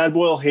the Tad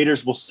Boyle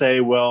haters will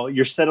say, well,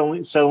 you're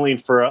settling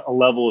for a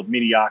level of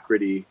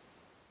mediocrity.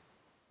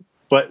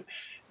 But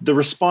the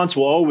response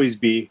will always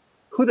be,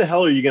 who the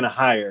hell are you going to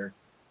hire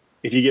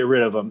if you get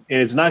rid of him? And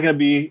it's not going to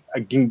be, I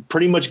can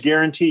pretty much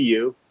guarantee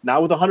you,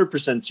 not with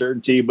 100%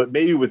 certainty, but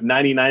maybe with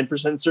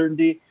 99%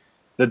 certainty,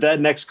 that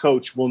next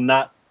coach will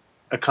not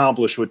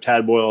accomplish what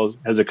Tad Boyle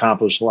has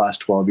accomplished the last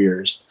 12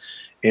 years.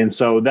 And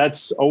so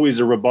that's always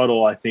a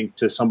rebuttal, I think,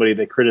 to somebody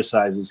that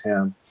criticizes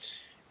him.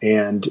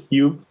 And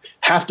you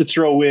have to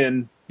throw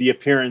in the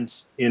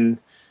appearance in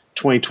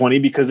 2020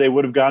 because they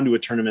would have gone to a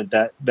tournament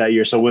that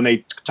year. So when they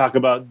talk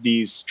about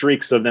these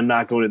streaks of them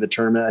not going to the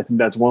tournament, I think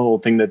that's one little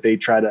thing that they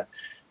try to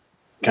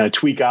kind of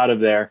tweak out of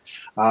there.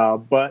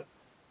 But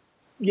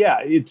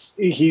yeah,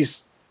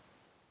 he's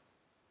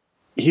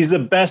the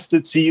best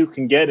that CU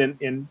can get.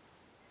 And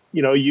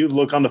you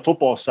look on the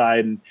football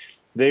side and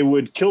they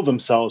would kill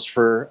themselves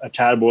for a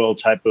Tad Boyle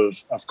type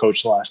of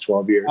coach the last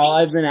 12 years. All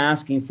I've been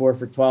asking for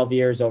 12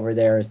 years over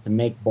there is to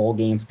make bowl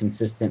games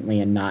consistently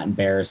and not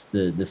embarrass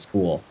the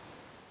school.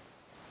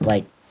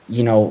 Like,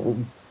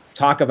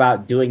 talk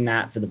about doing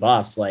that for the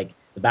Buffs. Like,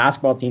 the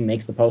basketball team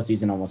makes the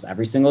postseason almost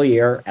every single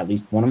year, at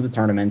least one of the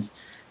tournaments.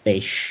 They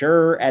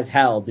sure as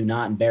hell do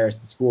not embarrass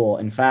the school.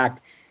 In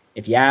fact,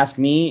 if you ask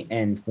me,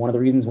 and one of the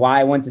reasons why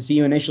I went to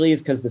CU initially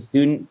is because the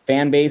student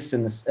fan base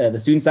and the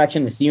student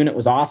section, the C unit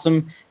was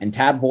awesome, and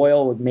Tad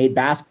Boyle made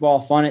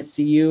basketball fun at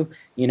CU,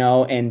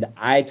 and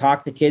I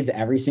talk to kids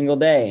every single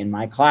day in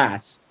my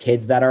class,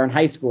 kids that are in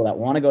high school that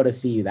want to go to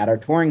CU, that are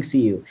touring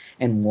CU,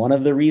 and one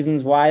of the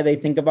reasons why they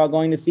think about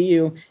going to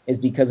CU is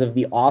because of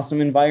the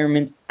awesome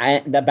environment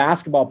the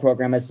basketball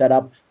program has set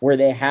up, where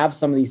they have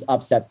some of these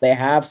upsets, they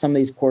have some of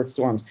these court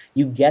storms.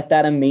 You get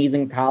that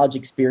amazing college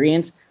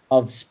experience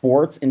of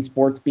sports and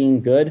sports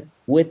being good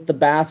with the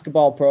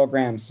basketball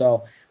program.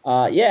 So,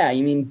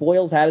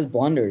 Boyle's had his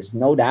blunders,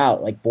 no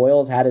doubt. Like,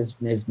 Boyle's had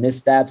his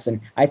missteps.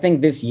 And I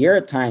think this year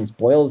at times,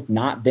 Boyle's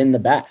not been the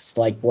best.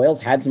 Like,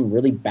 Boyle's had some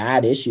really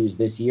bad issues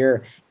this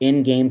year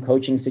in game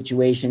coaching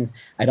situations.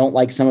 I don't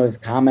like some of his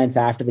comments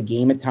after the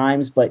game at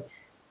times, but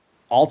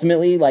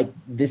ultimately, like,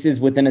 this is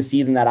within a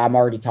season that I'm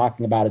already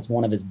talking about as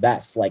one of his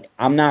best. Like,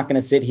 I'm not going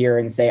to sit here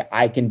and say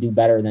I can do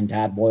better than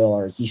Tad Boyle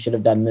or he should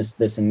have done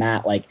this, and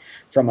that. Like,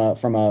 from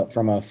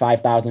a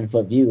 5,000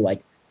 foot view,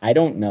 like, I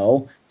don't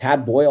know.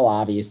 Tad Boyle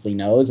obviously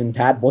knows, and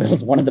Tad Boyle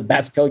is one of the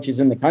best coaches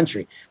in the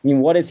country. I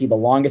mean, what is he, the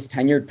longest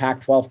tenured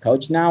Pac-12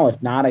 coach now?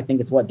 If not, I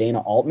think it's Dana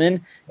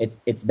Altman.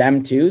 It's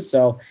them too.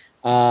 So,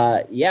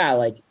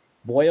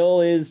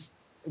 Boyle's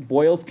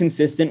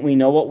consistent. We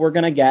know what we're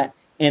going to get.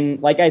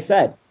 And like I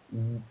said,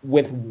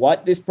 with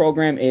what this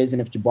program is,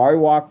 and if Jabari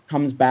Walker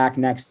comes back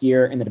next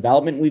year and the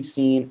development we've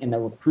seen and the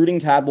recruiting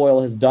Tad Boyle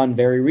has done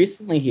very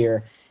recently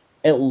here,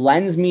 it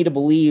lends me to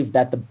believe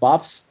that the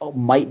Buffs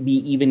might be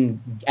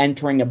even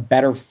entering a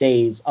better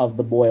phase of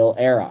the Boyle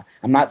era.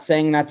 I'm not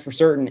saying that's for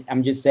certain.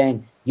 I'm just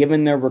saying,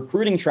 given their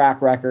recruiting track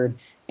record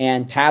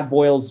and Tad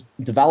Boyle's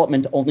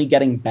development only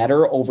getting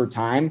better over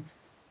time,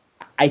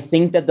 I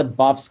think that the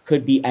Buffs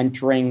could be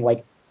entering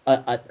like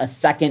a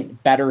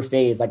second better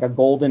phase, like a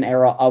golden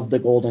era of the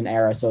golden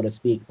era, so to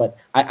speak. But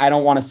I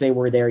don't want to say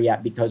we're there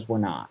yet because we're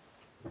not.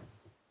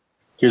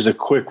 Here's a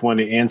quick one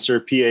to answer.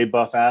 PA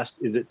Buff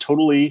asked, is it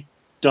totally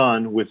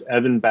done with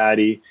Evan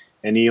Batty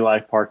and Eli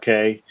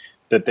Parquet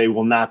that they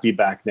will not be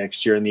back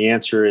next year? And the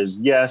answer is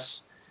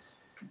yes.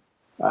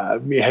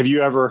 Have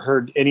you ever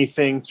heard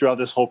anything throughout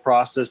this whole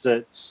process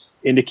that's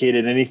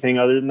indicated anything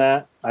other than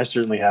that? I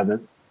certainly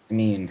haven't. I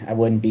mean, I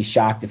wouldn't be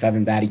shocked if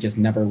Evan Batty just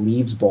never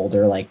leaves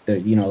Boulder. Like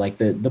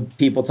the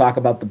people talk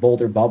about the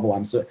Boulder bubble.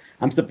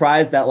 I'm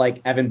surprised that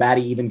like Evan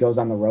Batty even goes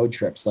on the road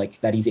trips,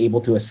 like that he's able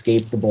to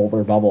escape the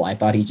Boulder bubble. I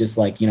thought he just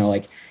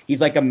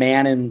he's like a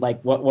man in like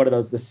what are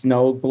those, the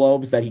snow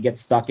globes that he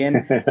gets stuck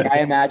in. I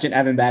imagine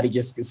Evan Batty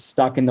just gets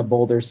stuck in the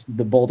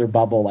Boulder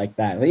bubble like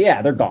that. But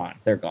yeah, they're gone.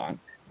 They're gone.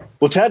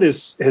 Well, Ted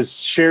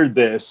has shared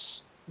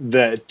this,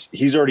 that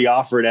he's already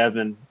offered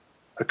Evan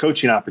a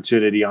coaching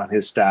opportunity on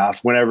his staff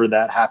whenever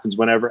that happens,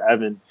 whenever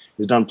Evan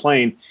is done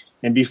playing.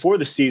 And before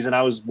the season,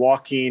 I was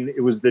walking,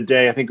 it was the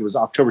day, I think it was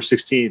October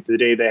 16th, the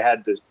day they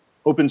had the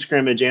open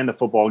scrimmage and the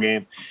football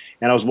game.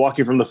 And I was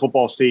walking from the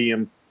football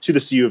stadium to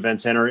the CU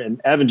Event Center,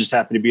 and Evan just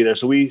happened to be there.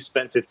 So we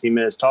spent 15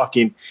 minutes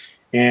talking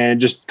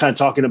and just kind of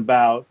talking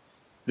about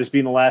this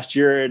being the last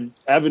year. And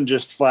Evan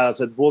just flat out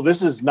said, well,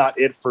 this is not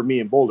it for me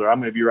in Boulder. I'm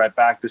going to be right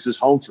back. This is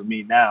home for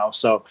me now.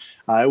 So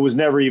it was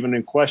never even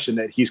in question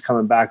that he's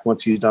coming back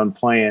once he's done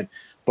playing.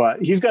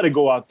 But he's got to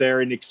go out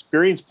there and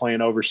experience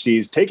playing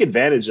overseas, take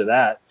advantage of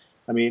that.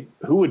 I mean,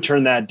 who would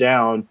turn that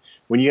down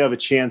when you have a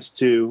chance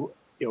to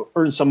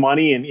earn some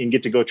money and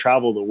get to go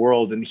travel the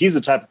world? And he's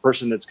the type of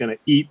person that's going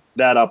to eat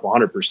that up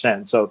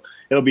 100%. So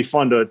it'll be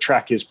fun to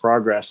track his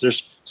progress.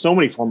 There's so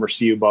many former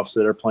CU Buffs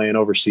that are playing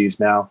overseas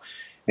now.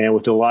 And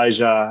with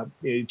Elijah,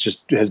 it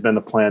just has been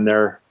the plan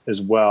there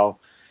as well.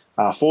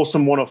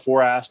 Folsom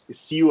 104 asked,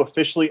 is CU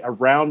officially a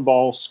round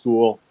ball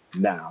school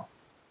now?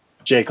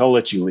 Jake, I'll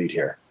let you lead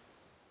here.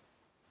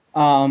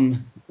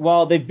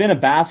 Well, they've been a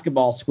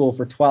basketball school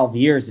for 12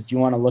 years. If you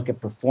want to look at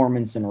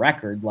performance and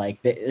record,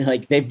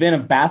 they've been a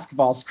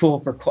basketball school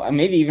for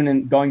maybe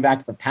even going back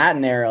to the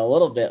Patton era a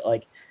little bit.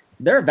 Like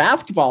they're a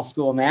basketball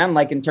school, man.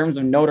 Like in terms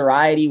of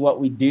notoriety, what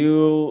we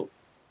do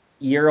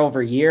year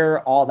over year,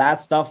 all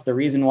that stuff. The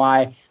reason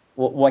why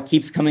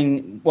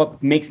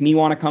what makes me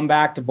want to come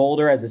back to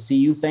Boulder as a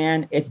CU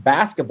fan, it's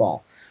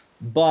basketball.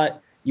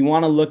 But you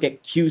want to look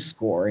at Q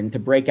score, and to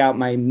break out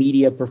my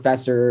media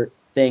professor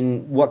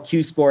thing, what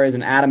Q score is,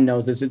 and Adam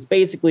knows this. It's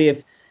basically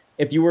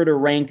if you were to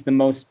rank the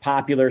most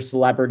popular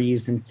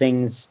celebrities and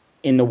things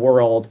in the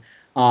world,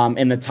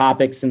 and the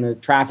topics and the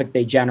traffic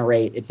they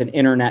generate, it's an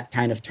internet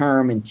kind of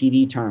term and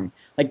TV term.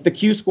 Like the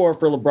Q score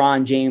for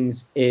LeBron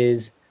James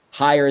is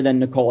higher than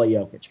Nikola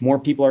Jokic. More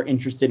people are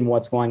interested in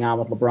what's going on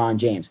with LeBron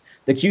James.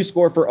 The Q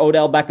score for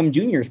Odell Beckham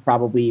Jr. is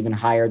probably even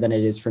higher than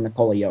it is for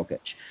Nikola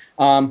Jokic.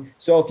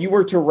 So if you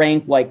were to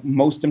rank like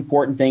most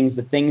important things,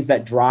 the things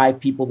that drive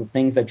people, the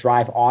things that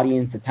drive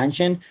audience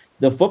attention,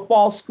 the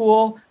football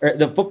school or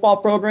the football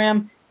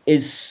program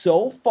is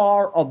so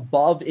far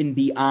above and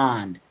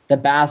beyond the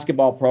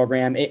basketball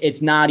program.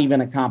 It's not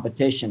even a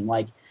competition.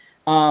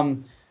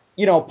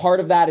 Part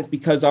of that is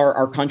because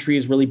our country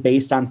is really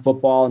based on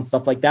football and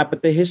stuff like that.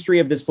 But the history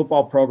of this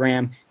football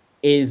program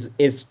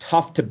is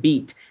tough to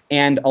beat.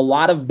 And a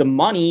lot of the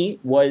money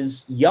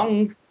was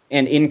young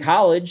and in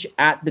college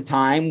at the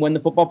time when the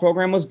football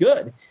program was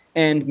good.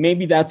 And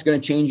maybe that's going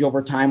to change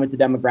over time with the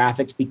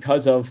demographics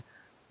because of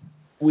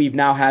we've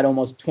now had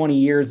almost 20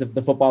 years of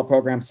the football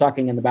program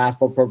sucking and the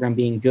basketball program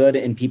being good,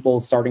 and people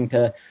starting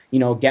to,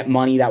 get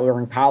money that were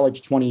in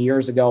college 20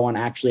 years ago and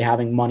actually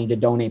having money to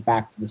donate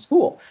back to the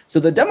school. So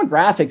the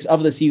demographics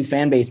of the CU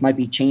fan base might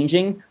be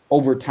changing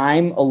over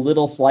time a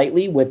little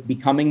slightly with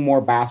becoming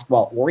more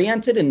basketball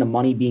oriented and the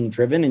money being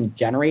driven and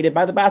generated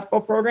by the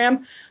basketball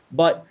program.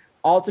 But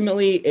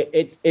ultimately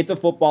it's a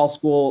football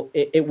school.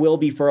 It will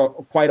be for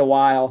quite a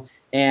while.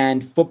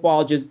 And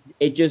football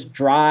just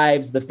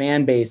drives the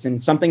fan base.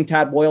 And something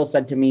Tad Boyle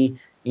said to me,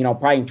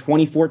 probably in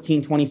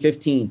 2014,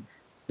 2015,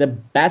 the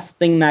best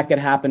thing that could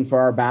happen for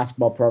our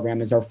basketball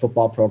program is our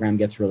football program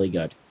gets really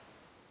good.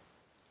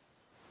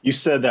 You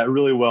said that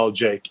really well,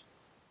 Jake.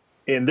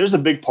 And there's a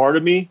big part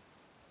of me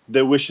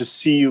that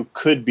wishes CU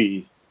could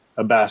be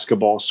a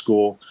basketball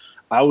school.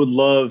 I would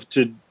love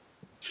to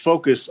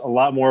focus a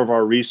lot more of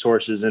our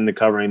resources into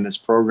covering this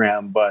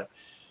program. But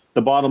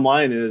the bottom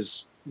line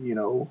is,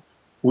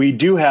 we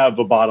do have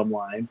a bottom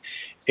line,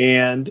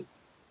 and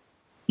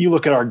you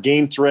look at our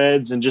game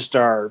threads and just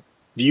our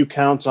view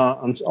counts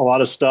on a lot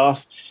of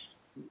stuff.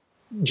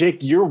 Jake,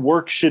 your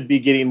work should be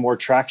getting more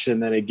traction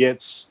than it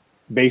gets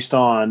based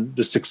on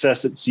the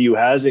success that CU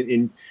has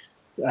in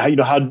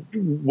how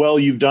well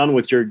you've done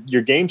with your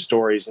game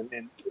stories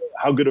and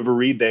how good of a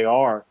read they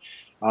are.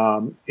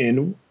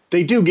 And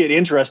they do get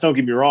interest. Don't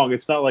get me wrong.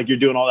 It's not like you're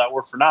doing all that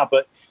work for naught,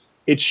 but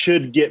it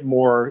should get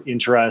more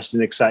interest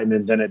and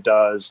excitement than it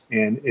does.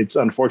 And it's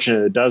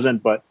unfortunate it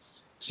doesn't, but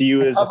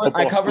CU is a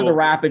football I cover school. the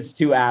Rapids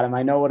too, Adam.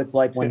 I know what it's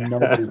like when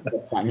nobody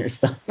puts on your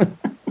stuff.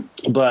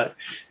 But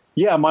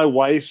yeah, my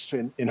wife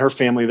and her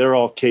family, they're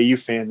all KU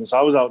fans. So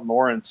I was out in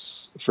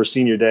Lawrence for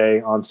senior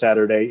day on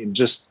Saturday, and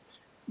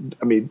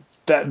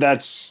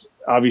that's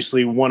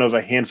obviously one of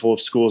a handful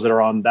of schools that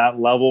are on that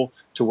level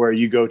to where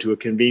you go to a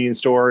convenience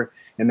store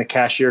and the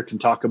cashier can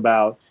talk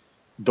about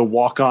the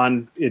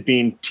walk-on, it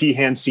being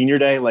T-Hand senior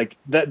day. Like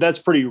that's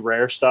pretty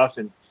rare stuff.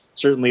 And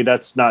certainly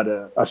that's not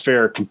a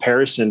fair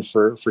comparison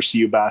for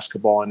CU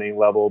basketball on any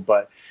level,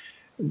 but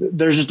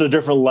there's just a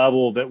different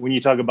level that when you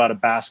talk about a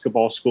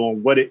basketball school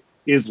and what it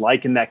is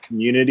like in that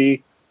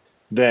community,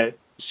 that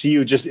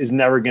CU just is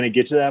never going to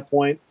get to that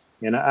point.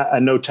 And I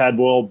know Tad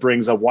Boyle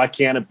brings up, why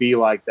can't it be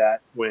like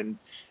that when,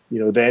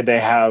 they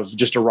have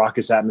just a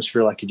raucous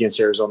atmosphere like against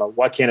Arizona?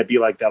 Why can't it be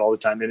like that all the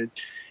time? And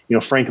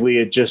frankly,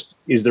 it just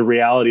is the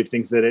reality of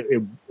things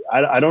that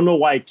I don't know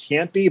why it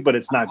can't be, but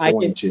it's not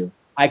going to.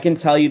 I can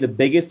tell you the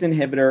biggest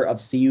inhibitor of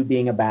CU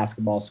being a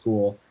basketball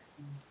school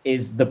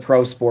is the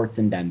pro sports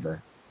in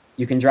Denver.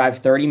 You can drive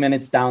 30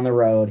 minutes down the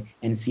road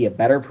and see a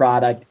better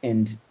product.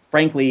 And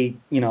frankly,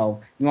 you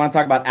want to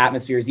talk about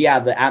atmospheres. Yeah,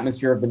 the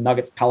atmosphere of the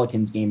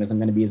Nuggets-Pelicans game isn't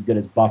going to be as good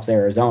as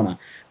Buffs-Arizona,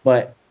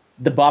 but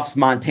the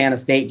Buffs-Montana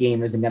State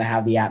game isn't going to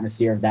have the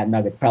atmosphere of that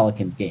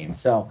Nuggets-Pelicans game.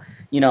 So,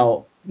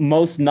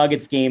 most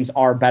Nuggets games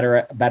are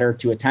better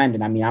to attend.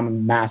 And I mean, I'm a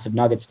massive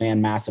Nuggets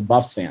fan, massive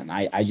Buffs fan.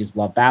 I just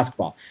love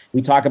basketball.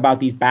 We talk about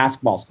these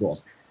basketball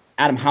schools.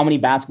 Adam, how many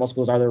basketball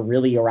schools are there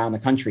really around the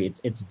country?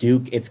 It's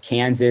Duke, it's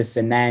Kansas,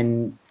 and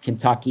then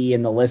Kentucky,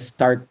 and the list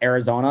starts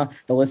Arizona.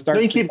 The list starts.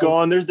 No, you keep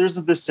going. There's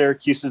the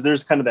Syracuse's.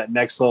 There's kind of that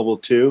next level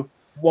too.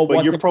 Well,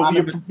 but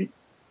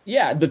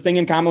yeah, the thing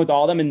in common with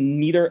all of them, and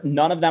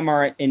none of them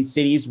are in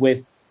cities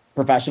with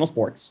professional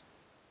sports.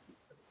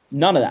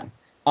 None of them.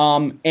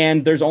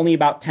 And there's only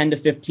about 10 to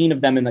 15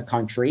 of them in the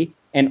country,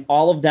 and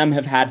all of them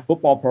have had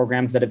football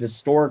programs that have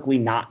historically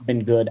not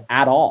been good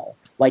at all.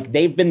 Like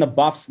they've been the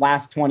Buffs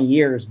last 20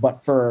 years,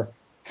 but for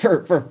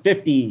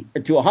 50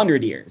 to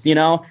 100 years,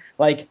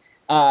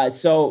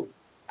 so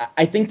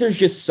I think there's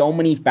just so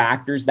many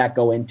factors that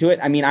go into it.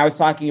 I mean, I was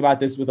talking about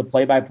this with a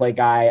play-by-play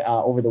guy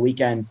over the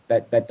weekend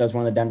that does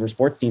one of the Denver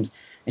sports teams.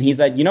 And he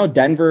said,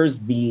 Denver's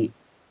the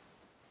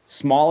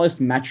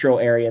smallest metro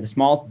area, the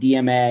smallest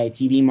DMA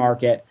TV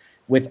market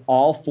with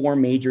all four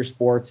major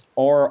sports,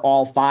 or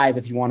all five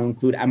if you want to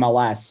include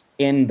MLS,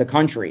 in the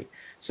country.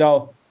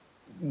 So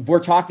we're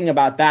talking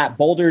about that.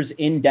 Boulder's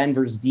in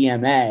Denver's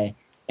DMA,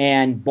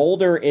 and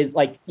Boulder is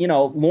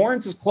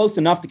Lawrence is close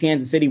enough to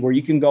Kansas City where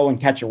you can go and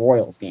catch a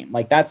Royals game.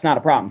 Like that's not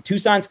a problem.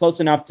 Tucson's close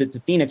enough to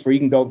Phoenix where you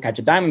can go and catch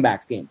a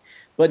Diamondbacks game.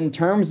 But in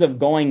terms of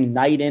going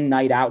night in,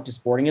 night out to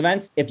sporting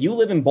events, if you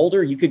live in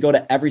Boulder, you could go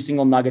to every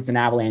single Nuggets and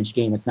Avalanche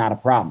game. It's not a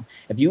problem.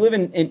 If you live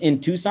in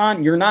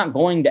Tucson, you're not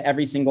going to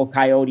every single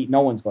Coyote.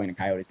 No one's going to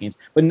Coyotes games,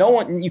 but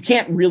you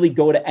can't really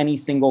go to any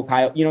single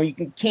Coyote.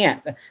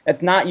 Can't.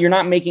 You're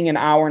not making an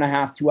hour and a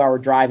half, 2 hour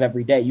drive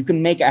every day. You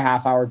can make a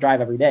half hour drive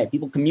every day.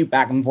 People commute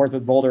back and forth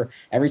with Boulder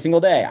every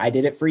single day. I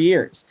did it for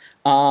years.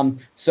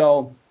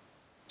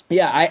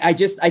 Yeah,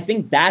 I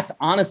think that's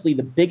honestly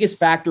the biggest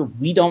factor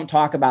we don't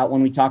talk about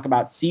when we talk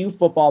about CU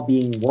football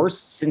being worse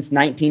since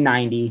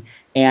 1990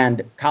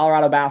 and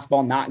Colorado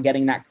basketball not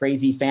getting that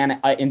crazy fan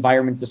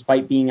environment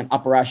despite being an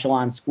upper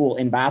echelon school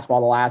in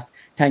basketball the last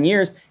 10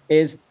 years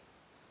is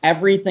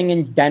everything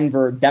in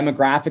Denver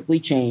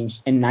demographically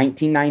changed in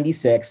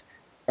 1996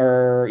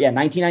 or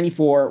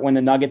 1994 when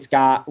the Nuggets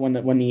when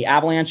the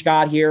Avalanche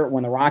got here,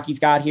 when the Rockies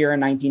got here in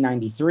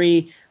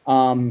 1993.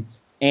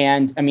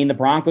 And I mean, the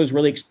Broncos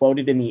really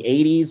exploded in the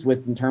 80s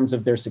in terms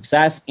of their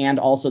success, and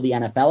also the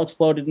NFL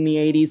exploded in the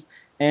 80s.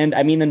 And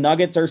I mean, the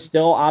Nuggets are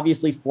still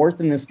obviously fourth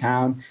in this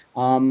town,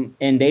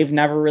 and they've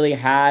never really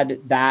had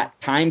that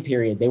time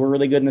period. They were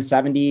really good in the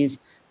 70s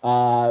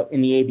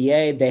in the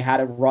ABA. They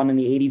had a run in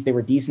the 80s. They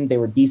were decent. They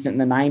were decent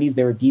in the 90s.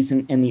 They were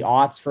decent in the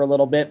aughts for a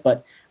little bit.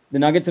 But the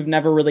Nuggets have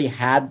never really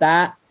had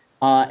that.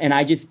 And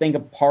I just think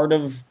a part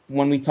of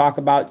when we talk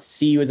about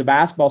CU as a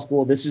basketball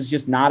school, this is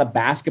just not a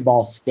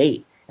basketball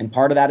state. And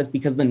part of that is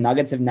because the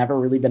Nuggets have never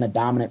really been a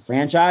dominant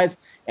franchise,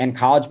 and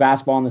college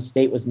basketball in the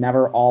state was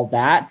never all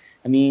that.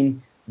 I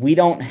mean, we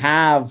don't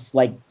have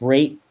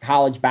great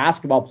college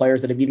basketball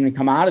players that have even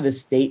come out of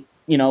this state,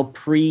 Tad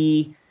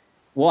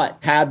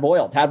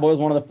Boyle. Tad Boyle is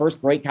one of the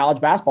first great college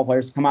basketball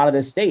players to come out of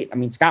this state. I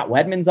mean, Scott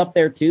Wedman's up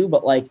there too,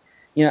 but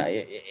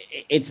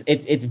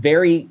it's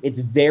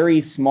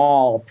very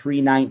small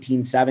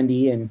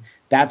pre-1970, and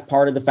that's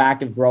part of the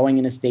fact of growing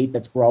in a state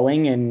that's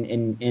growing and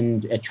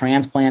in a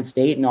transplant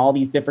state and all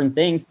these different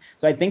things.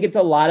 So I think it's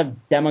a lot of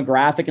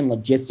demographic and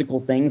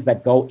logistical things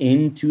that go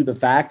into the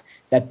fact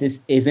that this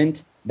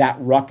isn't that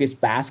ruckus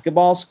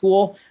basketball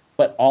school.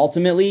 But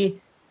ultimately,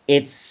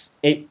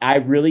 I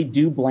really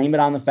do blame it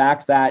on the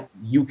fact that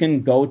you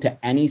can go to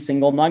any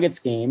single Nuggets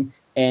game,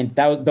 and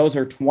those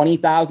are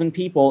 20,000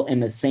 people in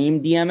the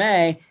same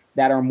DMA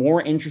that are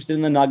more interested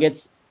in the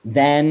Nuggets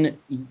than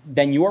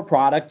your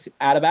product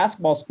at a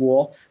basketball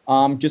school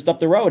just up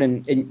the road.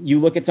 And you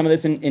look at some of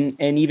this in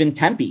even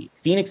Tempe.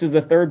 Phoenix is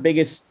the third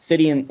biggest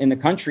city in the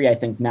country, I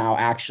think now,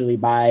 actually,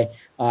 by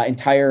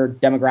entire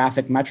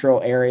demographic metro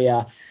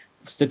area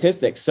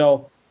statistics.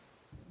 So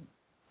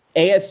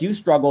ASU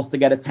struggles to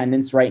get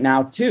attendance right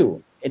now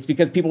too. It's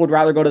because people would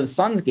rather go to the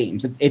Suns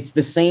games. It's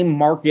the same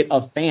market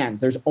of fans.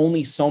 There's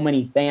only so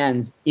many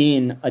fans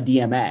in a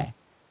DMA.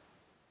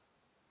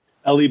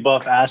 Ellie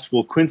Buff asked,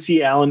 will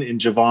Quincy Allen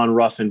and Javon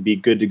Ruffin be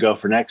good to go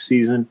for next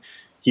season?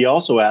 He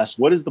also asked,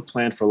 what is the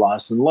plan for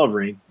Lawson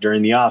Lovering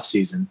during the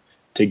offseason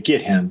to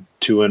get him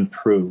to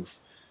improve?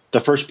 The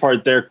first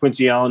part there,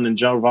 Quincy Allen and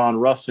Javon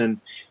Ruffin,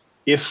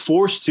 if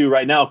forced to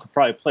right now, could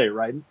probably play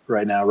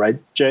right now, right,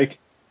 Jake?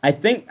 I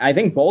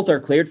think both are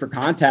cleared for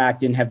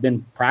contact and have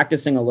been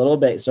practicing a little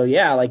bit. So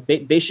yeah, like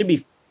they should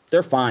be,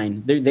 they're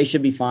fine. They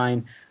should be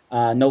fine.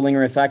 No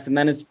lingering effects. And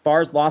then as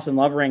far as Lawson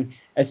Lovering,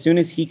 as soon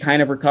as he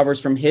kind of recovers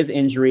from his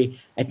injury,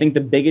 I think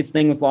the biggest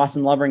thing with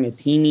Lawson Lovering is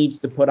he needs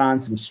to put on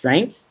some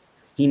strength.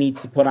 He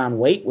needs to put on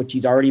weight, which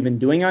he's already been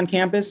doing on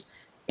campus,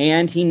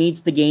 and he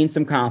needs to gain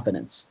some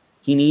confidence.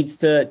 He needs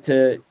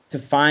to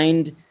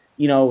find,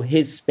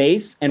 his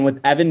space. And with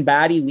Evan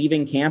Batty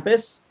leaving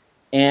campus,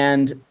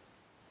 and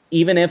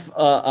even if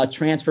a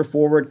transfer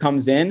forward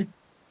comes in,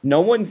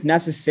 no one's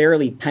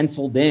necessarily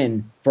penciled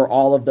in for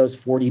all of those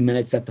 40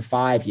 minutes at the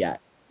 5 yet.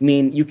 I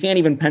mean, you can't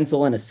even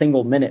pencil in a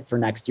single minute for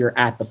next year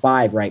at the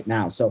 5 right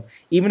now. So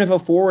even if a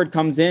forward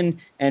comes in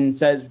and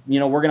says,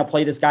 we're going to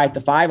play this guy at the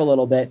 5 a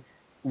little bit,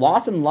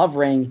 Lawson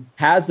Lovering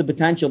has the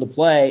potential to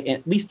play,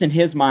 at least in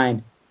his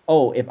mind,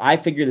 if I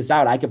figure this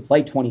out, I could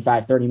play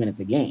 25, 30 minutes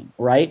a game,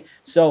 right?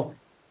 So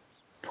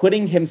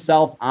putting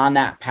himself on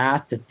that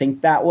path to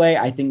think that way,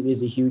 I think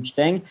is a huge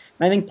thing.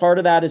 And I think part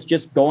of that is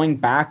just going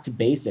back to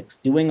basics,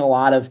 doing a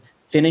lot of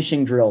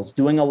finishing drills,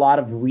 doing a lot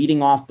of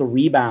reading off the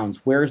rebounds.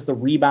 Where's the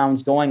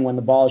rebounds going when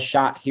the ball is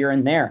shot here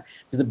and there?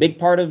 Because a big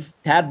part of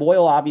Tad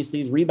Boyle,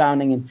 obviously, is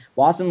rebounding, and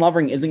Lawson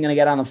Lovering isn't going to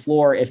get on the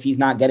floor if he's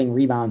not getting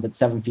rebounds at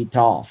 7 feet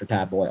tall for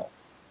Tad Boyle.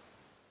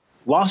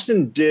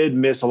 Lawson did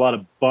miss a lot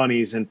of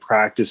bunnies in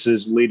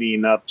practices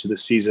leading up to the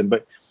season,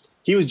 but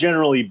he was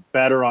generally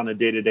better on a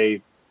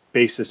day-to-day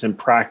basis in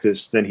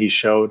practice than he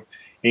showed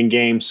in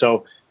games.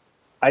 So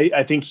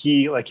I think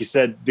he, like you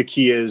said, the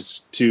key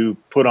is to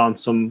put on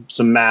some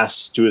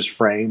mass to his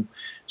frame.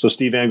 So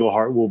Steve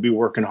Englehart will be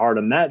working hard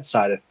on that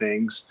side of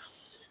things.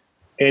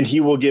 And he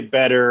will get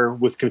better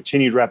with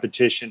continued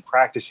repetition,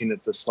 practicing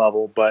at this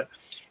level. But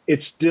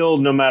it's still,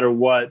 no matter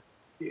what,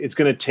 it's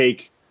going to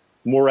take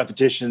more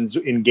repetitions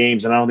in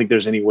games. And I don't think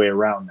there's any way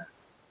around that.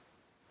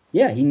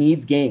 Yeah, he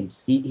needs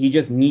games. He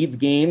just needs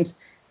games.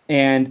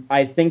 And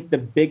I think the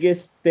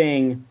biggest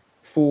thing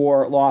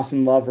for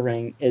Lawson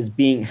Lovering is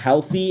being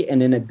healthy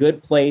and in a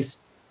good place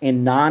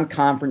in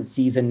non-conference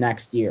season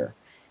next year.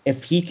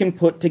 If he can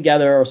put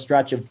together a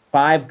stretch of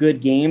 5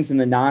 good games in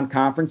the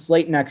non-conference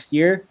slate next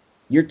year,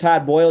 you're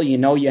Todd Boyle,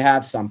 you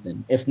have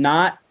something. If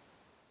not,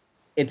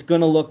 it's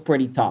going to look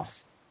pretty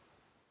tough.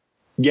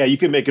 Yeah, you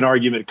could make an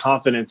argument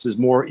confidence is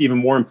even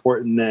more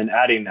important than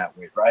adding that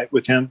weight, right,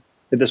 with him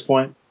at this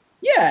point?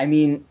 Yeah, I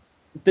mean,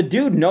 the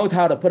dude knows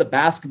how to put a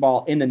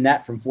basketball in the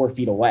net from 4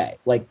 feet away.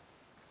 Like,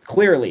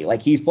 clearly,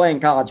 like he's playing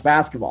college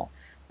basketball.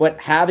 But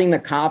having the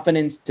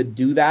confidence to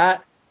do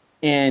that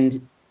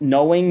and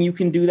knowing you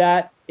can do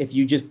that if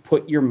you just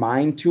put your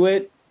mind to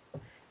it,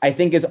 I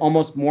think is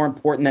almost more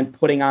important than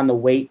putting on the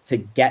weight to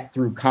get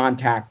through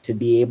contact to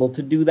be able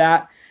to do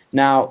that.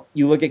 Now,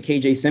 you look at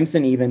KJ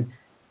Simpson even,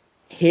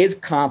 his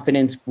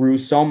confidence grew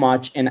so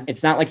much, and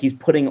it's not like he's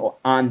putting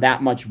on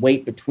that much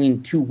weight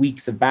between 2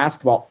 weeks of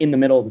basketball in the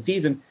middle of the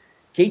season.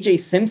 KJ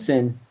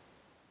Simpson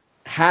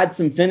had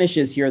some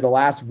finishes here the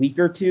last week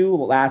or two,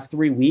 the last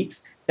 3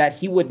 weeks, that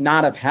he would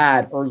not have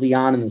had early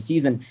on in the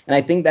season. And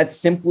I think that's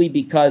simply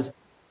because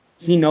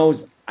he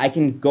knows I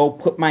can go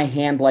put my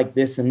hand like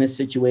this in this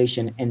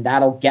situation, and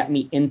that'll get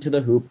me into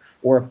the hoop.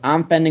 Or if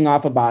I'm fending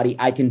off a body,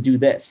 I can do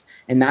this.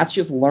 And that's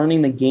just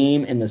learning the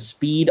game and the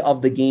speed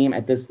of the game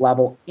at this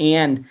level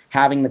and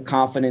having the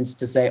confidence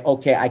to say,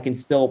 okay, I can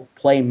still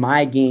play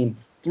my game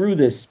through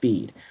this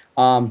speed.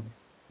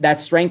 That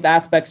strength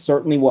aspect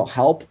certainly will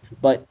help,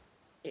 but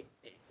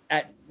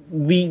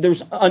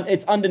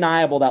it's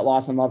undeniable that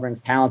Lawson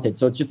Lovering's talented.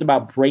 So it's just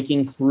about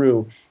breaking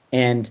through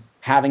and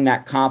having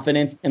that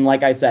confidence. And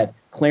like I said,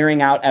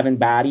 clearing out Evan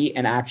Batty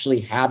and actually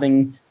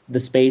having the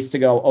space to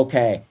go,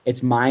 okay,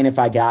 it's mine if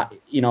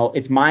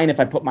it's mine if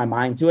I put my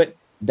mind to it.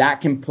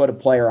 That can put a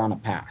player on a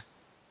path.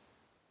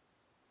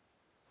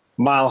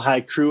 Mile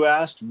High Crew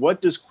asked,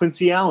 what does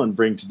Quincy Allen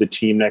bring to the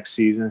team next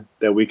season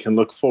that we can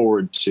look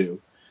forward to?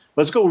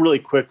 Let's go really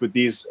quick with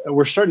these.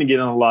 We're starting to get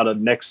on a lot of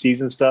next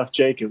season stuff,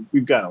 Jake, and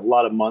we've got a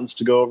lot of months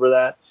to go over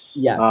that.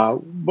 Yes.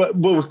 But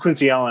with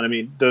Quincy Allen, I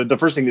mean, the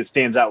first thing that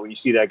stands out when you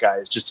see that guy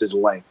is just his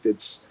length.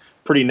 It's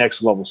pretty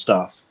next level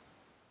stuff.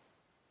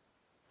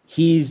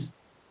 He's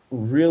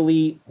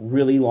really,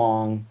 really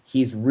long.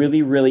 He's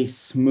really, really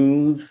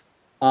smooth.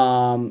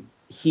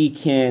 He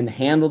can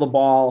handle the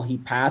ball. He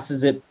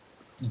passes it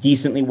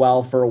decently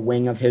well for a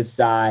wing of his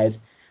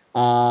size.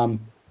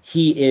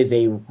 He is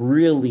a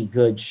really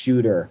good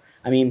shooter.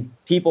 I mean,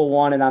 people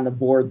wanted on the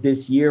board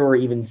this year were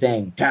even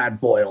saying Tad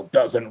Boyle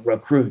doesn't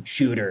recruit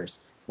shooters.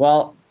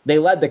 Well, they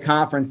led the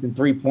conference in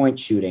three-point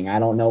shooting. I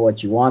don't know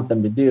what you want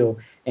them to do.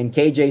 And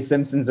KJ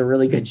Simpson's a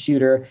really good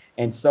shooter,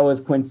 and so is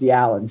Quincy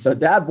Allen. So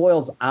Tad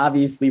Boyle's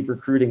obviously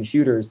recruiting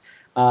shooters.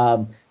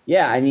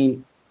 Yeah, I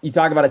mean, you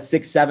talk about a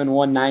 6'7",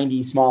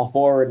 190 small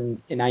forward,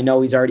 and I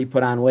know he's already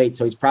put on weight,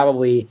 so he's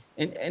probably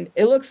and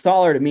it looks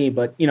taller to me,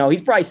 but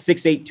he's probably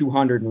 6'8",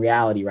 200 in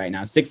reality right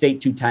now, 6'8",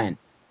 210. I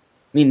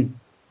mean,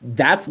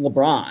 that's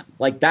LeBron.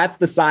 Like, that's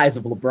the size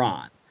of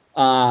LeBron.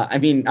 I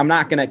mean, I'm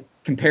not going to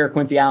compare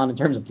Quincy Allen in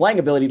terms of playing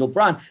ability to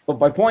LeBron, but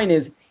my point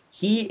is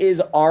he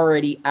is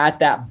already at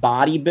that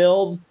body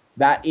build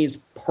that is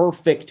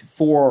perfect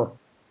for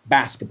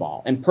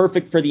basketball and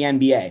perfect for the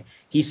NBA.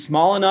 He's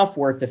small enough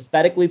where it's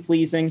aesthetically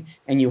pleasing,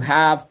 and you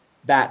have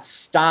that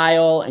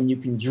style, and you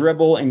can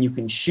dribble and you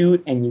can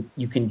shoot and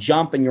you can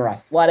jump and you're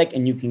athletic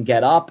and you can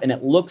get up and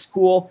it looks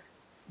cool,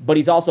 but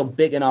he's also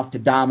big enough to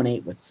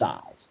dominate with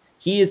size.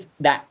 He is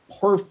that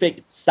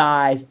perfect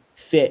size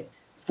fit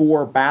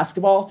for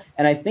basketball.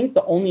 And I think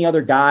the only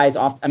other guys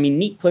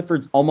Neek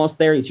Clifford's almost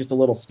there. He's just a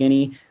little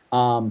skinny.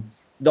 The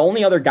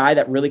only other guy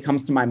that really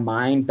comes to my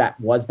mind that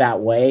was that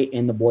way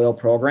in the Boyle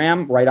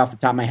program right off the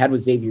top of my head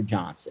was Xavier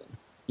Johnson.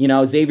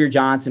 Xavier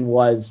Johnson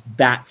was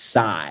that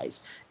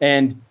size.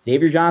 And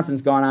Xavier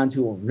Johnson's gone on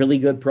to a really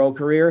good pro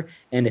career.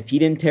 And if he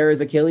didn't tear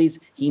his Achilles,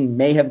 he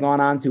may have gone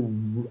on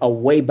to a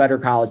way better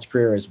college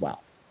career as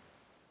well.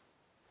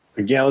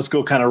 Again, let's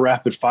go kind of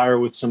rapid fire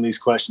with some of these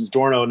questions.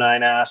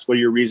 Dorn09 asked, what are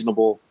your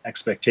reasonable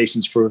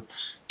expectations for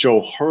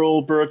Joe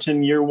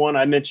Hurlburton year one?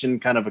 I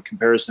mentioned kind of a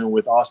comparison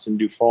with Austin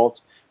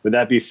Dufault. Would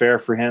that be fair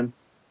for him?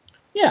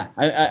 Yeah,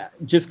 I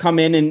just come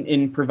in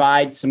and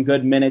provide some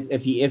good minutes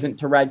if he isn't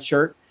to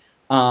redshirt.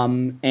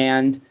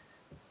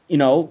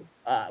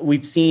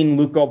 We've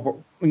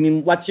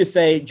seen let's just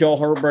say Joe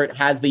Herbert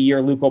has the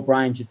year Luke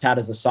O'Brien just had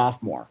as a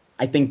sophomore.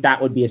 I think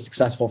that would be a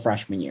successful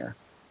freshman year.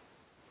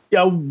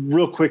 Yeah,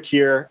 real quick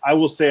here. I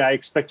will say I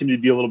expect him to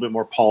be a little bit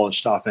more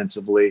polished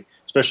offensively,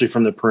 especially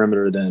from the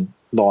perimeter than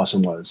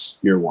Lawson was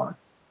year one.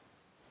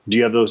 Do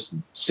you have those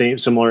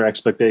similar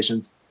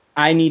expectations?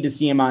 I need to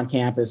see him on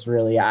campus,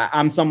 really.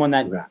 I'm someone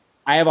that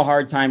I have a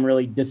hard time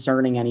really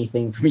discerning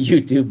anything from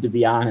YouTube, to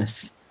be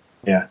honest.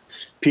 Yeah.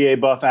 PA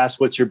Buff asked,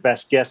 what's your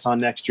best guess on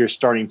next year's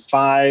starting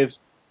five?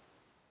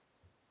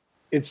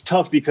 It's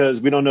tough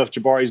because we don't know if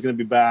Jabari is going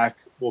to be back.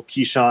 Will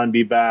Keyshawn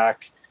be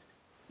back?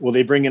 Will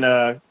they bring in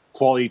a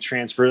quality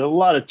transfer? A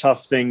lot of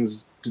tough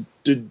things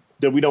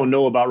that we don't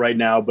know about right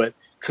now, but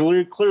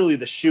clearly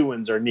the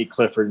shoo-ins are Nick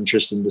Clifford and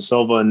Tristan Da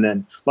Silva, and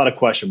then a lot of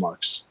question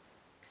marks.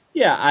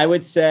 Yeah, I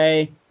would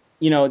say,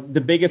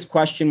 the biggest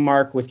question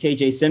mark with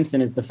KJ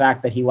Simpson is the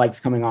fact that he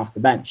likes coming off the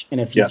bench. And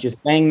if he's just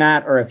saying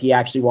that, or if he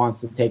actually wants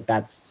to take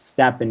that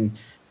step and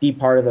be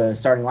part of the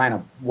starting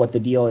lineup, what the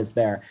deal is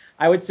there.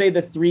 I would say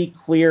the three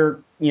clear,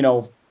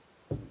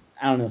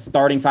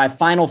 starting five,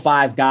 final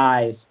five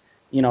guys,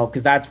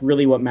 because that's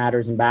really what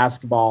matters in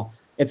basketball.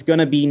 It's going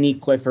to be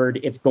Nick Clifford.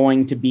 It's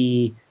going to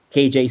be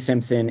KJ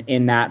Simpson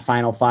in that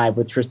final five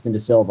with Tristan Da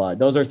Silva.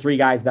 Those are three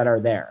guys that are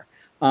there.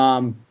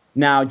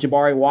 Now,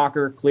 Jabari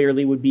Walker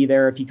clearly would be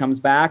there if he comes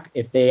back.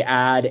 If they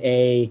add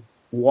a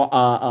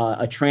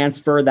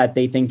transfer that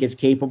they think is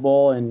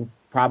capable and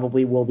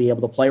probably will be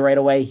able to play right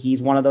away,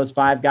 he's one of those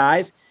five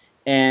guys.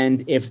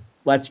 And if,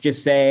 let's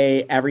just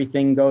say,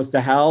 everything goes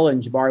to hell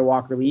and Jabari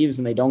Walker leaves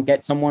and they don't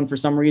get someone for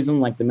some reason,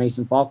 like the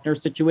Mason Faulkner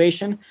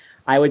situation,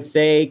 I would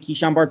say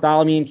Keyshawn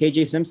Bartholomew and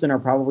KJ Simpson are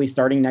probably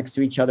starting next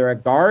to each other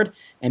at guard.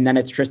 And then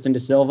it's Tristan Da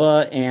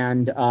Silva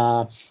and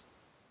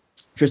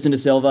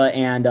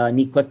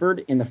Nick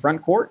Clifford in the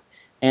front court.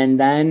 And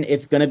then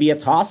it's going to be a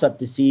toss-up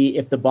to see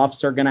if the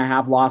Buffs are going to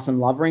have Lawson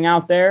Lovering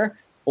out there,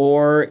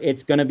 or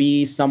it's going to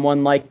be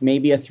someone like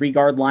maybe a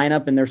three-guard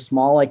lineup and they're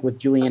small, like with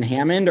Julian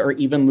Hammond, or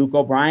even Luke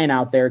O'Brien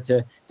out there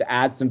to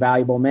add some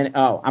valuable minutes.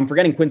 Oh, I'm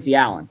forgetting Quincy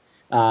Allen.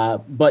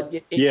 But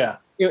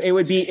it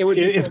would be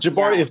if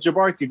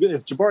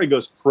Jabari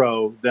goes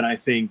pro, then I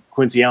think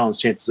Quincy Allen's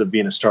chances of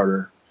being a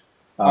starter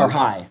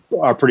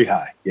are pretty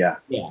high. Yeah.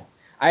 Yeah.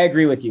 I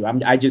agree with you.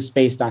 I just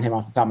spaced on him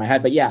off the top of my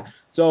head, but yeah.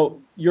 So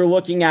you're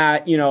looking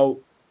at,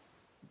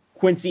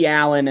 Quincy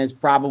Allen is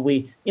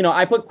probably,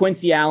 I put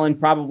Quincy Allen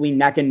probably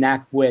neck and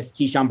neck with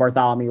Keyshawn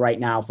Bartholomew right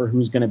now for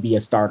who's going to be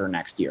a starter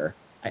next year.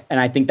 And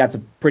I think that's a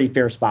pretty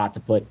fair spot to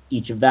put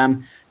each of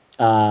them.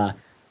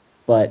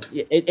 But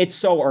it's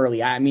so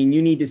early. I mean,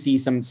 you need to see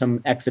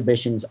some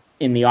exhibitions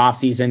in the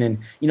offseason, and,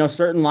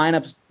 certain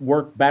lineups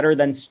work better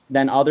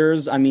than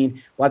others. I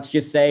mean, let's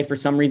just say for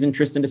some reason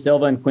Tristan Da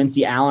Silva and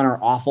Quincy Allen are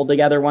awful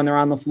together when they're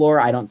on the floor.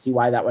 I don't see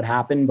why that would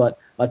happen, but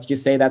let's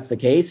just say that's the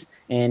case.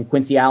 And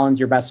Quincy Allen's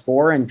your best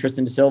scorer and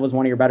Tristan Da Silva is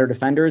one of your better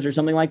defenders or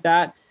something like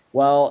that.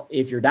 Well,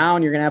 if you're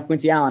down, you're going to have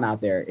Quincy Allen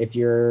out there. If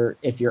you're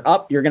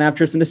up, you're going to have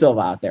Tristan Da Silva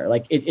out there.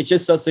 Like it's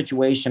just so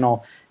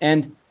situational.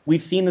 And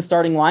we've seen the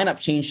starting lineup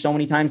change so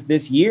many times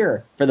this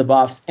year for the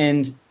Buffs,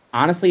 and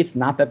honestly, it's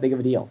not that big of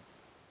a deal.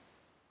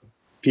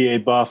 PA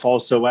Buff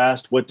also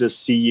asked, what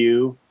does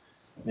CU,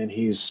 and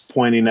he's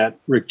pointing at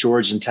Rick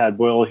George and Tad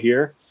Boyle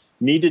here,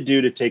 need to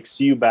do to take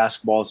CU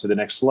basketball to the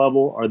next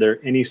level? Are there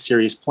any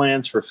serious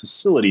plans for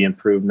facility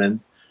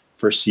improvement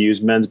for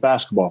CU's men's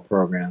basketball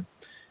program?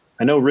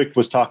 I know Rick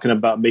was talking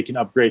about making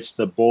upgrades to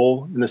the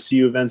bowl in the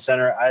CU Event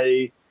Center.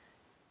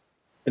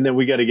 And then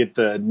we got to get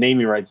the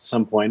naming rights at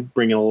some point,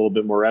 bring in a little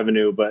bit more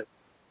revenue. But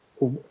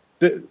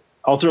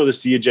I'll throw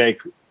this to you,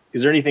 Jake.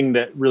 Is there anything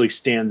that really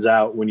stands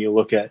out when you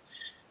look at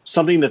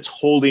something that's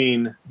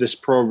holding this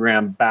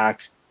program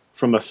back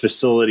from a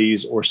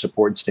facilities or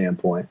support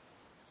standpoint?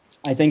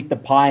 I think the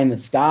pie in the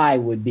sky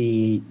would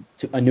be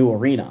a new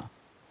arena.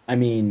 I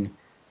mean,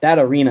 that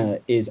arena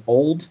is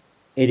old.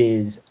 It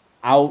is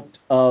out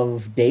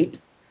of date.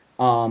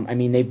 I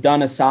mean, they've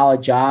done a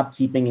solid job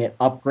keeping it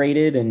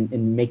upgraded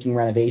and making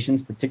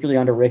renovations, particularly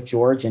under Rick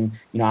George. And,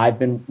 I've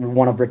been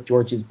one of Rick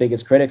George's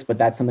biggest critics, but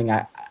that's something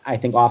I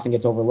think often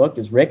gets overlooked,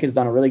 is Rick has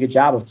done a really good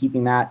job of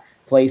keeping that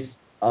place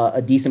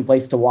a decent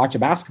place to watch a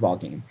basketball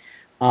game.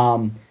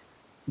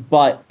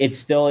 But it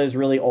still is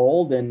really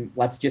old. And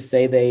let's just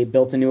say they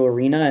built a new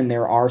arena and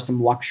there are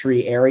some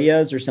luxury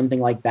areas or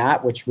something like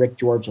that, which Rick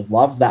George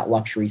loves that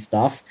luxury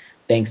stuff,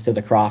 thanks to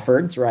the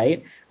Crawfords,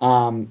 right?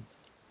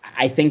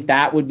 I think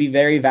that would be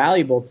very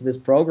valuable to this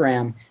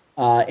program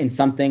in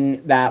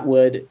something that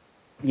would,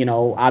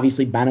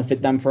 obviously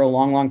benefit them for a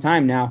long, long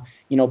time. Now,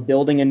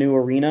 building a new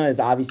arena is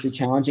obviously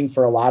challenging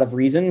for a lot of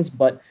reasons,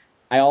 but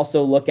I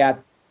also look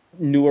at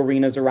new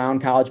arenas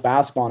around college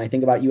basketball, and I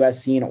think about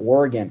USC and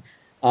Oregon.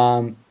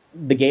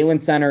 The Galen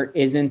Center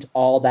isn't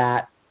all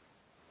that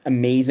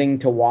amazing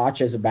to watch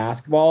as a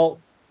basketball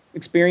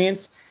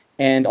experience.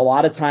 And a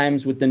lot of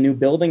times with the new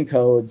building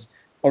codes,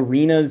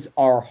 arenas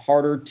are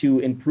harder to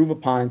improve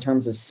upon in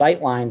terms of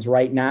sight lines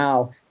right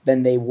now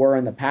than they were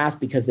in the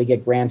past because they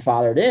get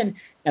grandfathered in.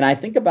 And I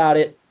think about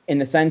it in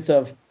the sense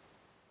of,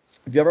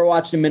 if you ever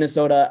watched a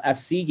Minnesota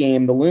FC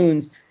game, the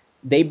Loons,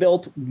 they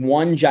built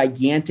one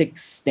gigantic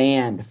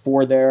stand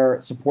for their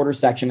supporter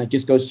section that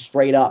just goes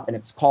straight up, and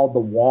it's called the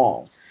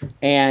Wall.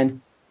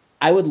 And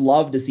I would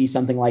love to see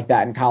something like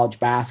that in college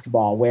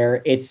basketball,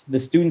 where it's the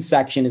student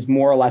section is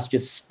more or less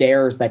just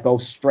stairs that go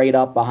straight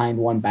up behind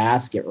one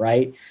basket,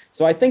 right?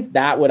 So I think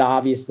that would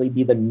obviously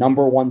be the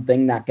number one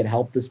thing that could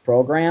help this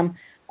program.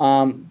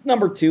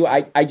 Number two,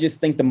 I just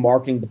think the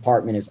marketing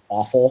department is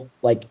awful.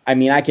 I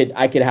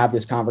could have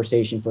this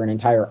conversation for an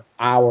entire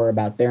hour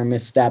about their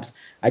missteps.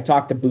 I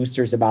talk to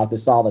boosters about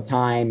this all the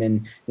time,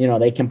 and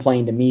they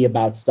complain to me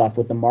about stuff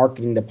with the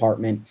marketing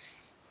department.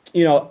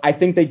 I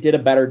think they did a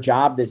better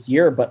job this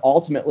year, but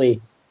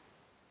ultimately,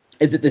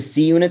 is it the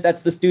C unit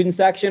that's the student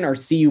section, or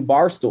CU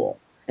Barstool?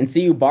 And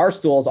CU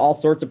Barstool is all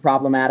sorts of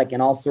problematic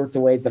in all sorts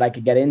of ways that I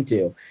could get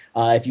into.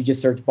 If you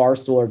just search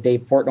Barstool or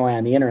Dave Portnoy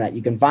on the internet,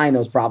 you can find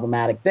those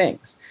problematic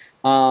things.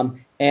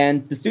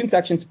 And the student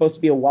section is supposed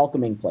to be a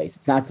welcoming place.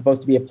 It's not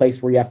supposed to be a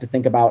place where you have to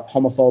think about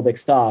homophobic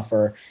stuff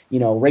or,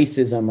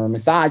 racism or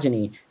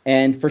misogyny.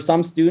 And for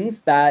some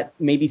students that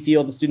maybe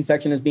feel the student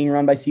section is being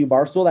run by CU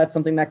Barstool, that's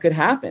something that could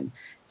happen.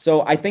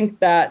 So I think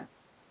that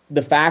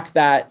the fact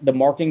that the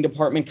marketing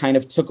department kind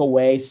of took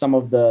away some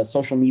of the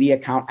social media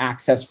account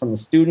access from the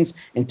students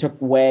and took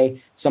away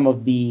some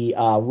of the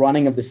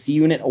running of the C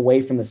unit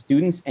away from the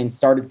students and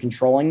started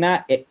controlling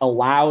that, it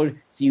allowed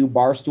CU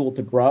Barstool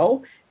to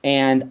grow.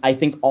 And I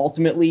think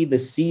ultimately the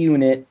C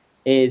unit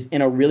is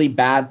in a really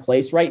bad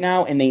place right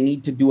now, and they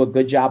need to do a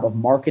good job of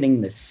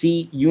marketing the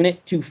C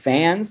unit to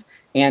fans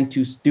and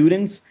to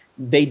students.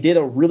 They did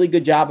a really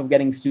good job of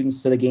getting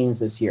students to the games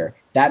this year.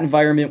 That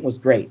environment was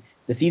great.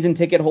 The season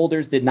ticket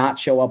holders did not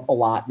show up a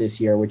lot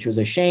this year, which was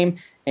a shame.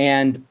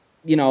 And,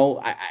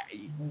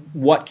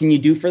 what can you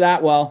do for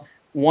that? Well,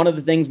 one of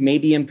the things,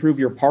 maybe improve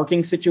your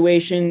parking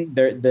situation.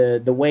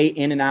 The way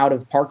in and out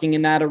of parking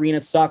in that arena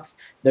sucks.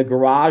 The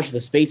garage, the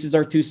spaces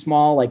are too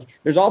small.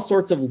 There's all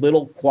sorts of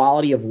little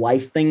quality of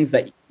life things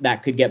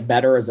that could get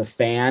better as a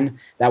fan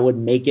that would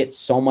make it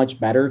so much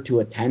better to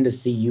attend a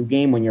CU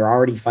game when you're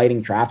already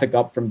fighting traffic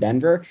up from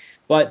Denver.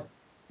 But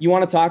you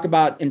want to talk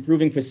about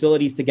improving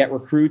facilities to get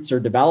recruits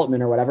or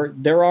development or whatever,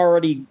 they're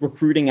already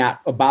recruiting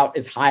at about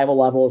as high of a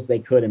level as they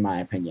could, in my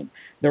opinion.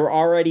 They're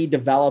already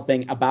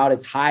developing about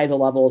as high as a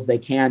level as they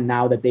can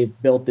now that they've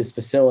built this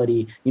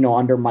facility,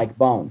 under Mike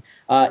Bone.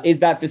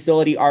 Is that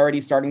facility already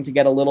starting to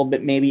get a little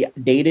bit maybe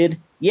dated?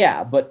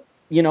 Yeah, but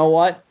you know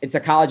what? It's a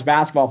college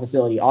basketball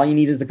facility. All you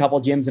need is a couple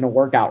gyms and a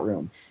workout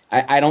room.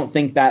 I don't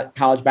think that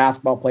college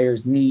basketball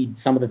players need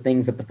some of the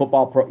things that the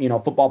football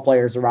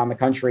players around the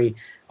country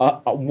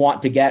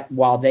want to get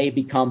while they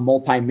become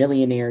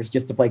multimillionaires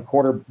just to play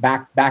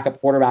backup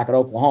quarterback at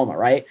Oklahoma,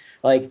 right?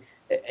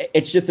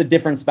 It's just a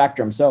different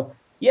spectrum. So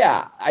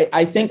yeah,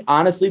 I think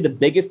honestly the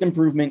biggest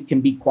improvement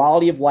can be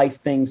quality of life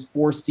things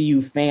for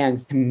CU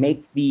fans to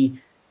make the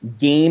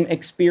game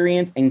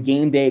experience and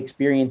game day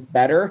experience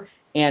better,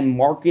 and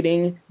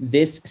marketing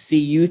this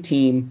CU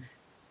team.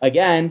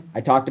 Again,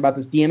 I talked about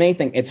this DMA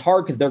thing. It's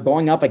hard because they're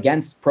going up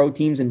against pro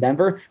teams in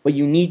Denver, but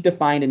you need to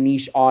find a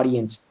niche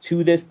audience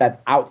to this that's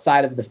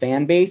outside of the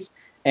fan base.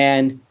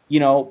 And,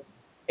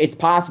 it's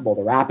possible.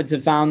 The Rapids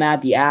have found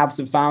that. The Avs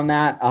have found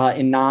that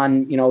in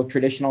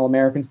traditional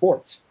American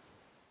sports.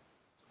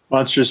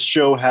 Monsters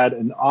Show had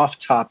an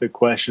off-topic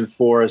question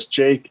for us.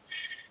 Jake,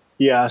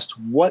 he asked,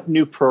 what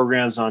new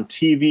programs on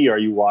TV are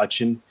you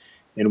watching,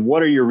 and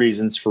what are your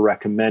reasons for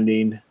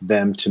recommending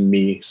them to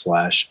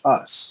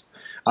me/us?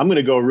 I'm going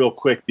to go real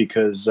quick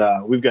because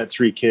we've got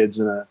 3 kids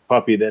and a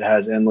puppy that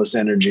has endless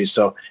energy.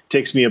 So it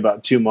takes me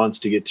about 2 months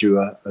to get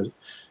through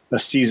a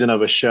season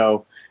of a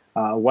show.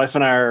 Wife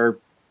and I are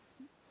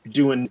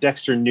doing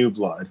Dexter New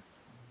Blood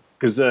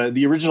because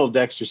the original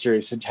Dexter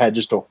series had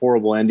just a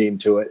horrible ending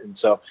to it. And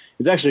so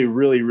it's actually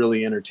really,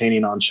 really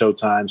entertaining on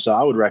Showtime. So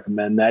I would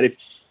recommend that. If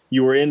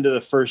you were into the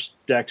first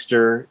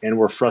Dexter and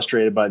were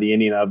frustrated by the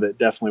ending of it,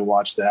 definitely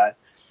watch that.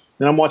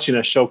 And I'm watching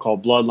a show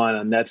called Bloodline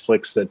on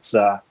Netflix that's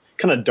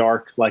kind of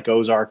dark like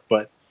Ozark,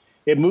 but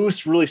it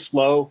moves really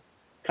slow,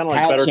 kind of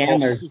like Better Call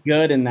Chandler's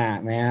good in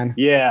that, man.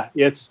 Yeah,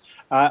 it's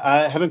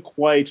I haven't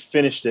quite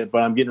finished it,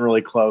 but I'm getting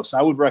really close.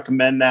 I would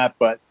recommend that,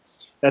 but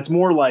that's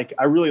more like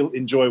I really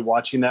enjoy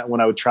watching that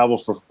when I would travel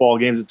for football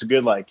games. It's a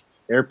good like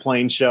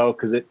airplane show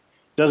because it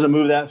doesn't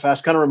move that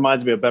fast. Kind of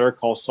reminds me of Better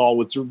Call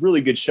Saul. It's a really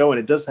good show, and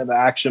it does have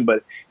action,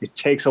 but it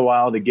takes a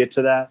while to get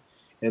to that.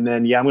 And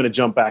then, I'm going to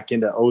jump back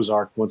into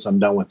Ozark once I'm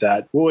done with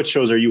that. Well, what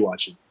shows are you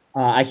watching?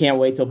 I can't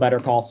wait till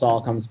Better Call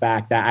Saul comes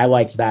back. That I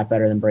liked that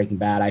better than Breaking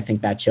Bad. I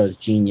think that show's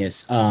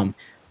genius.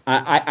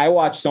 I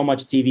watch so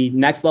much TV.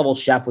 Next Level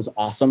Chef was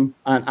awesome.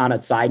 On a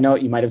side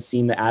note, you might have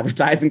seen the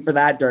advertising for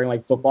that during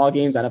like football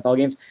games, NFL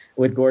games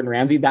with Gordon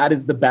Ramsay. That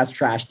is the best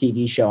trash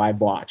TV show I've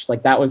watched.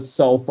 Like that was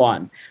so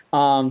fun.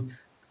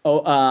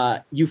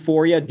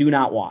 Euphoria, do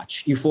not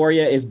watch.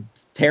 Euphoria is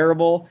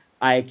terrible.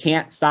 I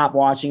can't stop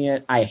watching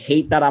it. I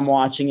hate that I'm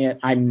watching it.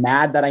 I'm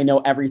mad that I know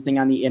everything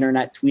on the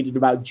internet tweeted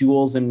about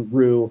Jules and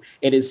Rue.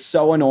 It is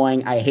so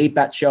annoying. I hate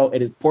that show.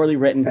 It is poorly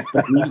written,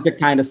 but the music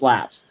kind of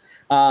slaps.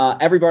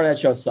 Every part of that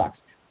show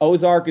sucks.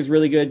 Ozark is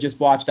really good. Just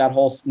watched that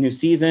whole new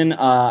season.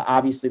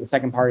 Obviously, the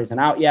second part isn't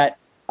out yet.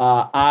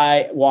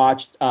 I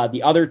watched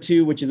the other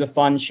 2, which is a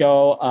fun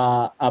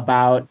show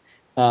about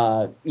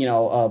a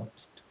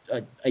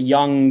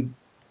young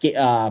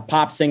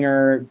pop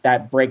singer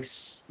that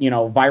breaks,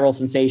 viral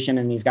sensation,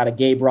 and he's got a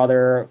gay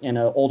brother and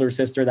an older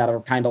sister that are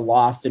kind of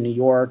lost in New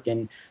York,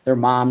 and their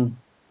mom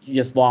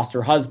just lost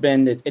her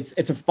husband.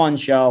 It's a fun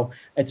show.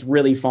 It's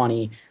really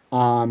funny.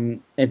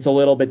 It's a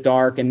little bit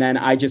dark. And then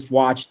I just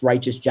watched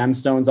Righteous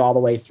Gemstones all the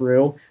way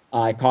through.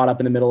 I caught up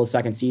in the middle of the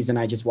second season.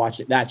 I just watched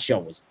it. That show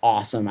was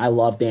awesome. I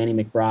love Danny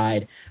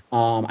McBride.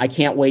 I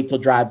can't wait till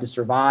Drive to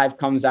Survive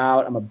comes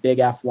out. I'm a big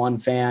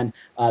F1 fan.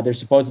 They're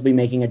supposedly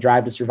making a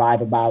Drive to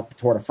Survive about the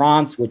Tour de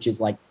France, which is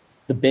like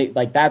the big,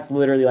 like that's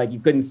literally like you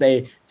couldn't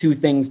say 2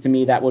 things to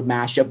me that would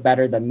mash up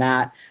better than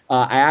that.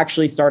 I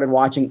actually started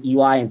watching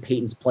Eli and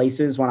Peyton's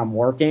Places when I'm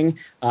working.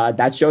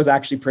 That show's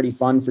actually pretty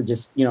fun for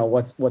just,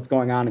 what's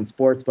going on in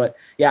sports. But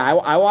yeah,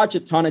 I watch a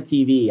ton of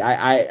TV.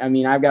 I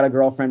mean, I've got a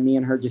girlfriend, me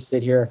and her just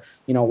sit here,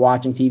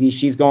 watching TV.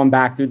 She's going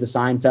back through the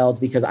Seinfelds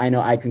because I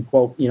know I can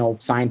quote,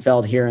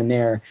 Seinfeld here and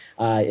there.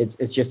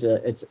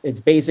 It's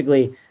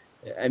basically,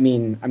 I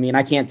mean,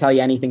 I can't tell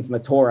you anything from the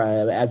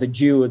Torah. As a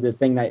Jew, the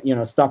thing that,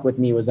 stuck with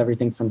me was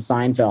everything from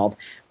Seinfeld.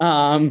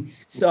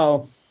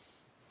 So,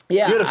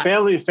 yeah. You had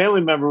a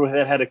family member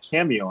that had a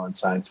cameo on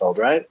Seinfeld,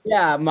 right?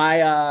 Yeah,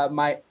 my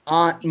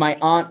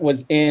aunt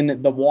was in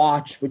The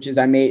Watch, which is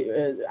I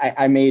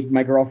made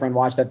my girlfriend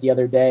watch that the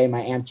other day.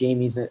 My Aunt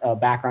Jamie's a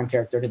background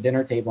character at a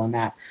dinner table in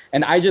that.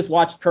 And I just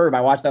watched Curb.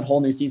 I watched that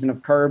whole new season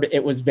of Curb.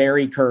 It was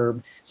very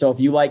Curb. So if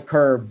you like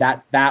Curb,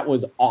 that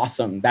was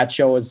awesome. That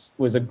show was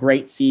a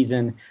great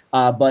season.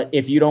 But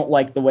if you don't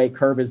like the way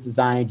Curb is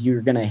designed,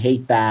 you're gonna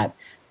hate that.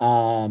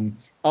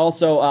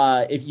 Also,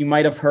 if you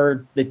might have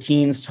heard the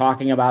teens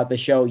talking about the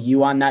show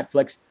You on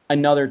Netflix,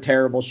 another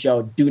terrible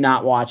show. Do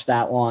not watch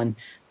that one.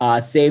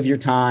 Save your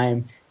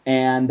time.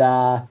 And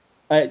I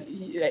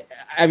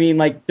mean,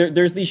 like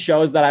there's these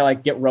shows that I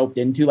like get roped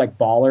into, like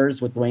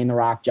Ballers with Dwayne The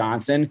Rock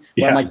Johnson.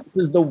 Where I'm like,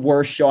 this is the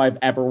worst show I've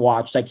ever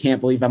watched. I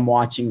can't believe I'm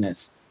watching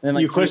this. And then,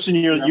 like, you question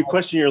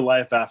your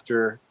life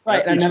after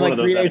right, and then like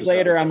 3 days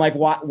later, I'm like,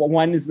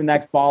 when is the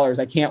next Ballers?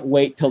 I can't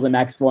wait till the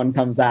next one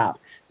comes out.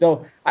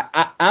 So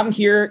I'm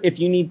here. If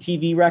you need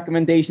TV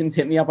recommendations,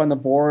 hit me up on the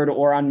board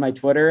or on my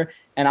Twitter,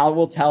 and I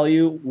will tell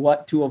you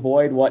what to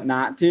avoid, what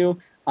not to.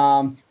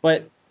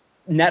 But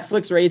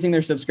Netflix raising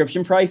their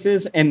subscription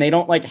prices, and they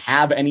don't like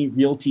have any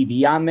real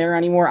TV on there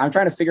anymore. I'm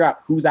trying to figure out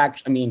who's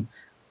actually. I mean,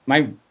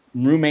 my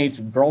roommate's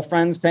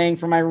girlfriend's paying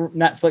for my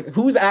Netflix.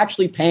 Who's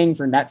actually paying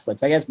for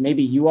Netflix? I guess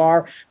maybe you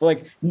are, but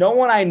like no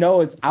one I know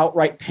is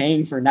outright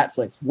paying for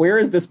Netflix. Where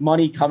is this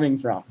money coming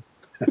from?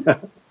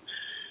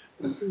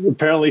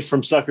 Apparently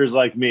from suckers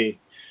like me.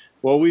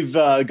 Well, we've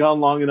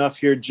gone long enough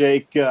here,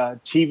 Jake.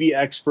 TV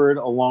expert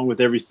along with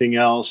everything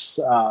else.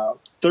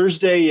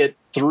 Thursday at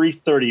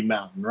 3:30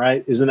 Mountain,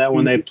 right? Isn't that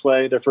when they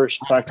play their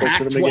first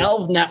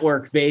Pac-12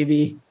 network,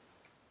 baby?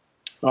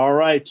 All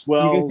right.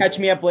 Well, you can catch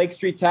me at Blake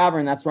Street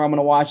Tavern. That's where I'm going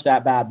to watch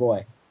that bad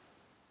boy.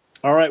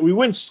 All right. We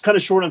went kind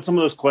of short on some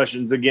of those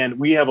questions. Again,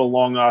 we have a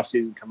long off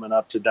season coming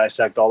up to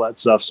dissect all that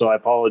stuff. So I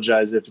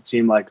apologize if it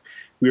seemed like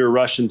we were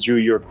rushing through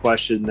your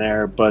question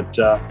there. But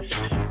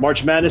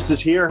March Madness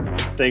is here.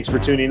 Thanks for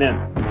tuning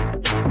in.